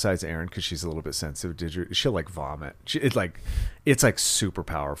person, besides Erin, because she's a little bit sensitive, she'll like vomit. It's like super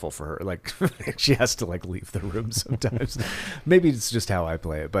powerful for her. Like she has to like leave the room sometimes. Maybe it's just how I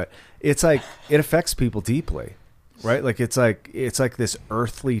play it, but it's like it affects people deeply, right? Like it's like this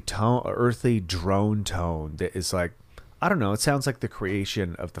earthly drone tone that is like, I don't know. It sounds like the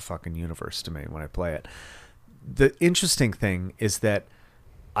creation of the fucking universe to me when I play it. The interesting thing is that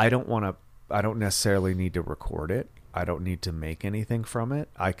I don't necessarily need to record it. I don't need to make anything from it.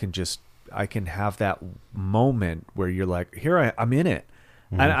 I can have that moment where you're like, here I'm in it.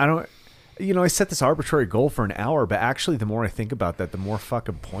 And I don't, I set this arbitrary goal for an hour, but actually the more I think about that, the more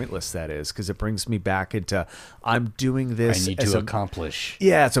fucking pointless that is, because it brings me back into, I'm doing this. I need to accomplish.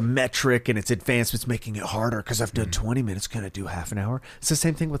 Yeah, it's a metric and it's advancements making it harder because I've done 20 minutes. Can I do half an hour? It's the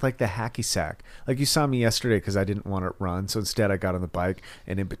same thing with like the hacky sack. Like you saw me yesterday because I didn't want to run. So instead I got on the bike,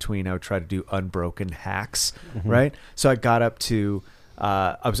 and in between I would try to do unbroken hacks, right? So I got up to,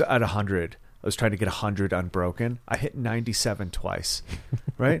 I was at 100. I was trying to get 100 unbroken. I hit 97 twice,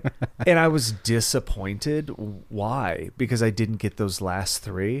 right? And I was disappointed. Why? Because I didn't get those last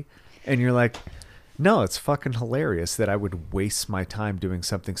 3. And you're like, no, it's fucking hilarious that I would waste my time doing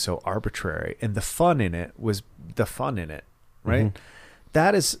something so arbitrary. And the fun in it was the fun in it, right?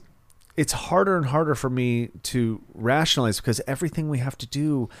 That is, it's harder and harder for me to rationalize, because everything we have to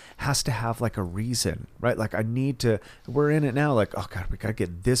do has to have like a reason, right? Like we're in it now, like, oh God, we got to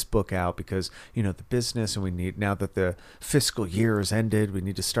get this book out because, the business, and we need, now that the fiscal year has ended, we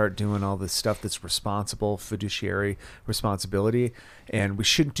need to start doing all this stuff that's responsible, fiduciary responsibility. And we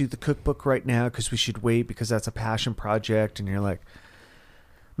shouldn't do the cookbook right now because we should wait because that's a passion project. And you're like,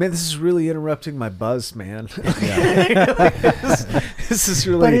 man, this is really interrupting my buzz, man. This is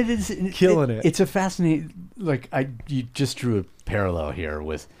really but it is killing it. It's a fascinating, like you just drew a parallel here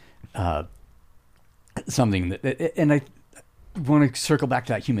with something that, and I want to circle back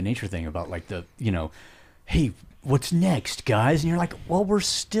to that human nature thing about like the, hey, what's next, guys? And you're like, well, we're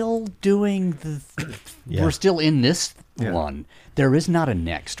still doing we're still in this one. There is not a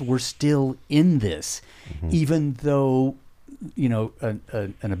next. We're still in this, even though,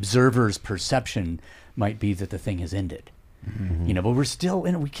 an observer's perception might be that the thing has ended. But we're still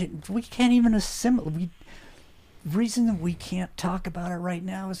in it. We can't even assimilate. Reason that we can't talk about it right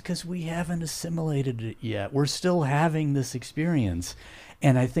now is because we haven't assimilated it yet. We're still having this experience.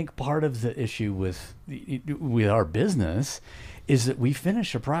 And I think part of the issue with our business is that we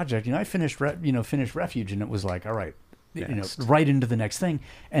finish a project. I finished Refuge, and it was like, all right, right into the next thing,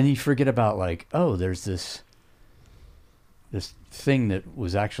 and you forget about like, oh, there's this thing that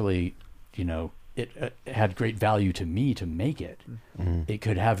was actually, it had great value to me to make it. It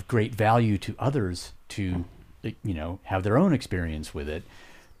could have great value to others to, have their own experience with it.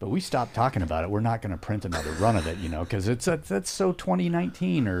 But we stopped talking about it. We're not going to print another run of it, because that's so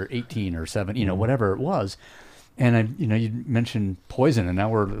 2019 or 18 or 7, whatever it was. And you mentioned Poison, and now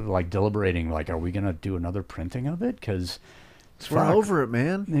we're like deliberating, like, are we going to do another printing of it? Because we're over it,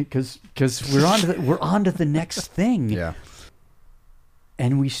 man. Because we're on to the next thing. Yeah.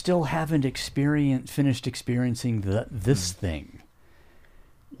 And we still haven't finished experiencing this thing,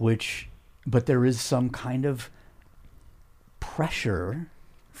 but there is some kind of pressure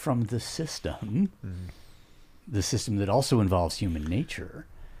from the system that also involves human nature,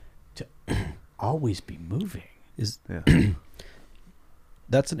 to always be moving.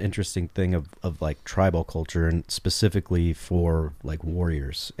 That's an interesting thing of like tribal culture, and specifically for like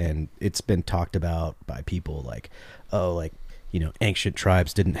warriors. And it's been talked about by people like, ancient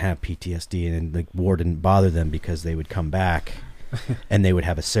tribes didn't have PTSD, and like war didn't bother them because they would come back and they would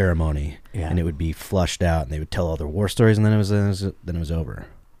have a ceremony and it would be flushed out, and they would tell all their war stories, and then it was over.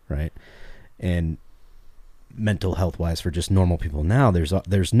 Right. And mental health wise, for just normal people now,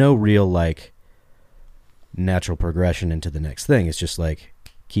 there's no real like natural progression into the next thing. It's just like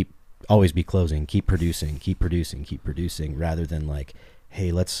always be closing, keep producing, rather than like,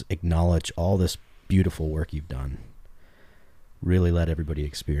 hey, let's acknowledge all this beautiful work you've done. Really let everybody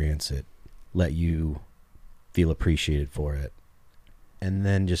experience it, let you feel appreciated for it, and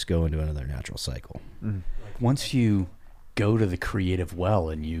then just go into another natural cycle. Once you go to the creative well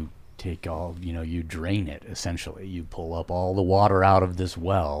and you take all, you drain it, essentially. You pull up all the water out of this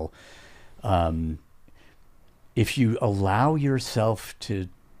well. If you allow yourself to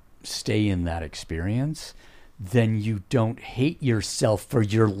stay in that experience, then you don't hate yourself for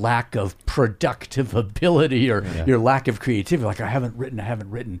your lack of productive ability or your lack of creativity. Like, I haven't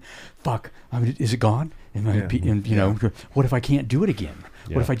written. Fuck, is it gone? What if I can't do it again?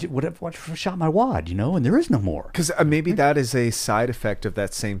 Yeah. What if I shot my wad, and there is no more? Because maybe that is a side effect of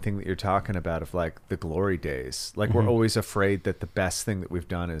that same thing that you're talking about, of like the glory days. Like, we're always afraid that the best thing that we've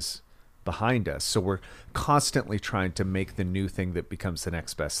done is behind us. So we're constantly trying to make the new thing that becomes the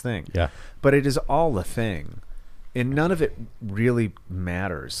next best thing. Yeah. But it is all a thing. And none of it really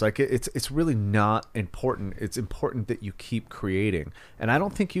matters. Like, it's really not important. It's important that you keep creating. And I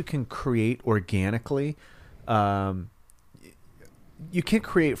don't think you can create organically. You can't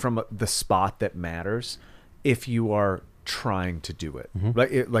create from the spot that matters if you are trying to do it. Right?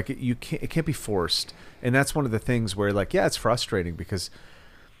 It can't be forced. And that's one of the things where, like, it's frustrating because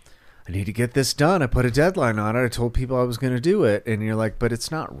I need to get this done. I put a deadline on it. I told people I was going to do it. And you're like, but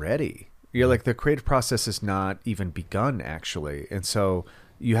it's not ready. You're like, the creative process is not even begun, actually. And so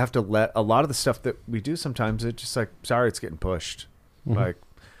you have to let a lot of the stuff that we do sometimes, it's just like, sorry, it's getting pushed. Like,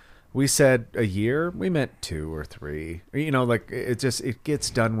 we said a year, we meant 2 or 3. It gets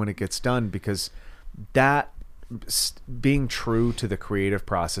done when it gets done, because that being true to the creative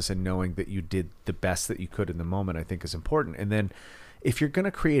process and knowing that you did the best that you could in the moment, I think is important. And then if you're going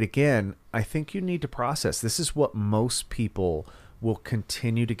to create again, I think you need to process. This is what most people will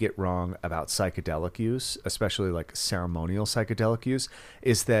continue to get wrong about psychedelic use, especially like ceremonial psychedelic use,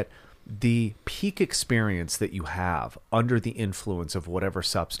 is that the peak experience that you have under the influence of whatever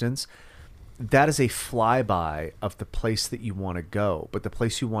substance, that is a flyby of the place that you want to go. But the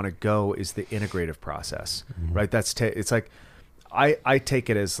place you want to go is the integrative process, right? It's like, I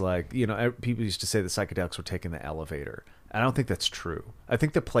take it as like, people used to say that psychedelics were taking the elevator. I don't think that's true. I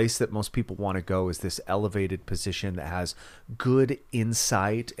think the place that most people want to go is this elevated position that has good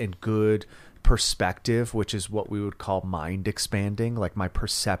insight and good perspective, which is what we would call mind expanding. Like, my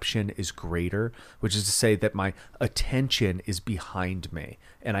perception is greater, which is to say that my attention is behind me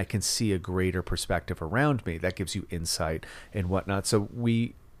and I can see a greater perspective around me. That gives you insight and whatnot. So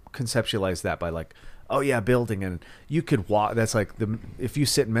we conceptualize that by like, oh yeah, building, and you could walk. That's like if you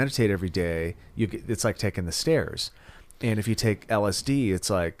sit and meditate every day, it's like taking the stairs. And if you take LSD,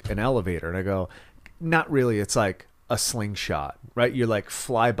 it's like an elevator. And I go, not really. It's like a slingshot, right? You're like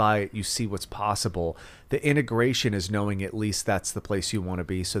fly by it, you see what's possible. The integration is knowing at least that's the place you want to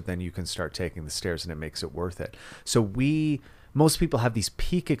be, so then you can start taking the stairs and it makes it worth it. So most people have these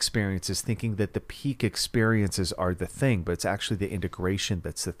peak experiences thinking that the peak experiences are the thing, but it's actually the integration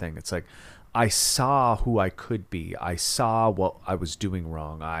that's the thing. It's like, I saw who I could be. I saw what I was doing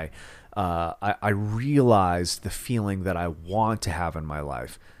wrong. I realized the feeling that I want to have in my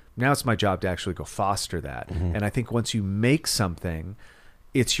life. Now it's my job to actually go foster that. Mm-hmm. And I think once you make something,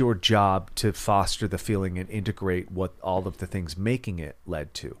 it's your job to foster the feeling and integrate what all of the things making it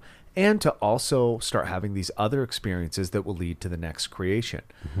led to. And to also start having these other experiences that will lead to the next creation,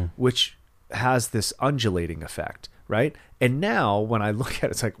 which has this undulating effect, right? And now when I look at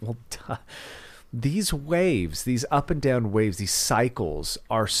it, it's like, well, these waves, these up and down waves, these cycles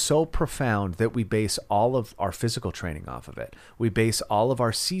are so profound that we base all of our physical training off of it. We base all of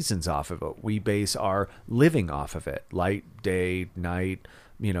our seasons off of it. We base our living off of it. Light, day, night,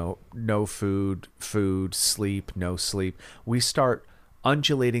 no food, sleep, no sleep. We start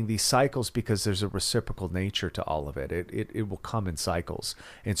undulating these cycles because there's a reciprocal nature to all of it. It will come in cycles.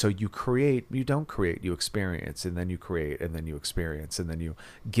 And so you don't create, you experience, and then you create, and then you experience, and then you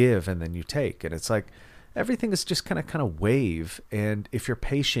give, and then you take. And it's like everything is just kind of wave. And if you're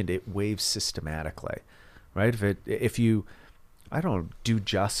patient, it waves systematically, right? If you I don't know, do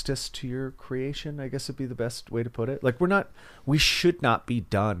justice to your creation, I guess would be the best way to put it. Like we should not be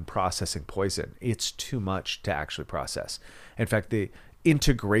done processing poison. It's too much to actually process. In fact, the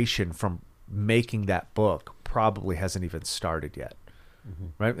integration from making that book probably hasn't even started yet.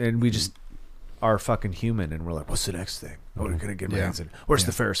 Right? And we just are fucking human, and we're like, what's the next thing? Oh, we're gonna get my hands in. Where's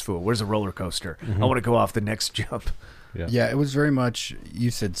the Ferris wheel? Where's the roller coaster? I want to go off the next jump. Yeah, it was very much, you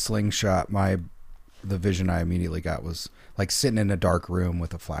said slingshot. The vision I immediately got was like sitting in a dark room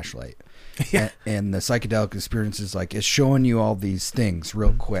with a flashlight. And the psychedelic experience is like, it's showing you all these things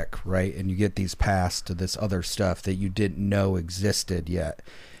real quick, right? And you get these paths to this other stuff that you didn't know existed yet.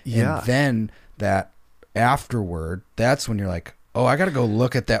 Yeah. And then that afterward, that's when you're like, oh, I got to go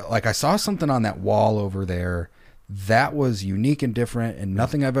look at that. Like, I saw something on that wall over there that was unique and different and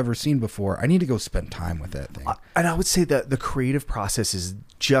nothing I've ever seen before. I need to go spend time with that thing. And I would say that the creative process is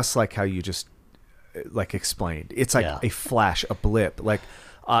just like how you just like explained. It's like a flash, a blip. Like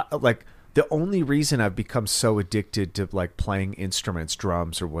the only reason I've become so addicted to like playing instruments,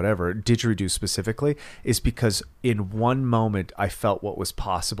 drums or whatever, didgeridoo specifically, is because in one moment I felt what was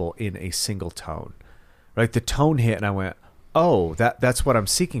possible in a single tone. Right? The tone hit and I went, oh, that's what I'm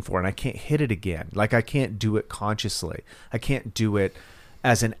seeking for, and I can't hit it again. Like, I can't do it consciously. I can't do it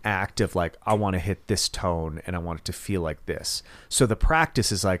as an act of like, I want to hit this tone and I want it to feel like this. So the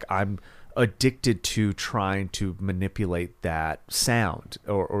practice is like, I'm addicted to trying to manipulate that sound,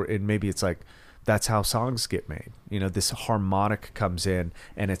 or and maybe it's like that's how songs get made. You know, this harmonic comes in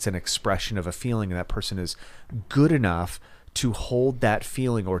and it's an expression of a feeling, and that person is good enough to hold that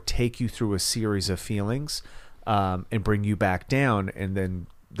feeling or take you through a series of feelings and bring you back down, and then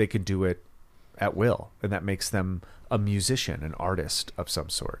they can do it at will, and that makes them a musician, an artist of some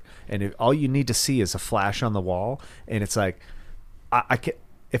sort. And all you need to see is a flash on the wall, and it's like,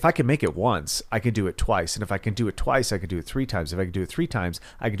 if I can make it once, I can do it twice. And if I can do it twice, I can do it 3 times. If I can do it 3 times,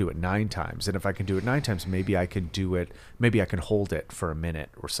 I can do it 9 times. And if I can do it 9 times, maybe I can hold it for a minute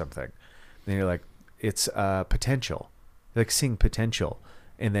or something. And you're like, it's potential, like seeing potential.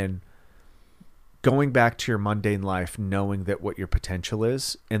 And then going back to your mundane life, knowing that what your potential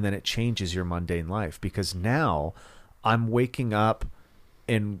is, and then it changes your mundane life, because now I'm waking up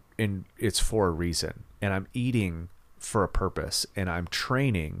and it's for a reason, and I'm eating for a purpose, and I'm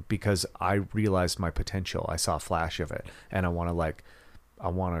training because I realized my potential. I saw a flash of it, and I want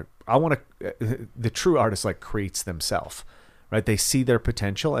to, the true artist like creates themselves, right? They see their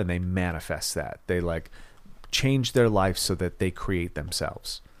potential and they manifest that. They like change their life so that they create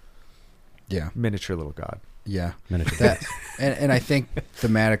themselves. Yeah. Miniature little god. Yeah. Miniature. That, and I think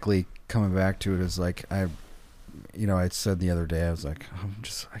thematically coming back to it is like, I said the other day, I was like,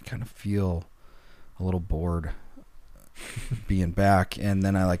 I kind of feel a little bored being back. And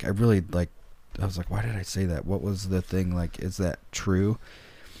then I was like, why did I say that? What was the thing? Like, is that true?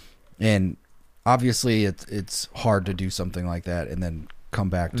 And obviously it's hard to do something like that and then come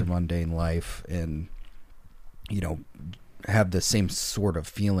back to mundane life and, have the same sort of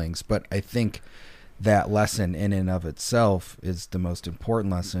feelings. But I think that lesson in and of itself is the most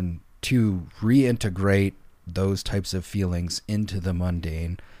important lesson, to reintegrate those types of feelings into the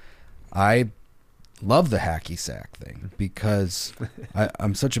mundane. I love the hacky sack thing because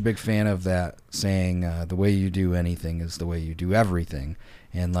I'm such a big fan of that saying, the way you do anything is the way you do everything.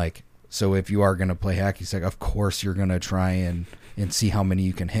 And like, So if you are going to play hacky sack, of course you're going to try and see how many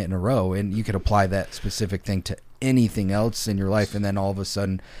you can hit in a row. And you could apply that specific thing to anything else in your life. And then all of a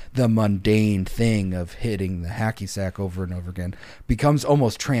sudden the mundane thing of hitting the hacky sack over and over again becomes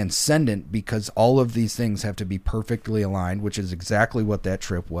almost transcendent, because all of these things have to be perfectly aligned, which is exactly what that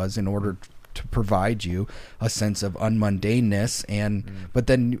trip was, in order to provide you a sense of unmundaneness. And but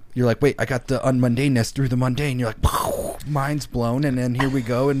then you're like, wait, I got the unmundaneness through the mundane. You're like, mind's blown, and then here we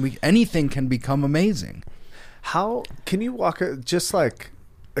go, and anything can become amazing. How can you just like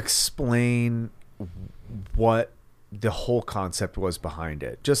explain what the whole concept was behind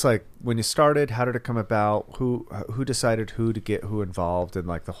it? Just like when you started, how did it come about? Who decided who to get who involved in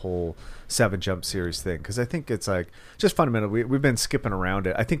like the whole 7 Jump Series thing? Because I think it's like just fundamentally we've been skipping around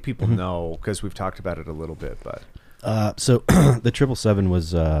it. I think people know because we've talked about it a little bit, but so the 777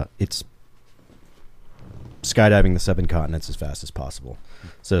 was it's skydiving the 7 continents as fast as possible.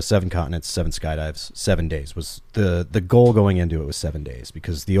 So 7 continents, 7 skydives, 7 days was the goal going into it was 7 days,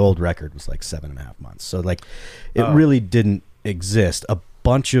 because the old record was like 7.5 months. So like it really didn't exist. A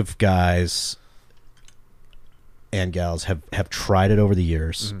bunch of guys and gals have tried it over the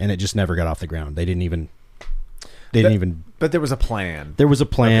years, and it just never got off the ground. They didn't even. But there was a plan. There was a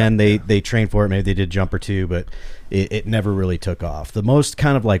plan. Okay. They trained for it. Maybe they did a jump or two, but it never really took off. The most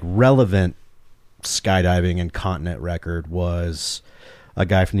kind of like relevant skydiving and continent record was a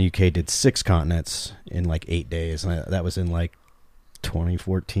guy from the UK did 6 continents in like 8 days. And that was in like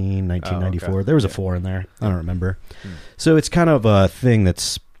 2014, 1994. Oh, okay. There was a 4 in there. I don't remember. So it's kind of a thing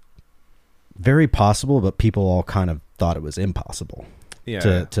that's very possible, but people all kind of thought it was impossible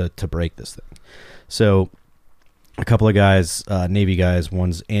to break this thing. So a couple of guys, Navy guys,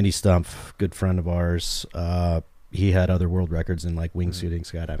 one's Andy Stumpf, good friend of ours. He had other world records in like wingsuiting,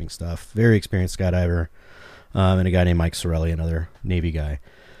 skydiving stuff. Very experienced skydiver. And a guy named Mike Sorelli, another Navy guy.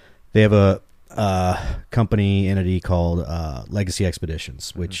 They have a company entity called Legacy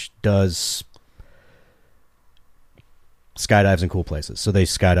Expeditions, which does skydives in cool places. So they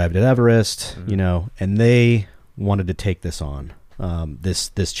skydived at Everest, you know, and they wanted to take this on,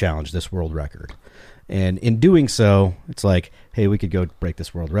 this challenge, this world record. And in doing so, it's like, hey, we could go break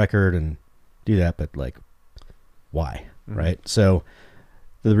this world record and do that, but like, why? Right? So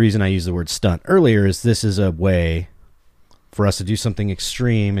the reason I used the word stunt earlier is this is a way for us to do something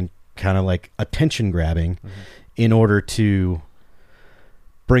extreme and kind of like attention grabbing in order to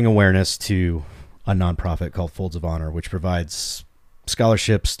bring awareness to a nonprofit called Folds of Honor, which provides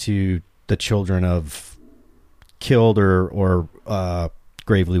scholarships to the children of killed or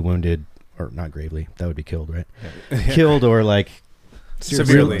gravely wounded, or not gravely, that would be killed, right? Yeah. Killed or like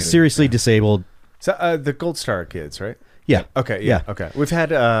seriously disabled. So the Gold Star kids, right? Yeah. Okay. Yeah. Okay. We've had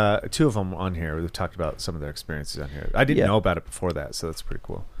 2 of them on here. We've talked about some of their experiences on here. I didn't know about it before that, so that's pretty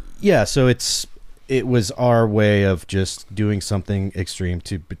cool. Yeah. So it was our way of just doing something extreme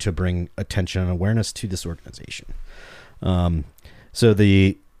to bring attention and awareness to this organization. So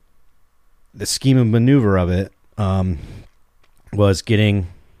the scheme of maneuver of it was getting.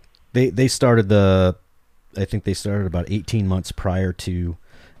 They started I think they started about 18 months prior to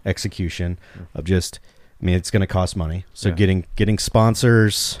execution of just. I mean, it's going to cost money. So getting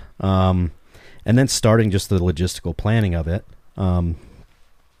sponsors, and then starting just the logistical planning of it, and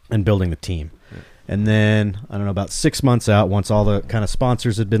building the team. Yeah. And then, I don't know, about 6 months out, once all the kind of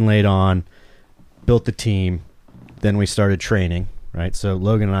sponsors had been laid on, built the team, then we started training, right? So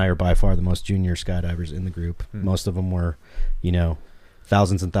Logan and I are by far the most junior skydivers in the group. Most of them were, you know,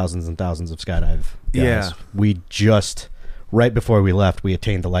 thousands and thousands and thousands of skydive guys. Yeah. We just, right before we left, we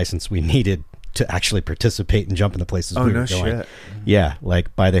attained the license we needed to actually participate and jump in the places we were going. Shit. Yeah,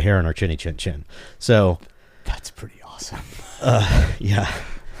 like by the hair on our chinny chin chin. So that's pretty awesome. Yeah.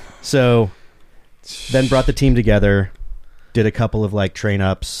 So then brought the team together, did a couple of like training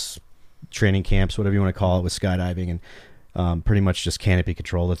camps, whatever you want to call it, with skydiving, and pretty much just canopy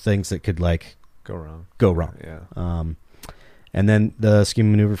control, the things that could like go wrong. Yeah. And then the scheme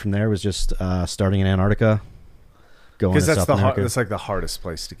of maneuver from there was just starting in Antarctica. Because that's like the hardest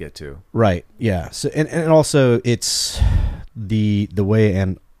place to get to, right? Yeah. So and also it's the way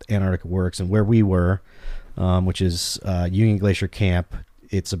Antarctica works and where we were, which is Union Glacier Camp.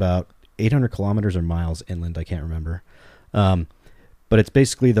 It's about 800 kilometers or miles inland. I can't remember, but it's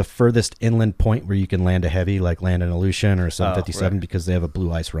basically the furthest inland point where you can land a heavy, like land an Aleutian or a 757, because they have a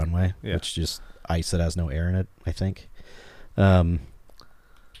blue ice runway, which is just ice that has no air in it, I think.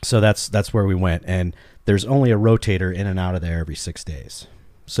 So that's where we went, and there's only a rotator in and out of there every 6 days.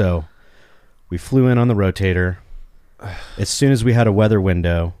 So we flew in on the rotator. As soon as we had a weather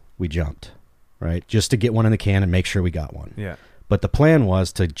window, we jumped, right? Just to get one in the can and make sure we got one. Yeah. But the plan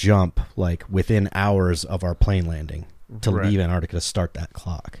was to jump like within hours of our plane landing to Right. leave Antarctica to start that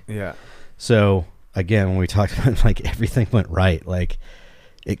clock. Yeah. So again, when we talked about like everything went right, like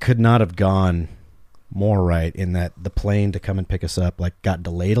it could not have gone more right in that the plane to come and pick us up like got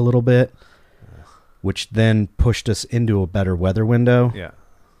delayed a little bit, which then pushed us into a better weather window. Yeah.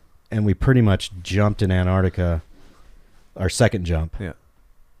 And we pretty much jumped in Antarctica, our second jump. Yeah.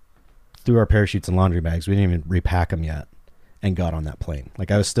 Threw our parachutes and laundry bags. We didn't even repack them yet and got on that plane.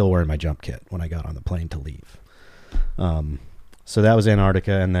 Like I was still wearing my jump kit when I got on the plane to leave. So that was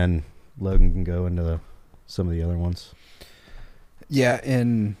Antarctica, and then Logan can go into some of the other ones. Yeah,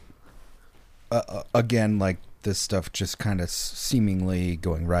 and again, like this stuff just kind of seemingly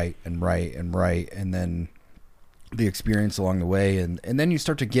going right and right and right, and then the experience along the way, and then you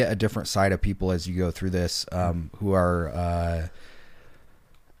start to get a different side of people as you go through this, who are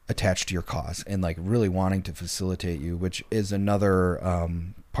attached to your cause and like really wanting to facilitate you, which is another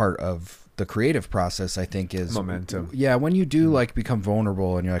part of the creative process, I think, is momentum. Yeah, when you do like become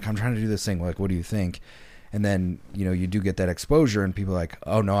vulnerable and you're like, I'm trying to do this thing, like, what do you think? And then, you know, you do get that exposure and people are like,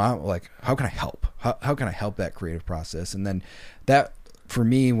 oh no, I'm like, how can I help? How can I help that creative process? And then that, for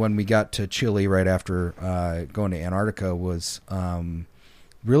me, when we got to Chile right after going to Antarctica, was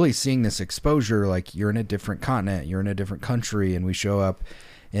really seeing this exposure. Like, you're in a different continent, you're in a different country, and we show up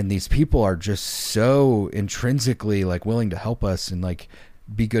and these people are just so intrinsically like willing to help us and like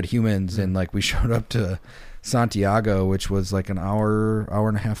be good humans. And like we showed up to Santiago, which was like an hour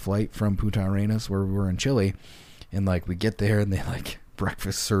and a half flight from Punta Arenas, where we were in Chile, and like we get there and they like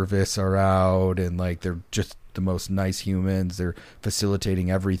breakfast service are out, and like they're just the most nice humans. They're facilitating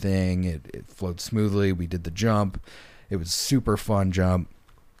everything. It flowed smoothly. We did the jump. It was super fun jump,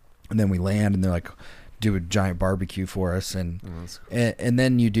 and then we land and they're like, do a giant barbecue for us, and and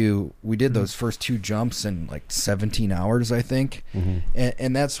then we did those first two jumps in like 17 hours, I think.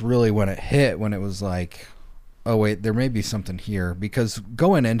 And that's really when it hit, when it was like, oh wait, there may be something here. Because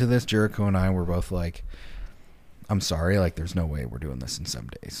going into this, Jariko and I were both like, I'm sorry, like there's no way we're doing this in 7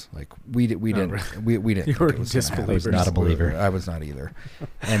 days. Like we didn't You think were it was gonna happen. I was not a believer. I was not either.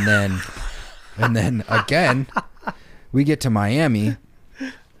 And then again, we get to Miami.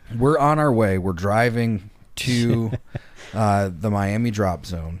 We're on our way. We're driving to the Miami drop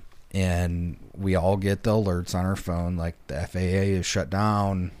zone, and we all get the alerts on our phone. Like, the FAA is shut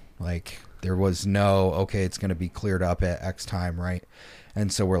down. Like, there was no, okay, it's going to be cleared up at X time, right?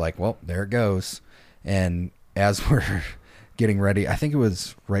 And so we're like, well, there it goes. And as we're getting ready, I think it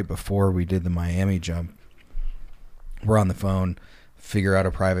was right before we did the Miami jump, we're on the phone, figure out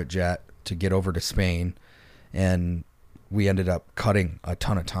a private jet to get over to Spain, and we ended up cutting a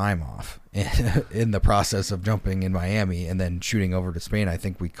ton of time off in the process of jumping in Miami and then shooting over to Spain. I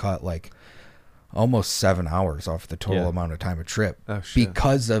think we cut like almost 7 hours off the total amount of time of trip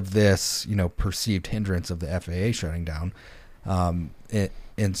because of this, you know, perceived hindrance of the FAA shutting down.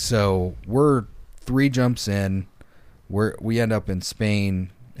 And so we're 3 jumps in, we end up in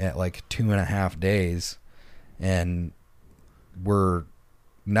Spain at like 2.5 days, and we're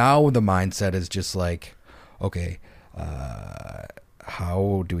now the mindset is just like, okay,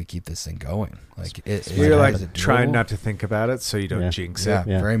 how do we keep this thing going? Like, we're like trying not to think about it so you don't jinx it.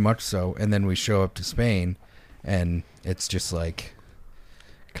 Yeah, very much so. And then we show up to Spain, and it's just like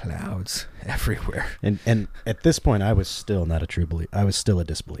clouds everywhere. And at this point, I was still not a true believer. I was still a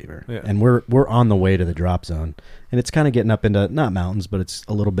disbeliever. Yeah. And we're on the way to the drop zone, and it's kind of getting up into not mountains, but it's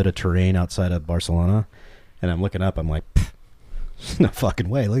a little bit of terrain outside of Barcelona. And I'm looking up. I'm like, no fucking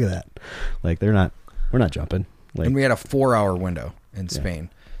way! Look at that. Like, we're not jumping. Like, and we had a 4-hour window in Spain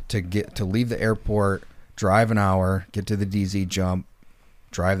to leave the airport, drive an hour, get to the DZ jump,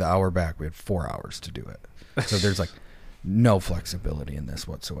 drive the hour back. We had 4 hours to do it. So there's like no flexibility in this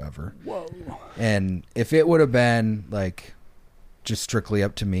whatsoever. Whoa. And if it would have been like just strictly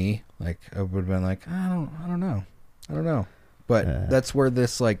up to me, like I would have been like, I don't know. But that's where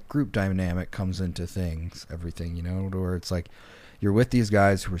this like group dynamic comes into everything, you know, where it's like you're with these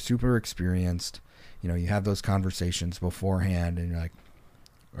guys who are super experienced. You know, you have those conversations beforehand, and you're like,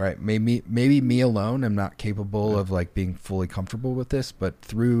 all right, maybe me alone, I'm not capable of like being fully comfortable with this, but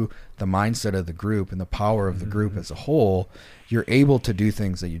through the mindset of the group and the power of the group as a whole, you're able to do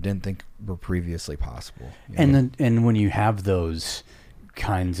things that you didn't think were previously possible. And when you have those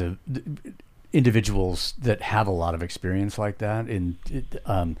kinds of individuals that have a lot of experience like that, and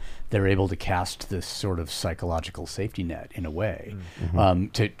they're able to cast this sort of psychological safety net in a way,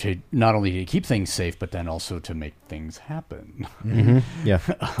 to not only to keep things safe, but then also to make things happen. Yeah,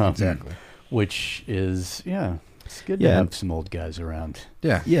 exactly. Which is, it's good to have some old guys around.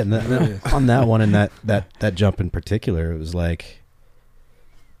 Yeah. And on that one and that jump in particular, it was like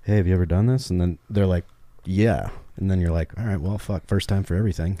hey, have you ever done this? And then they're like, yeah. And then you're like, all right, well, fuck, first time for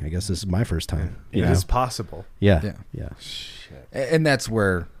everything. I guess this is my first time. It is possible. Yeah. Shit. And that's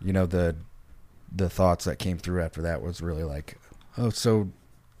where, the thoughts that came through after that was really like, oh, so,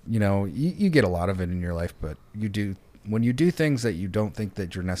 you get a lot of it in your life, but when you do things that you don't think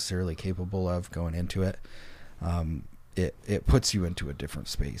that you're necessarily capable of going into it, it puts you into a different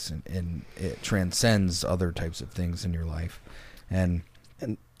space and it transcends other types of things in your life. And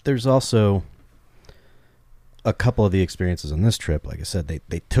there's also a couple of the experiences on this trip, like I said,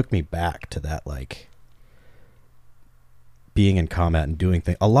 they took me back to that, like, being in combat and doing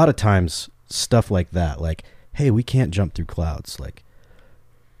things. A lot of times, stuff like that, like, hey, we can't jump through clouds. Like,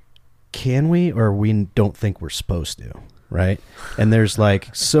 can we, or we don't think we're supposed to, right? And there's,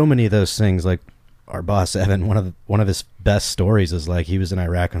 like, so many of those things. Like, our boss, Evan, one of his best stories is, like, he was in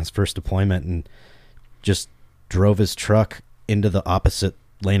Iraq on his first deployment and just drove his truck into the opposite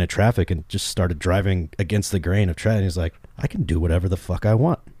lane of traffic and just started driving against the grain of traffic. And he's like, I can do whatever the fuck I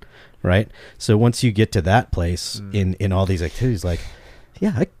want, right? So once you get to that place in all these activities, like,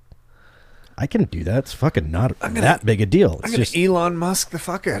 yeah, I can do that. It's fucking not that big a deal. It's I'm going to Elon Musk the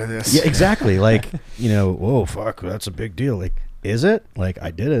fuck out of this. Yeah, exactly. Like, whoa, fuck, that's a big deal. Like, is it? Like,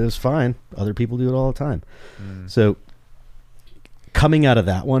 I did it. It was fine. Other people do it all the time. So coming out of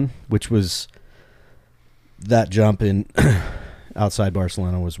that one, which was that jump in outside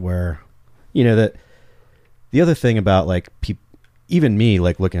Barcelona, was where, that the other thing about, like, even me,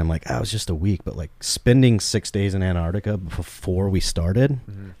 like, looking, I'm like, it was just a week, but, like, spending 6 days in Antarctica before we started,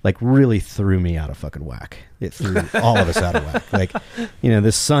 like, really threw me out of fucking whack. It threw all of us out of whack. Like,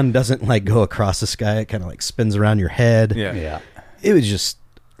 the sun doesn't, like, go across the sky. It kind of, like, spins around your head. Yeah. It was just,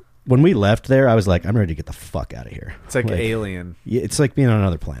 when we left there, I was like, I'm ready to get the fuck out of here. It's like Alien. Yeah, it's like being on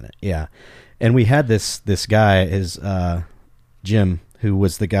another planet. Yeah. And we had this guy, Jim, who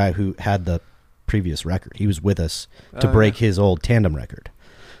was the guy who had the previous record. He was with us to break his old tandem record.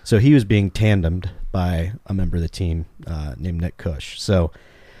 So he was being tandemed by a member of the team named Nick Cush. So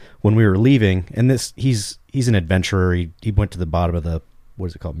when we were leaving, and he's an adventurer. He went to the bottom of the, what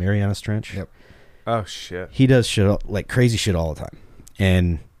is it called, Marianas Trench? Yep. Oh, shit. He does shit, like, crazy shit all the time.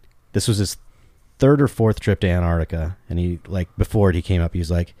 And this was his third or fourth trip to Antarctica. And he, like, before he came up, he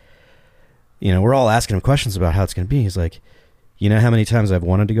was like, we're all asking him questions about how it's going to be. He's like, you know how many times I've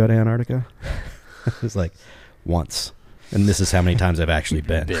wanted to go to Antarctica? It's like, once. And this is how many times I've actually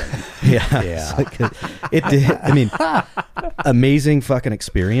been. Yeah. Like, it did. I mean, amazing fucking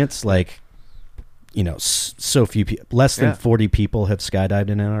experience. Like, so few people, less than 40 people have skydived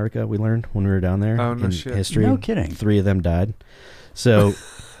in Antarctica, we learned when we were down there. Oh, no shit. History. No kidding. 3 of them died. So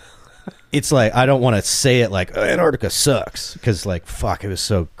it's like, I don't want to say it like, Antarctica sucks, because, like, fuck, it was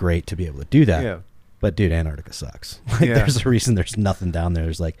so great to be able to do that. Yeah. But, dude, Antarctica sucks. Like, there's a reason there's nothing down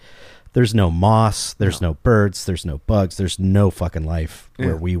there. There's no moss, there's no birds, there's no bugs, there's no fucking life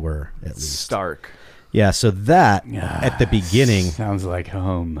where we were, at least. Stark. Yeah, so that, at the beginning... Sounds like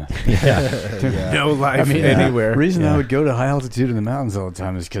home. Yeah. No life anywhere. The reason I would go to high altitude in the mountains all the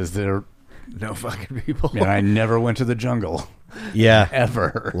time is because there are no fucking people. And I never went to the jungle. Yeah.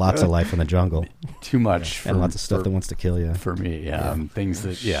 Ever. Lots of life in the jungle. Too much. And lots of stuff that wants to kill you. For me, things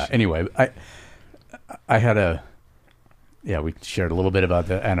that, anyway, I had we shared a little bit about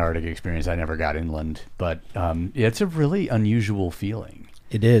the Antarctic experience. I never got inland, but it's a really unusual feeling.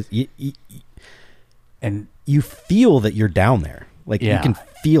 It is. And you feel that you're down there. Like, you can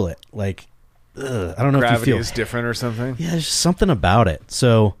feel it. Like, I don't know Gravity if you feel is different or something. Yeah, there's something about it.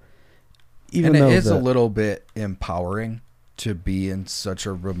 So, even though it is a little bit empowering to be in such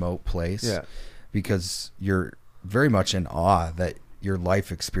a remote place. Yeah. Because you're very much in awe that your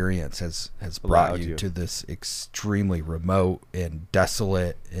life experience has brought you to this extremely remote and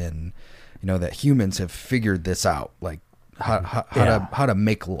desolate, and that humans have figured this out, like how to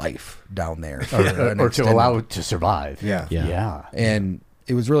make life down there or to allow it to survive. Yeah. And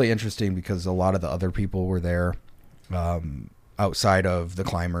it was really interesting because a lot of the other people were there outside of the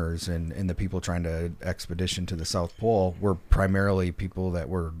climbers and the people trying to expedition to the South Pole were primarily people that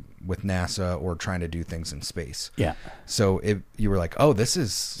were with NASA or trying to do things in space. Yeah. So you were like, oh, this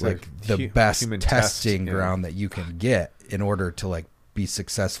is like the best testing ground that you can get in order to, like, be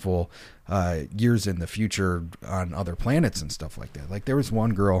successful years in the future on other planets and stuff like that. Like, there was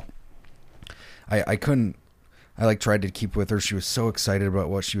one girl, I tried to keep with her. She was so excited about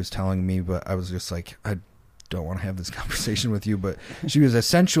what she was telling me, but I was just like, I don't want to have this conversation with you. But she was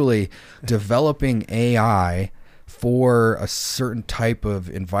essentially developing AI for a certain type of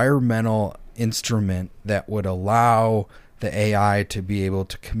environmental instrument that would allow the AI to be able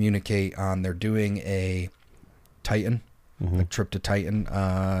to communicate on. They're doing a Titan like trip to Titan,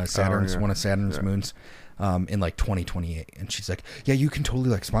 Saturn's one of Saturn's moons, in like 2028. And she's like, yeah, you can totally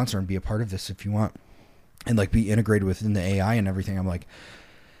like sponsor and be a part of this if you want, and like be integrated within the AI and everything. I'm like,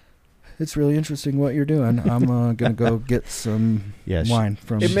 it's really interesting what you're doing. I'm gonna go get some wine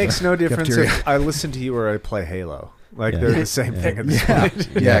from. It makes no difference cafeteria. if I listen to you or I play Halo. Like they're the same thing at this point.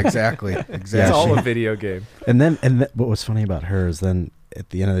 Yeah, exactly. It's all a video game. And then what was funny about her is then at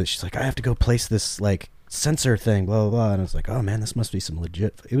the end of it, she's like, I have to go place this like sensor thing, blah blah blah. And I was like, oh man, this must be some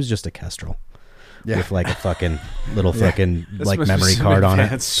legit. It was just a Kestrel. Yeah. With like a fucking little fucking like memory card on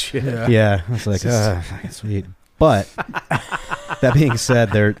it. Shit. Yeah. I was like, fucking sweet. But that being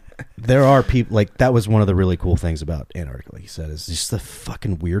said, there are people like that was one of the really cool things about Antarctica, like you said, is just the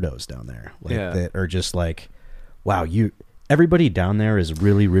fucking weirdos down there. Like that are just like, wow, everybody down there is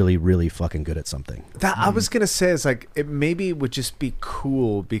really, really, really fucking good at something. That I was gonna say is like it maybe would just be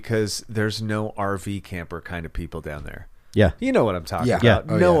cool because there's no RV camper kind of people down there. Yeah. You know what I'm talking about. Yeah.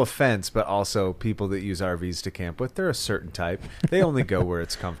 No offense, but also people that use RVs to camp with, they're a certain type. They only go where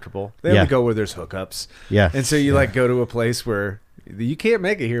it's comfortable. They only go where there's hookups. Yeah. And so you like go to a place where you can't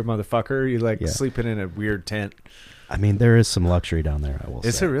make it here, motherfucker. You like sleeping in a weird tent. I mean, there is some luxury down there, I will say.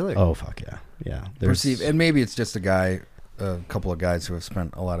 Is it really? Oh, fuck yeah. Yeah. And maybe it's just a couple of guys who have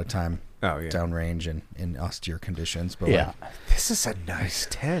spent a lot of time downrange and in austere conditions. But like, this is a nice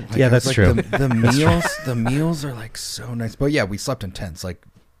tent. Like, that's like true. The meals are like so nice. But yeah, we slept in tents like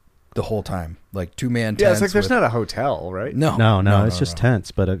the whole time, like 2-man tents. Yeah, it's like there's not a hotel, right? No, it's just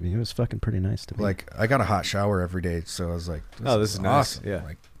tents. But it was fucking pretty nice to me. Like I got a hot shower every day, so I was like, this is awesome. Nice. Yeah,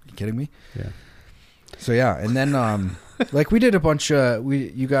 like, you kidding me? Yeah. So yeah, and then like we did a bunch of we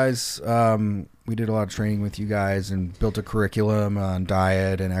did a lot of training with you guys and built a curriculum on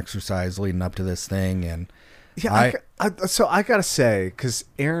diet and exercise leading up to this thing. And so I gotta say, because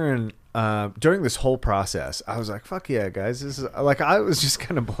Aaron, during this whole process, I was like, "Fuck yeah, guys!" This is like I was just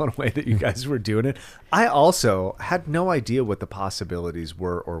kind of blown away that you guys were doing it. I also had no idea what the possibilities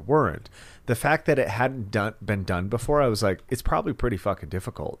were or weren't. The fact that it hadn't been done before, I was like, it's probably pretty fucking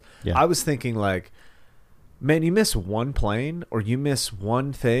difficult. Yeah. I was thinking like, man, you miss one plane or you miss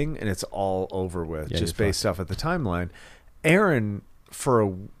one thing and it's all over with just based off of the timeline. Aaron,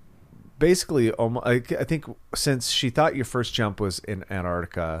 basically, I think since she thought your first jump was in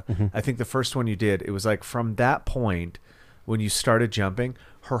Antarctica, I think the first one you did, it was like from that point when you started jumping,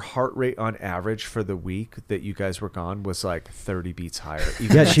 her heart rate on average for the week that you guys were gone was like 30 beats higher.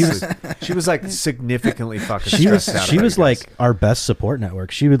 She was like significantly fucking stressed out. She was like our best support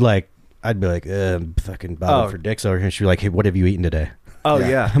network. She would like, I'd be like, I'm fucking bobbing for dicks over here. She'd be like, hey, what have you eaten today? Oh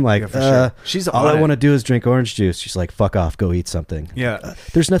yeah. I'm like, sure. She's all I want to do is drink orange juice. She's like, fuck off, go eat something. Yeah.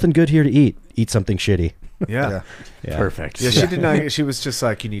 There's nothing good here to eat. Eat something shitty. Yeah. Perfect. Yeah, she did not. She was just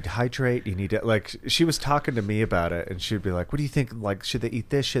like, you need to hydrate. You need to like. She was talking to me about it, and she'd be like, "What do you think? Like, should they eat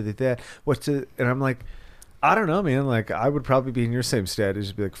this? Should they eat that? What's it?" And I'm like, I don't know, man. Like, I would probably be in your same status.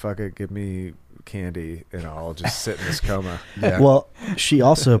 Just be like, "Fuck it, give me candy, and I'll just sit in this coma." Yeah. Well, she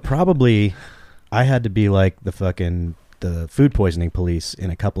also probably. I had to be like the food poisoning police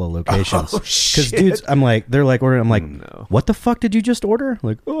in a couple of locations. Because dudes, they're like ordering. I'm like, what the fuck did you just order?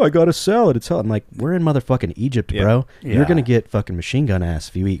 Like, I got a salad. It's hell. I'm like, we're in motherfucking Egypt, bro. Yeah. You're gonna get fucking machine gun ass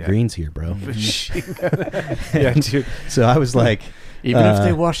if you eat greens here, bro. Machine gun. Yeah, dude. So I was like, even if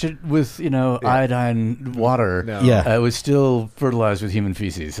they wash it with iodine water, it was still fertilized with human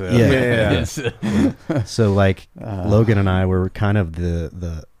feces. So. So like, Logan and I were kind of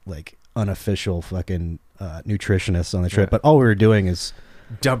the like unofficial fucking nutritionists on the trip, but all we were doing is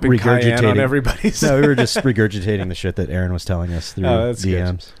dumping cayenne on everybody's. No, we were just regurgitating the shit that Aaron was telling us through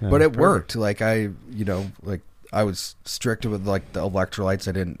DMs. But it worked. Like I was strict with like the electrolytes.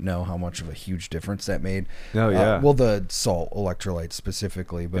 I didn't know how much of a huge difference that made. Well, the salt electrolytes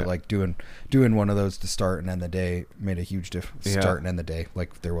specifically, but like doing one of those to start and end the day made a huge difference. Start and end the day,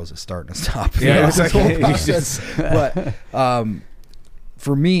 like there was a start and a stop. Yeah, it was like but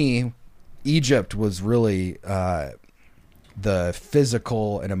for me, Egypt was really the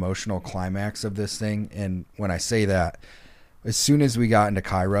physical and emotional climax of this thing. And when I say that, as soon as we got into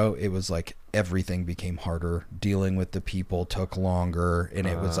Cairo, it was like everything became harder. Dealing with the people took longer. And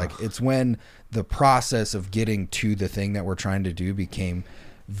it was like, it's when the process of getting to the thing that we're trying to do became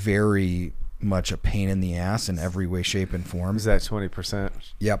very much a pain in the ass in every way, shape, and form. Is that 20%?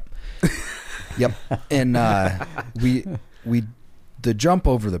 Yep. Yep. And the jump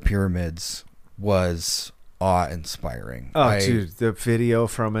over the pyramids was awe-inspiring. Oh, dude, the video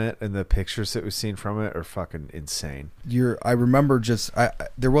from it and the pictures that we've seen from it are fucking insane. I remember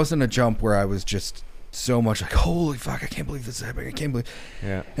there wasn't a jump where I was just so much like, holy fuck, I can't believe this is happening. I can't believe.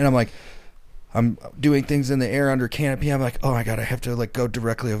 Yeah. And I'm like, I'm doing things in the air under canopy. I'm like, oh my God, I have to like go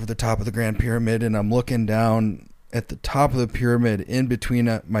directly over the top of the Grand Pyramid. And I'm looking down at the top of the pyramid in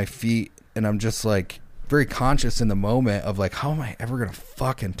between my feet. And I'm just like very conscious in the moment of like, how am I ever going to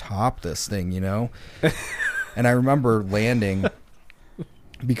fucking top this thing, you know? And I remember landing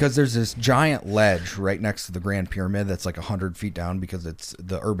because there's this giant ledge right next to the Grand Pyramid that's like 100 feet down because it's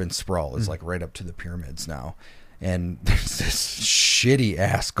the urban sprawl is like right up to the pyramids now. And there's this shitty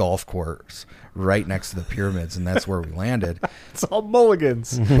ass golf course right next to the pyramids, and that's where we landed. It's all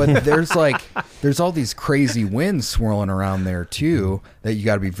mulligans. But there's all these crazy winds swirling around there too that you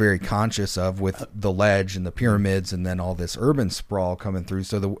got to be very conscious of with the ledge and the pyramids and then all this urban sprawl coming through.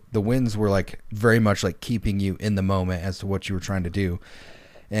 So the winds were like very much like keeping you in the moment as to what you were trying to do.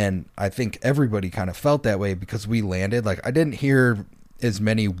 And I think everybody kind of felt that way because we landed. Like I didn't hear as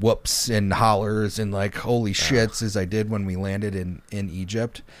many whoops and hollers and like holy shits as I did when we landed in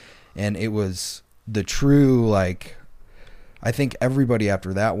Egypt. And it was the true, like, I think everybody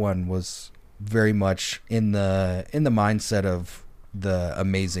after that one was very much in the mindset of the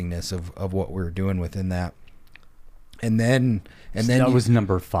amazingness of what we were doing within that. And then that was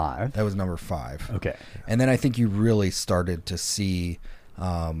number 5. That was number 5. Okay. And then I think you really started to see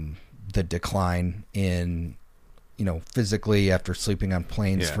the decline in, you know, physically after sleeping on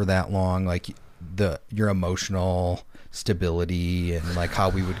planes for that long, like your emotional stability and like how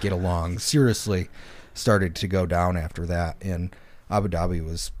we would get along seriously started to go down after that. And Abu Dhabi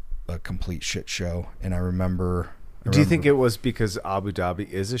was a complete shit show. And I remember. Do you think it was because Abu Dhabi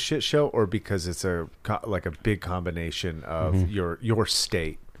is a shit show, or because it's like a big combination of your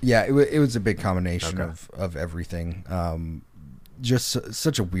state? Yeah, it was a big combination of everything. Just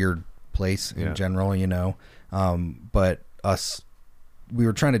such a weird place in general, you know. But we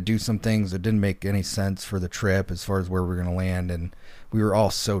were trying to do some things that didn't make any sense for the trip as far as where we were going to land. And we were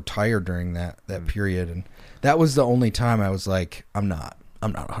all so tired during that period. And that was the only time I was like, I'm not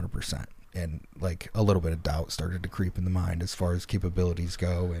 100%. And like a little bit of doubt started to creep in the mind as far as capabilities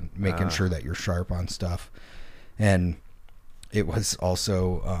go and making sure that you're sharp on stuff. And it was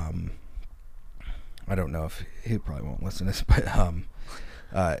also, I don't know if he probably won't listen to this,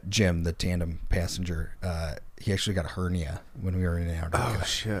 but Jim, the tandem passenger, he actually got a hernia when we were in Antarctica. Oh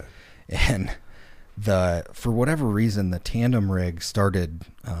shit! And for whatever reason, the tandem rig started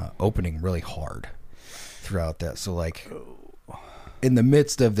opening really hard throughout that. So like in the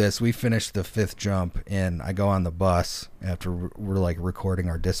midst of this, we finished the 5th jump, and I go on the bus after we're like recording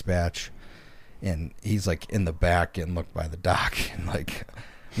our dispatch, and he's like in the back and looked by the dock, and like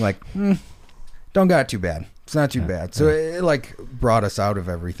I'm like, don't got too bad. It's not too bad. So it like brought us out of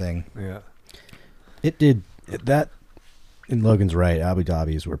everything. Yeah. It did that. And Logan's right. Abu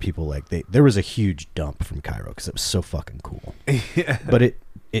Dhabi is where people like there was a huge dump from Cairo because it was so fucking cool. Yeah. But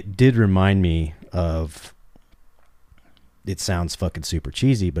it did remind me of. It sounds fucking super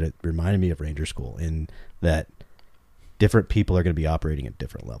cheesy, but it reminded me of Ranger School in that different people are going to be operating at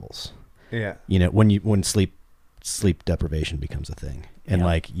different levels. Yeah. You know, when sleep deprivation becomes a thing, and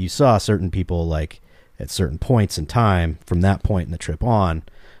like you saw certain people like at certain points in time from that point in the trip on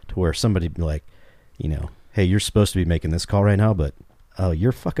to where somebody be like, you know, hey, you're supposed to be making this call right now, but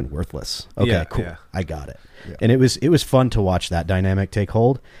you're fucking worthless. Okay, cool. Yeah. I got it. Yeah. And it was fun to watch that dynamic take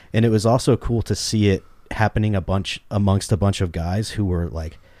hold. And it was also cool to see it happening amongst a bunch of guys who were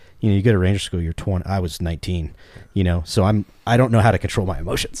like, you know, you go to Ranger School, you're 20, I was 19, you know, so I don't know how to control my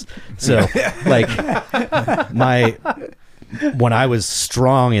emotions. So like when I was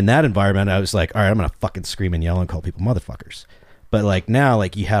strong in that environment, I was like, all right, I'm going to fucking scream and yell and call people motherfuckers. But like now,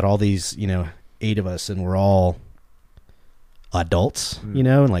 like you had all these, you know, 8 of us and we're all adults, you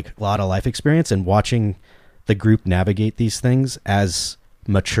know, and like a lot of life experience, and watching the group navigate these things as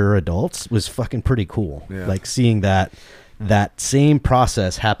mature adults was fucking pretty cool. Yeah. Like seeing that same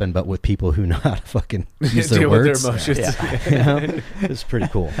process happen, but with people who know how to fucking use their words. With their emotions. Yeah. You know? It's pretty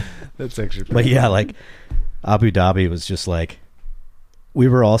cool. That's actually pretty But cool. yeah, like Abu Dhabi was just like, we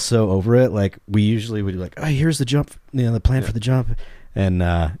were all so over it. Like we usually would be like, oh, here's the jump, you know, the plan for the jump. And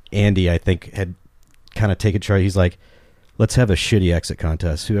Andy, I think, had kind of taken charge. He's like, let's have a shitty exit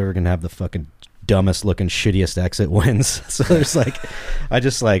contest. Whoever can have the fucking dumbest looking shittiest exit wins. So there's like, I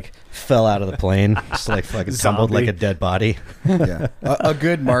just like fell out of the plane, just like fucking tumbled like a dead body. Yeah. A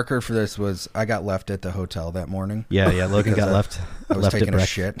good marker for this was I got left at the hotel that morning. Yeah. Logan got left. I was taking a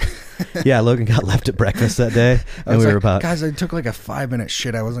shit. Yeah, Logan got left at breakfast that day, and we were about. Guys, I took like a 5-minute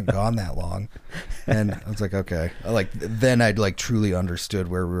shit. I wasn't gone that long, and I was like, okay. Then I'd like truly understood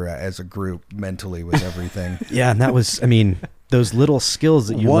where we were at as a group mentally with everything. Yeah, and that was, I mean, those little skills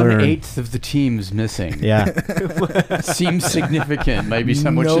that you 1/8 of the team's missing. Yeah. Seems significant. Maybe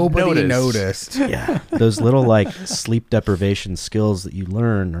someone should Nobody notice. noticed. Yeah. Those little like sleep deprivation skills that you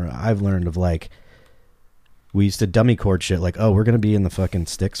learn, or I've learned, of like, we used to dummy cord shit. Like, oh, we're going to be in the fucking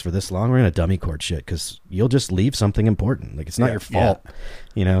sticks for this long. We're going to dummy cord shit because you'll just leave something important. Like, it's not your fault.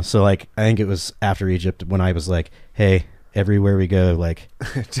 You know? So like, I think it was after Egypt when I was like, hey, everywhere we go, like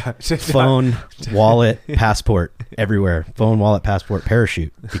phone, wallet, passport, everywhere. Phone, wallet, passport,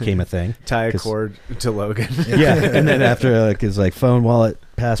 parachute became a thing. Tie a cord to Logan. Yeah, and then after like it's like phone, wallet,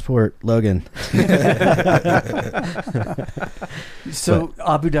 passport, Logan. So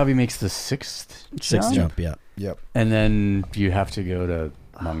Abu Dhabi makes the sixth jump. Yeah. Yep. And then you have to go to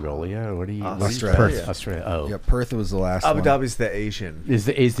Mongolia. What do you? Australia. Perth. Australia. Oh, Yeah, Perth was the last Abu one. Dhabi's the Asian. is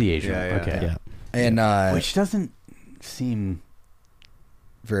the Asian? Yeah, yeah. Okay. Yeah. And Which doesn't seem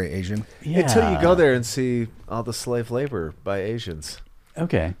very Asian. Until you go there and see all the slave labor by Asians.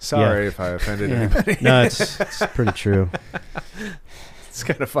 Okay. Sorry if I offended anybody. No, it's pretty true. It's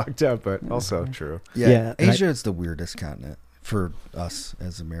kind of fucked up, but also true. Yeah, and Asia is the weirdest continent for us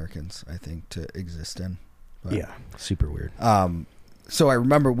as Americans, I think, to exist in. But, Yeah, super weird. So I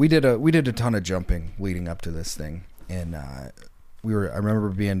remember we did a ton of jumping leading up to this thing, and I remember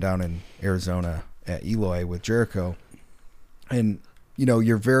being down in Arizona at Eloy with Jariko, and you know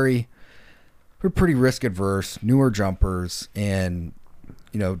we're pretty risk adverse, newer jumpers, and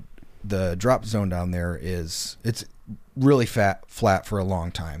you know the drop zone down there it's really flat for a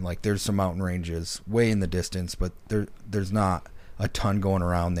long time. Like there's some mountain ranges way in the distance, but there's not a ton going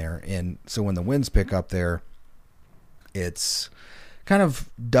around there, and so when the winds pick up there, it's kind of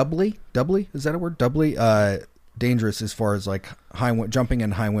doubly is that a word? Doubly dangerous as far as like jumping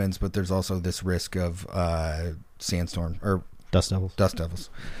in high winds, but there's also this risk of sandstorm or Dust devils,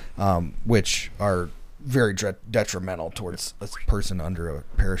 which are very detrimental towards a person under a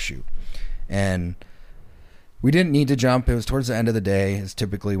parachute. And we didn't need to jump. It was towards the end of the day. It's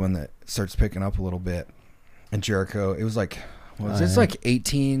typically when it starts picking up a little bit. And Jariko, it was like, it's like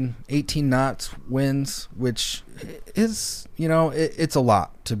 18 knots winds, which is, you know, it's a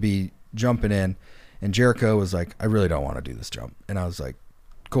lot to be jumping in. And Jariko was like, I really don't want to do this jump. And I was like,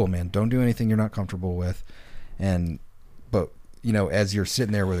 cool, man, don't do anything you're not comfortable with. But, you know, as you're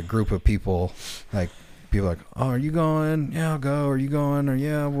sitting there with a group of people, like, people are like, oh, are you going? Yeah, I'll go. Are you going? Or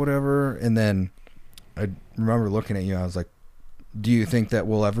yeah, whatever. And then I remember looking at you, I was like, do you think that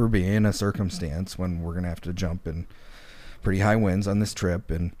we'll ever be in a circumstance when we're going to have to jump in pretty high winds on this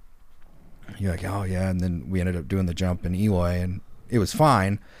trip? And you're like, oh yeah. And then we ended up doing the jump in Eloy, and it was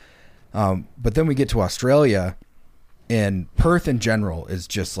fine. But then we get to Australia, and Perth in general is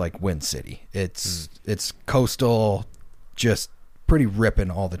just like Wind City. It's coastal, just pretty ripping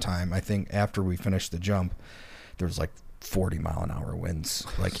all the time. I think after we finished the jump, there was like 40-mile-an-hour winds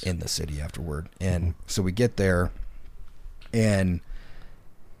like in the city afterward. And so we get there, and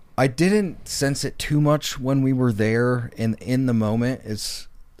I didn't sense it too much when we were there in the moment is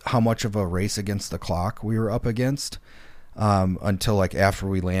how much of a race against the clock we were up against, until like after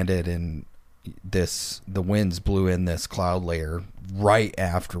we landed, and the winds blew in this cloud layer right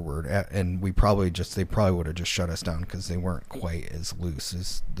afterward, and they probably would have just shut us down because they weren't quite as loose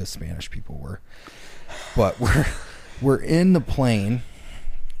as the Spanish people were. But we're in the plane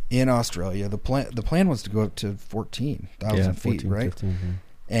in Australia. The plan was to go up to 14,000 feet, 14, right? 15,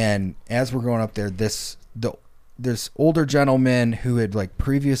 And as we're going up there, this older gentleman who had like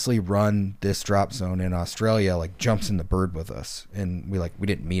previously run this drop zone in Australia like jumps in the bird with us, and we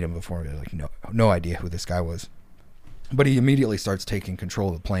didn't meet him before. We had like no idea who this guy was, but he immediately starts taking control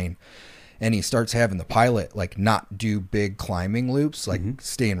of the plane, and he starts having the pilot like not do big climbing loops, like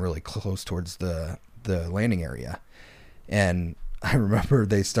staying really close towards the landing area. And I remember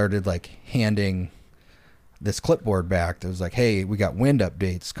they started like handing this clipboard back that was like, hey, we got wind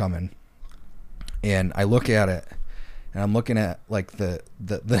updates coming. And I look at it, and I'm looking at like the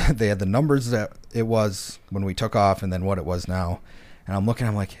they had the numbers that it was when we took off, and then what it was now. And I'm looking,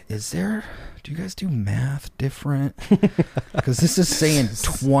 I'm like, do you guys do math different? Because this is saying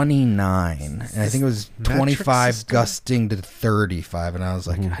 29, and I think it was 25 gusting to 35, and I was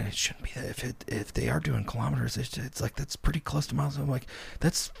like, it shouldn't be that. If they are doing kilometers, it's like that's pretty close to miles. I'm like,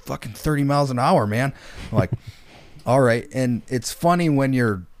 that's fucking 30 miles an hour, man. I'm like, all right. And it's funny when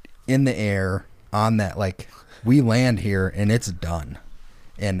you're in the air on that, like, we land here and it's done,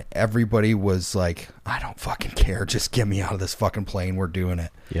 and everybody was like, I don't fucking care, just get me out of this fucking plane, we're doing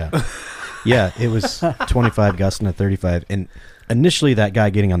it. Yeah, it was 25 gusting to 35, and initially that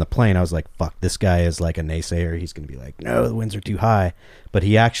guy getting on the plane, I was like, fuck, this guy is like a naysayer, he's gonna be like, no, the winds are too high. But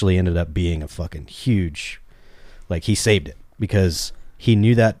he actually ended up being a fucking huge, like, he saved it. because he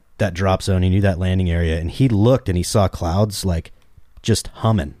knew that drop zone, he knew that landing area, and he looked and he saw clouds like just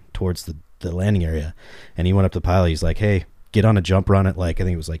humming towards the landing area, and he went up to the pilot. He's like, "Hey, get on a jump run at like, I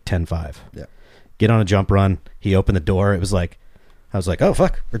think it was like 10-5. Yeah. Get on a jump run." He opened the door. It was like, I was like, "Oh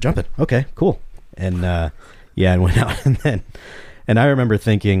fuck, we're jumping. Okay, cool." And and went out, and I remember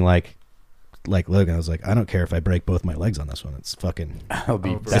thinking like Logan, I was like, I don't care if I break both my legs on this one. It's fucking. I'll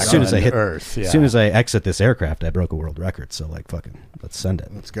be back as soon on as I hit Earth. Yeah. As soon as I exit this aircraft, I broke a world record. So like, fucking, let's send it.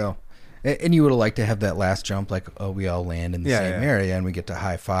 Let's go. And you would have liked to have that last jump, like, oh, we all land in the same area and we get to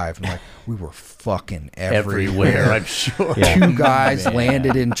high five. And like, we were fucking everywhere. I'm sure. Yeah. 2 guys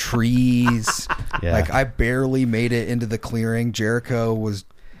landed in trees. Yeah. Like, I barely made it into the clearing. Jariko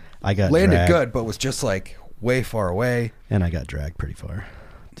I got landed dragged, good, but was just like way far away. and I got dragged pretty far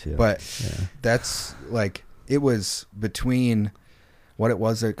too. But yeah. that's like, it was between what it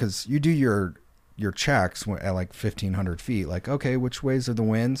was, because you do your checks at like 1,500 feet. Like, okay, which ways are the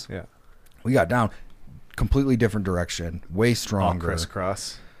winds? Yeah. We got down completely different direction, way All stronger,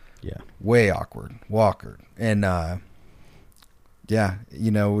 crisscross. Yeah. way awkward, and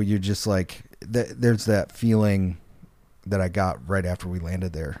you're just like, there's that feeling that I got right after we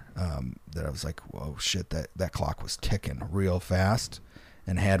landed there, that I was like, whoa, shit, that clock was ticking real fast,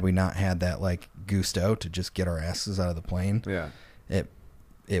 and had we not had that like gusto to just get our asses out of the plane,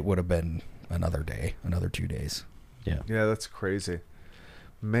 it would have been another day, another 2 days. Yeah. Yeah, that's crazy.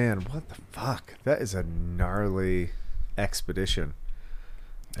 Man, what the fuck? That is a gnarly expedition.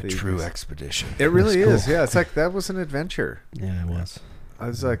 A true expedition. It really That's is. cool. Yeah, it's like that was an adventure. Yeah, it was. I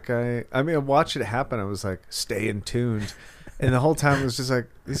was like, I mean, I watched it happen. I was like, staying tuned. And the whole time it was just like,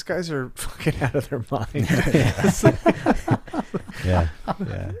 these guys are fucking out of their mind. Yeah.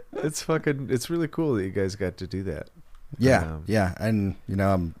 Yeah. It's really cool that you guys got to do that. Yeah, yeah, and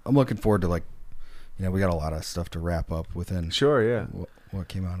I'm looking forward to, like, we got a lot of stuff to wrap up within. Sure, yeah. What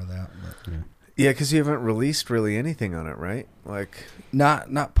came out of that? But. Yeah, because you haven't released really anything on it, right? Like,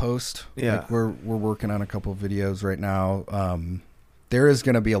 not post. Yeah, like we're working on a couple of videos right now. There is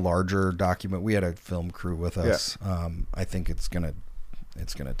going to be a larger document. We had a film crew with us. Yeah. I think it's gonna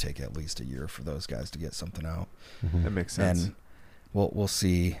take at least a year for those guys to get something out. Mm-hmm. That makes sense. And we'll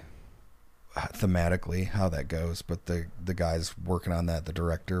see thematically how that goes. But the guys working on that, the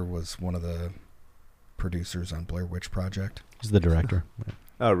director was one of the producers on Blair Witch Project. He's the director.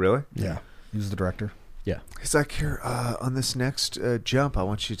 Oh, really? Yeah. He was the director. Yeah. He's like, here, on this next jump, I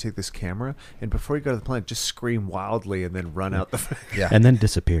want you to take this camera, and before you go to the plane, just scream wildly and then run out the... Yeah. And then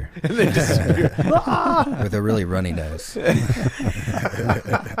disappear. With a really runny nose.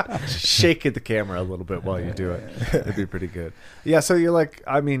 Shake the camera a little bit while you do it. It'd be pretty good. Yeah, so you're like,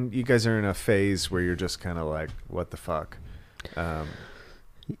 I mean, you guys are in a phase where you're just kind of like, what the fuck?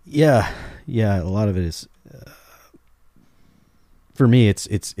 Yeah. A lot of it is... for me,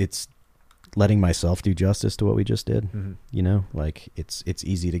 it's letting myself do justice to what we just did. Mm-hmm. Like it's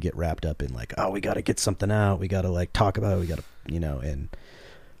easy to get wrapped up in like, oh, we got to get something out. We got to like talk about it. We got to, and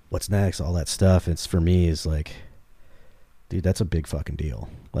what's next, all that stuff. It's for me is like, dude, that's a big fucking deal.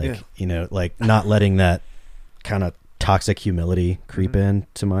 Like, like not letting that kind of toxic humility creep in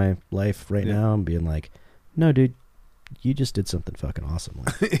to my life right now and being like, no, dude, you just did something fucking awesome.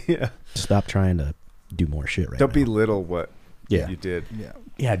 Like, yeah. Stop trying to do more shit right now. Don't belittle what you did.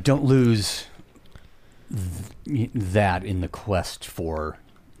 Yeah, don't lose that in the quest for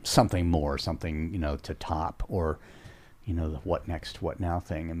something more, something, to top, or, the what next, what now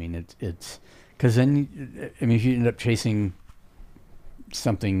thing. I mean, it's because then, if you end up chasing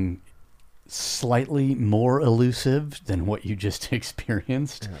something slightly more elusive than what you just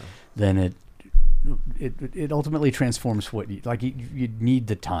experienced, then it ultimately transforms what you need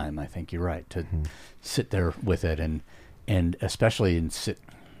the time. I think you're right to sit there with it and especially sit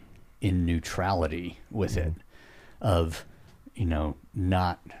in neutrality with it, of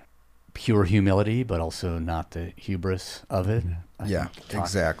not pure humility, but also not the hubris of it.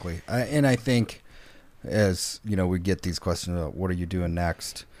 Exactly. I think as we get these questions about what are you doing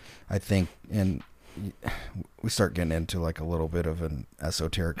next, I think, and we start getting into like a little bit of an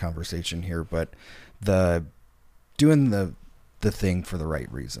esoteric conversation here, but doing the thing for the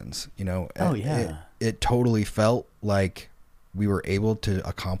right reasons, it totally felt like we were able to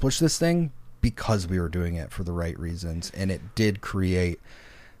accomplish this thing because we were doing it for the right reasons. And it did create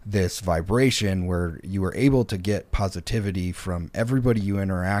this vibration where you were able to get positivity from everybody you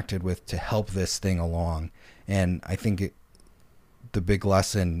interacted with to help this thing along. And I think the big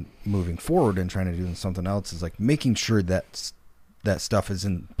lesson moving forward and trying to do something else is like making sure that stuff is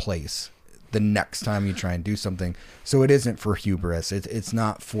in place the next time you try and do something. So it isn't for hubris. It's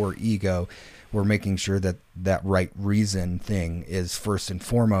not for ego. We're making sure that that right reason thing is first and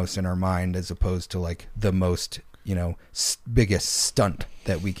foremost in our mind, as opposed to like the most, you know, biggest stunt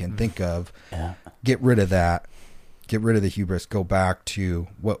that we can think of. Yeah. Get rid of that. Get rid of the hubris. Go back to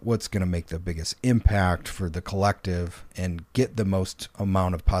what's going to make the biggest impact for the collective, and get the most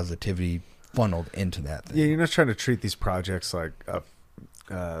amount of positivity funneled into that thing. Yeah, you're not trying to treat these projects like a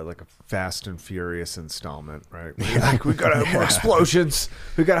Fast and Furious installment, right? Like, we gotta have more explosions.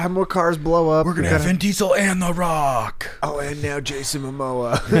 We gotta have more cars blow up. We're gonna have Vin Diesel and The Rock. Oh, and now Jason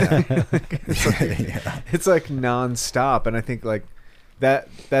Momoa. It's like nonstop, and I think like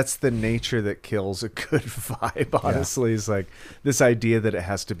that's the nature that kills a good vibe. Honestly, is like this idea that it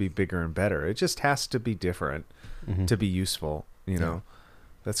has to be bigger and better. It just has to be different to be useful. You know,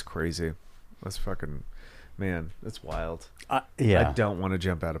 that's crazy. That's fucking. Man, that's wild. I don't want to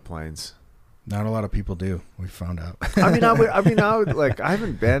jump out of planes. Not a lot of people do. We found out. I would like.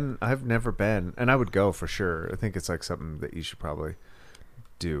 I've never been, and I would go for sure. I think it's like something that you should probably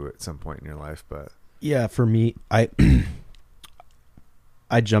do at some point in your life. But yeah, for me, I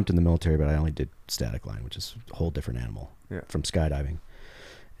jumped in the military, but I only did static line, which is a whole different animal from skydiving,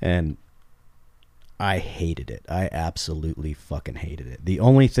 and I hated it. I absolutely fucking hated it. The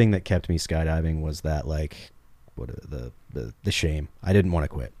only thing that kept me skydiving was that, like, the shame. I didn't want to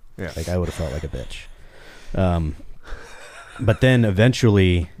quit. Yeah. Like, I would have felt like a bitch. But then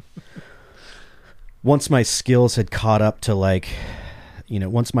eventually, once my skills had caught up to, like, you know,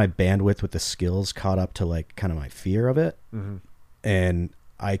 once my bandwidth with the skills caught up to, like, kind of my fear of it, and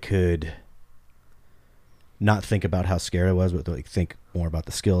I could not think about how scared I was, but like think more about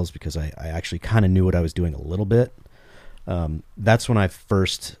the skills, because I actually kind of knew what I was doing a little bit. That's when I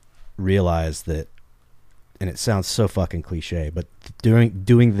first realized that, and it sounds so fucking cliche, but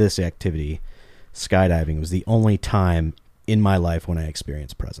doing this activity, skydiving, was the only time in my life when I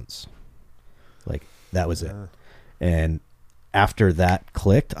experienced presence. Like, that was it. And after that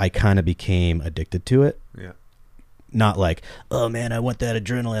clicked, I kind of became addicted to it. Yeah. Not like, oh man, I want that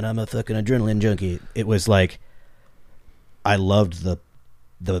adrenaline, I'm a fucking adrenaline junkie. It was like, I loved the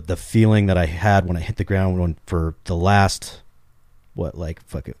feeling that I had when I hit the ground for the last,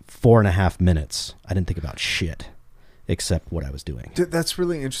 fucking 4.5 minutes. I didn't think about shit except what I was doing. That's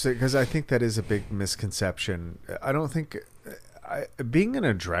really interesting, because I think that is a big misconception. I don't think being an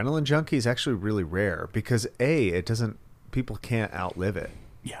adrenaline junkie is actually really rare, because people can't outlive it.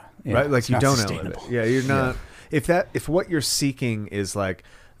 Yeah. Right? Like, you don't outlive it. Yeah, you're not. Yeah. If what you're seeking is like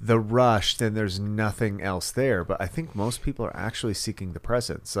the rush, then there's nothing else there. But I think most people are actually seeking the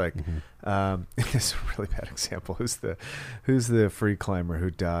presence. Like, this is a really bad example. Who's the free climber who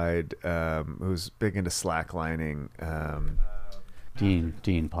died? Who's big into slacklining?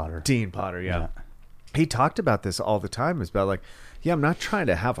 Dean Potter. Dean Potter, yeah. He talked about this all the time. It's about like, I'm not trying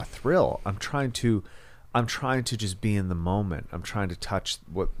to have a thrill. I'm trying to just be in the moment. I'm trying to touch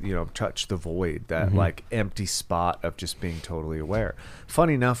touch the void, that like empty spot of just being totally aware.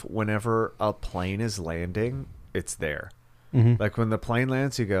 Funny enough, whenever a plane is landing, it's there. Like, when the plane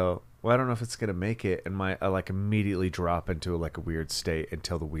lands, you go, well, I don't know if it's going to make it. And I like immediately drop into like a weird state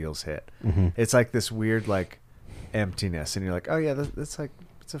until the wheels hit. It's like this weird, like, emptiness. And you're like, oh yeah, that's like,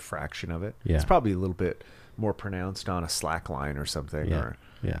 it's a fraction of it. Yeah. It's probably a little bit more pronounced on a slack line or something, or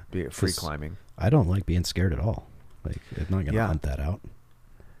be it free climbing. I don't like being scared at all. Like, I'm not going to hunt that out.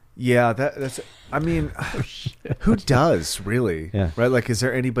 Yeah, that's. I mean, who does really? Yeah. Right. Like, is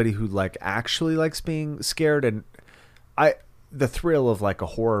there anybody who like actually likes being scared? And the thrill of like a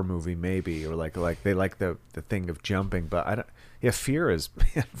horror movie, maybe, or like they like the thing of jumping. But I don't. Yeah, fear is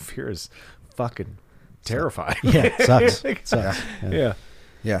fucking terrifying. Yeah, it sucks. It sucks. Yeah.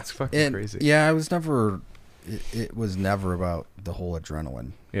 It's fucking crazy. Yeah, it was never about the whole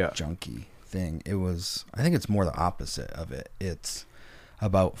adrenaline junkie thing. I think it's more the opposite of it. It's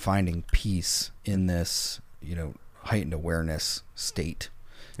about finding peace in this, heightened awareness state,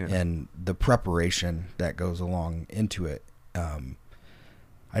 and the preparation that goes along into it.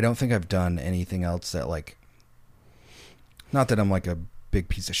 I don't think I've done anything else that, like, not that I'm like a big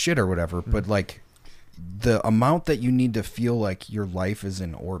piece of shit or whatever, but like the amount that you need to feel like your life is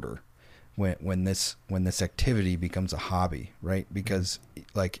in order when this activity becomes a hobby, right? Because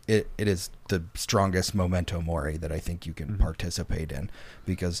like it is the strongest memento mori that I think you can participate in,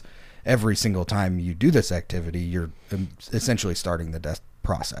 because every single time you do this activity, you're essentially starting the death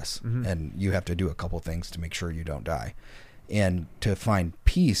process, and you have to do a couple things to make sure you don't die. And to find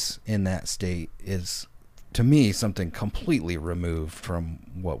peace in that state is, to me, something completely removed from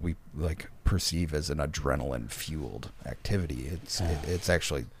what we like perceive as an adrenaline fueled activity. It's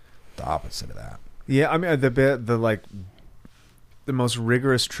actually the opposite of that. Yeah, I mean the most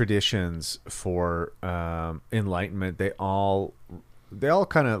rigorous traditions for enlightenment, they all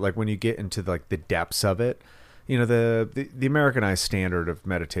kind of like when you get into like the depths of it. You know, the Americanized standard of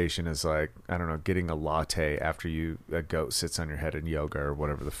meditation is like, I don't know, getting a latte after a goat sits on your head in yoga or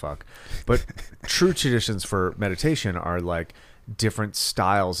whatever the fuck. But true traditions for meditation are like different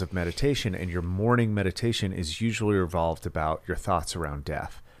styles of meditation, and your morning meditation is usually revolved about your thoughts around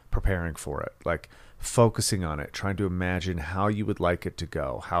death, preparing for it, like focusing on it, trying to imagine how you would like it to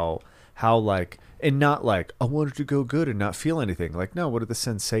go, how like, and not like, I want it to go good and not feel anything. Like, no, what are the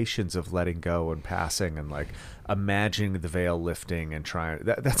sensations of letting go and passing and like imagining the veil lifting and trying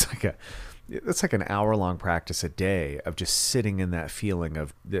that's like an hour-long practice a day of just sitting in that feeling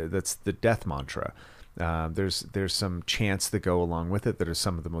of that's the death mantra. There's some chants that go along with it that are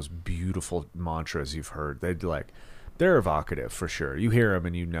some of the most beautiful mantras you've heard. They're evocative for sure. You hear them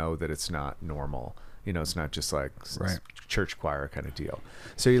and you know that it's not normal. You know, it's not just like church choir kind of deal.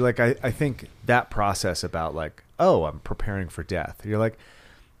 So you're like, I think that process about like, oh, I'm preparing for death. You're like,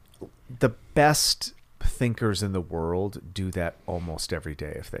 the best thinkers in the world do that almost every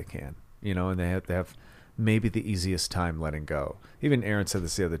day if they can, you know, and they have maybe the easiest time letting go. Even Erin said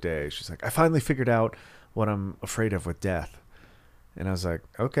this the other day. She's like, I finally figured out what I'm afraid of with death. And I was like,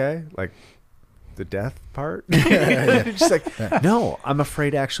 okay, like the death part? She's like, no, I'm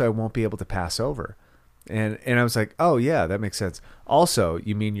afraid actually I won't be able to pass over. And I was like, oh yeah, that makes sense. Also,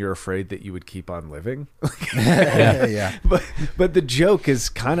 you mean you're afraid that you would keep on living? Yeah. But the joke is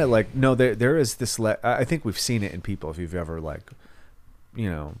kind of like, no, there is this. I think we've seen it in people. If you've ever like, you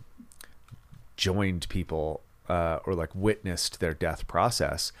know, joined people or like witnessed their death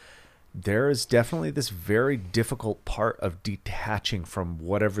process, there is definitely this very difficult part of detaching from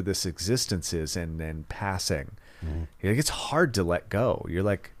whatever this existence is and then passing. Like, it's hard to let go. You're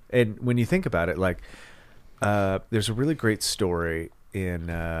like, and when you think about it, like, there's a really great story in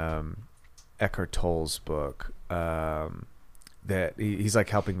Eckhart Tolle's book that he's like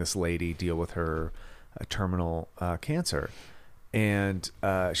helping this lady deal with her terminal cancer, and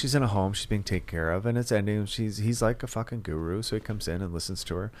she's in a home, she's being taken care of, and it's ending. He's like a fucking guru, so he comes in and listens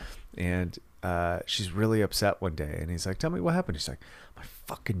to her, and she's really upset one day, and he's like, "Tell me what happened." She's like, "My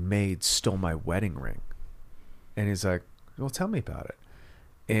fucking maid stole my wedding ring," and he's like, "Well, tell me about it."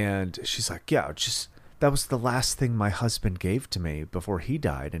 And she's like, "Yeah, that was the last thing my husband gave to me before he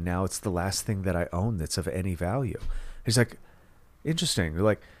died, and now it's the last thing that I own that's of any value." He's like, "Interesting." They're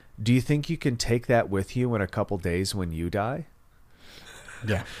like, "Do you think you can take that with you in a couple days when you die?"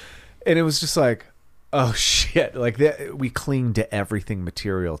 Yeah. And it was just like, oh shit, like that, we cling to everything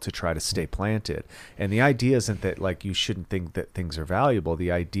material to try to stay planted. And the idea isn't that like you shouldn't think that things are valuable.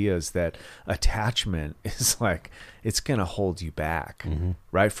 The idea is that attachment is like, it's going to hold you back,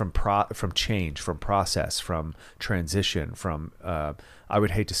 right? From change, from process, from transition, from I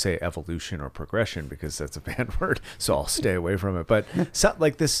would hate to say evolution or progression because that's a bad word, so I'll stay away from it. But so,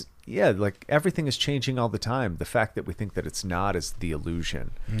 like this, yeah, like everything is changing all the time. The fact that we think that it's not is the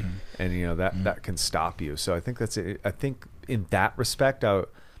illusion, and you know that can stop you. So I think that's it. I think in that respect,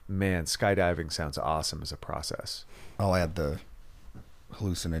 man, skydiving sounds awesome as a process. I'll add the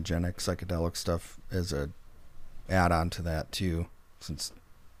hallucinogenic psychedelic stuff as a add-on to that too, since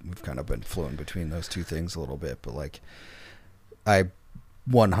we've kind of been floating between those two things a little bit. But like, I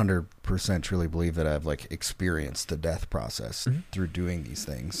 100% truly believe that I've like experienced the death process through doing these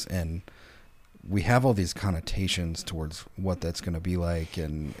things, and we have all these connotations towards what that's going to be like,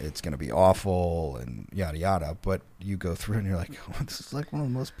 and it's going to be awful and yada yada, but you go through and you're like, oh, this is like one of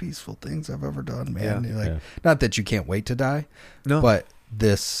the most peaceful things I've ever done, man. You're like, not that you can't wait to die, but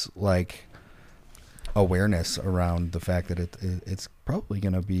this like awareness around the fact that it's probably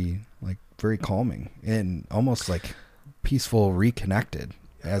going to be like very calming and almost like peaceful, reconnected,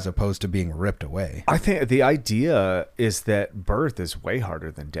 as opposed to being ripped away. I think the idea is that birth is way harder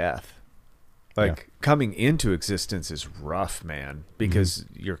than death. Like coming into existence is rough, man, because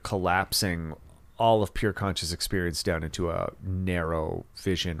you're collapsing all of pure conscious experience down into a narrow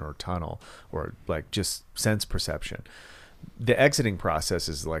vision or tunnel or like just sense perception. The exiting process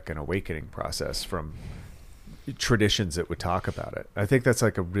is like an awakening process from traditions that would talk about it. I think that's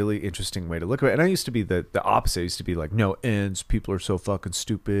like a really interesting way to look at it. And I used to be the opposite. I used to be like, no ends, people are so fucking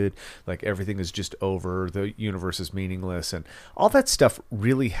stupid, like everything is just over, the universe is meaningless, and all that stuff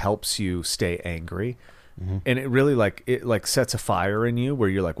really helps you stay angry. And it really like sets a fire in you where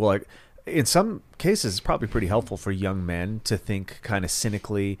you're like, well, like in some cases it's probably pretty helpful for young men to think kind of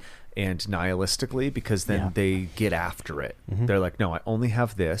cynically and nihilistically, because then they get after it. They're like, no, I only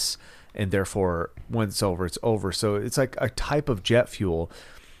have this, and therefore when it's over, it's over. So it's like a type of jet fuel.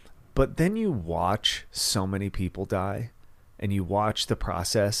 But then you watch so many people die, and you watch the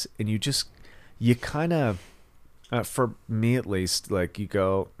process, and you kind of, for me at least, like you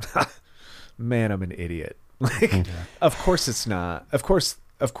go, man, I'm an idiot. Like, of course it's not. Of course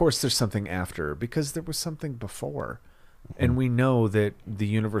there's something after, because there was something before. And we know that the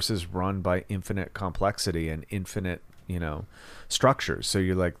universe is run by infinite complexity and infinite, structures. So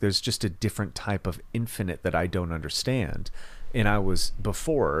you're like, there's just a different type of infinite that I don't understand. And I was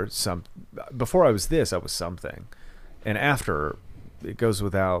before I was this, I was something. And after, it goes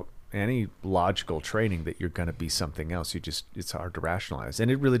without any logical training that you're going to be something else. It's hard to rationalize. And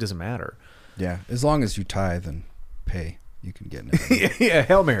it really doesn't matter. Yeah. As long as you tithe and pay, you can get it. Yeah,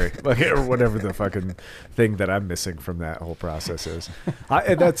 Hail Mary, or whatever the fucking thing that I'm missing from that whole process is.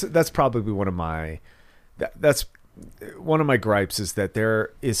 That's probably one of my gripes, is that there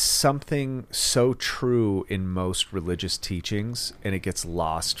is something so true in most religious teachings, and it gets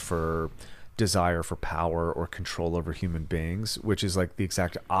lost for desire for power or control over human beings, which is like the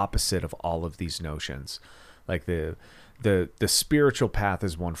exact opposite of all of these notions. Like the spiritual path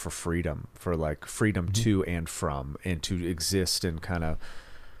is one for freedom, for like freedom to and from, and to exist, and kind of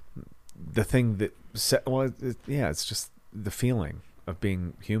the thing that, it's just the feeling of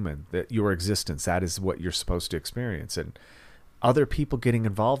being human, that your existence, that is what you're supposed to experience. And other people getting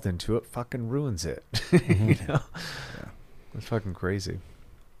involved into it fucking ruins it. It's fucking crazy.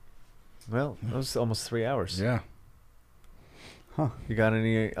 Well, that was almost 3 hours. Yeah. Huh. You got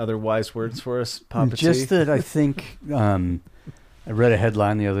any other wise words for us, Papa Just T? that I think I read a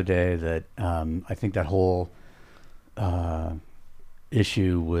headline the other day that I think that whole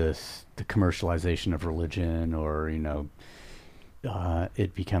issue with the commercialization of religion, or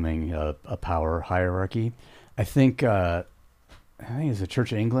it becoming a power hierarchy, I think it's the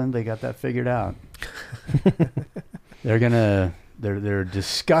Church of England. They got that figured out. They're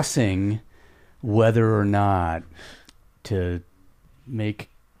discussing whether or not to make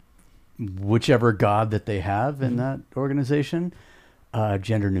whichever god that they have in that organization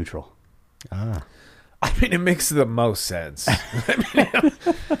gender neutral. I mean, it makes the most sense.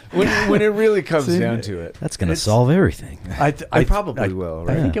 when it really comes down to it, that's going to solve everything. I probably will.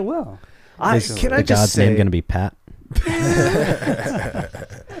 Right? I think it will. Can I just God's say, name going to be Pat?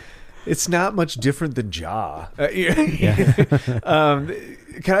 It's not much different than Jah. Can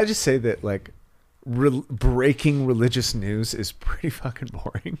I just say that, like, breaking religious news is pretty fucking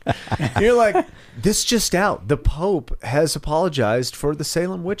boring. You're like, this just out. The Pope has apologized for the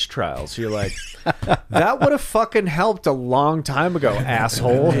Salem witch trials. You're like, that would have fucking helped a long time ago,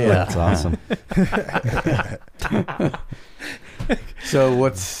 asshole. Yeah, that's awesome. So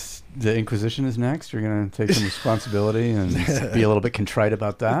what's the Inquisition is next? You're going to take some responsibility and be a little bit contrite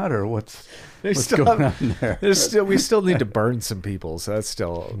about that, or what's going on there? We still need to burn some people, so that's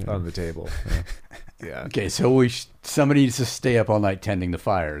still on the table. Yeah. Okay, so somebody needs to stay up all night tending the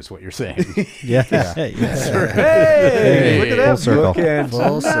fire, is what you're saying. Yeah. Hey, look at that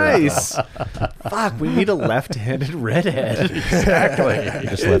bookend. Nice. Fuck, we need a left-handed redhead. Exactly.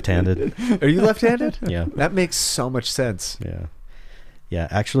 Just left-handed. Are you left-handed? Yeah. That makes so much sense. Yeah. Yeah,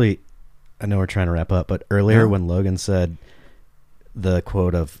 actually, I know we're trying to wrap up, but earlier when Logan said the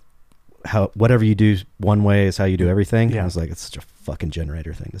quote of how whatever you do one way is how you do everything, I was like, it's such a fucking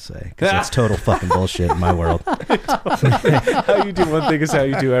generator thing to say, because it's total fucking bullshit in my world. How you do one thing is how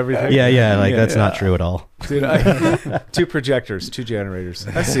you do everything. That's not true at all. Dude, 2 projectors, 2 generators.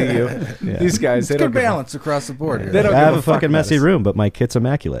 I see you. Yeah. These guys, they don't balance across the board. They don't I have a fucking messy room, but my kit's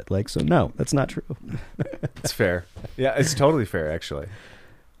immaculate. Like, so no, that's not true. It's fair. Yeah, it's totally fair, actually.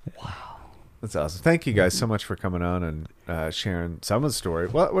 Wow. That's awesome. Thank you guys so much for coming on and sharing some of the story.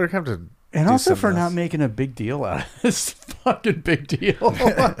 Well, we're going to have to And also for else. Not making a big deal out of this fucking big deal.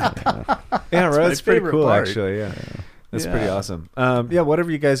 Yeah, right. That's pretty cool, part. actually. Yeah. That's pretty awesome. Whatever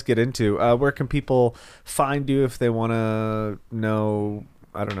you guys get into, where can people find you if they want to know,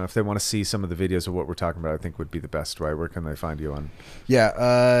 I don't know, if they want to see some of the videos of what we're talking about, I think would be the best way. Where can they find you on?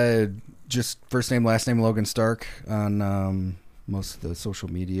 Yeah, just first name, last name, Logan Stark on most of the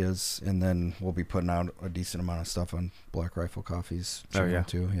social medias, and then we'll be putting out a decent amount of stuff on Black Rifle Coffee's channel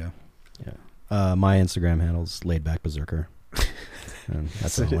too. Yeah. My Instagram handle's Laidback Berserker. And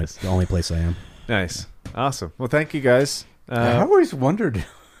that's the only place I am. Nice. Awesome. Well, thank you guys. I always wondered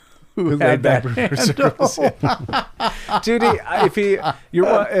who had that Dude,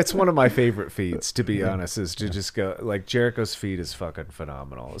 it's one of my favorite feeds, to be honest, is to just go, like, Jariko's feed is fucking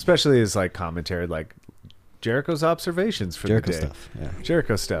phenomenal, especially his, like, commentary, like Jariko's observations for Jariko the day. Stuff. Yeah.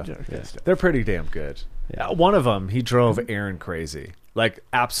 Jariko stuff. They're pretty damn good. Yeah. One of them, he drove Aaron crazy, like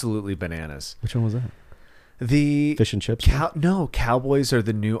absolutely bananas. Which one was that? The fish and chips. No, cowboys are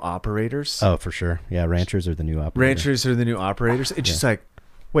the new operators. Oh, for sure. Yeah, ranchers are the new operators. Ranchers are the new operators. It's just like,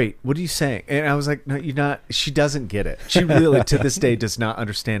 wait, what are you saying? And I was like, no, you're not. She doesn't get it. She really, to this day, does not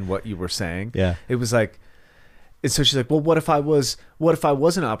understand what you were saying. Yeah. It was like, and so she's like, well, what if I was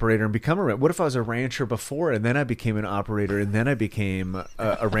an operator and become a rancher? What if I was a rancher before and then I became an operator and then I became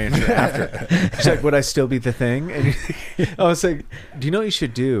a rancher after? She's like, would I still be the thing? And I was like, do you know what you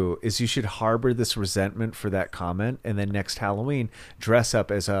should do is you should harbor this resentment for that comment and then next Halloween dress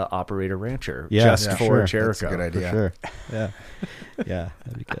up as a operator rancher just for Jariko. That's a good idea. For sure. Yeah. Yeah,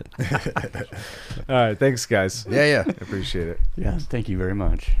 that'd be good. All right, thanks guys. Yeah. I appreciate it. Yeah, thank you very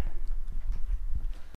much.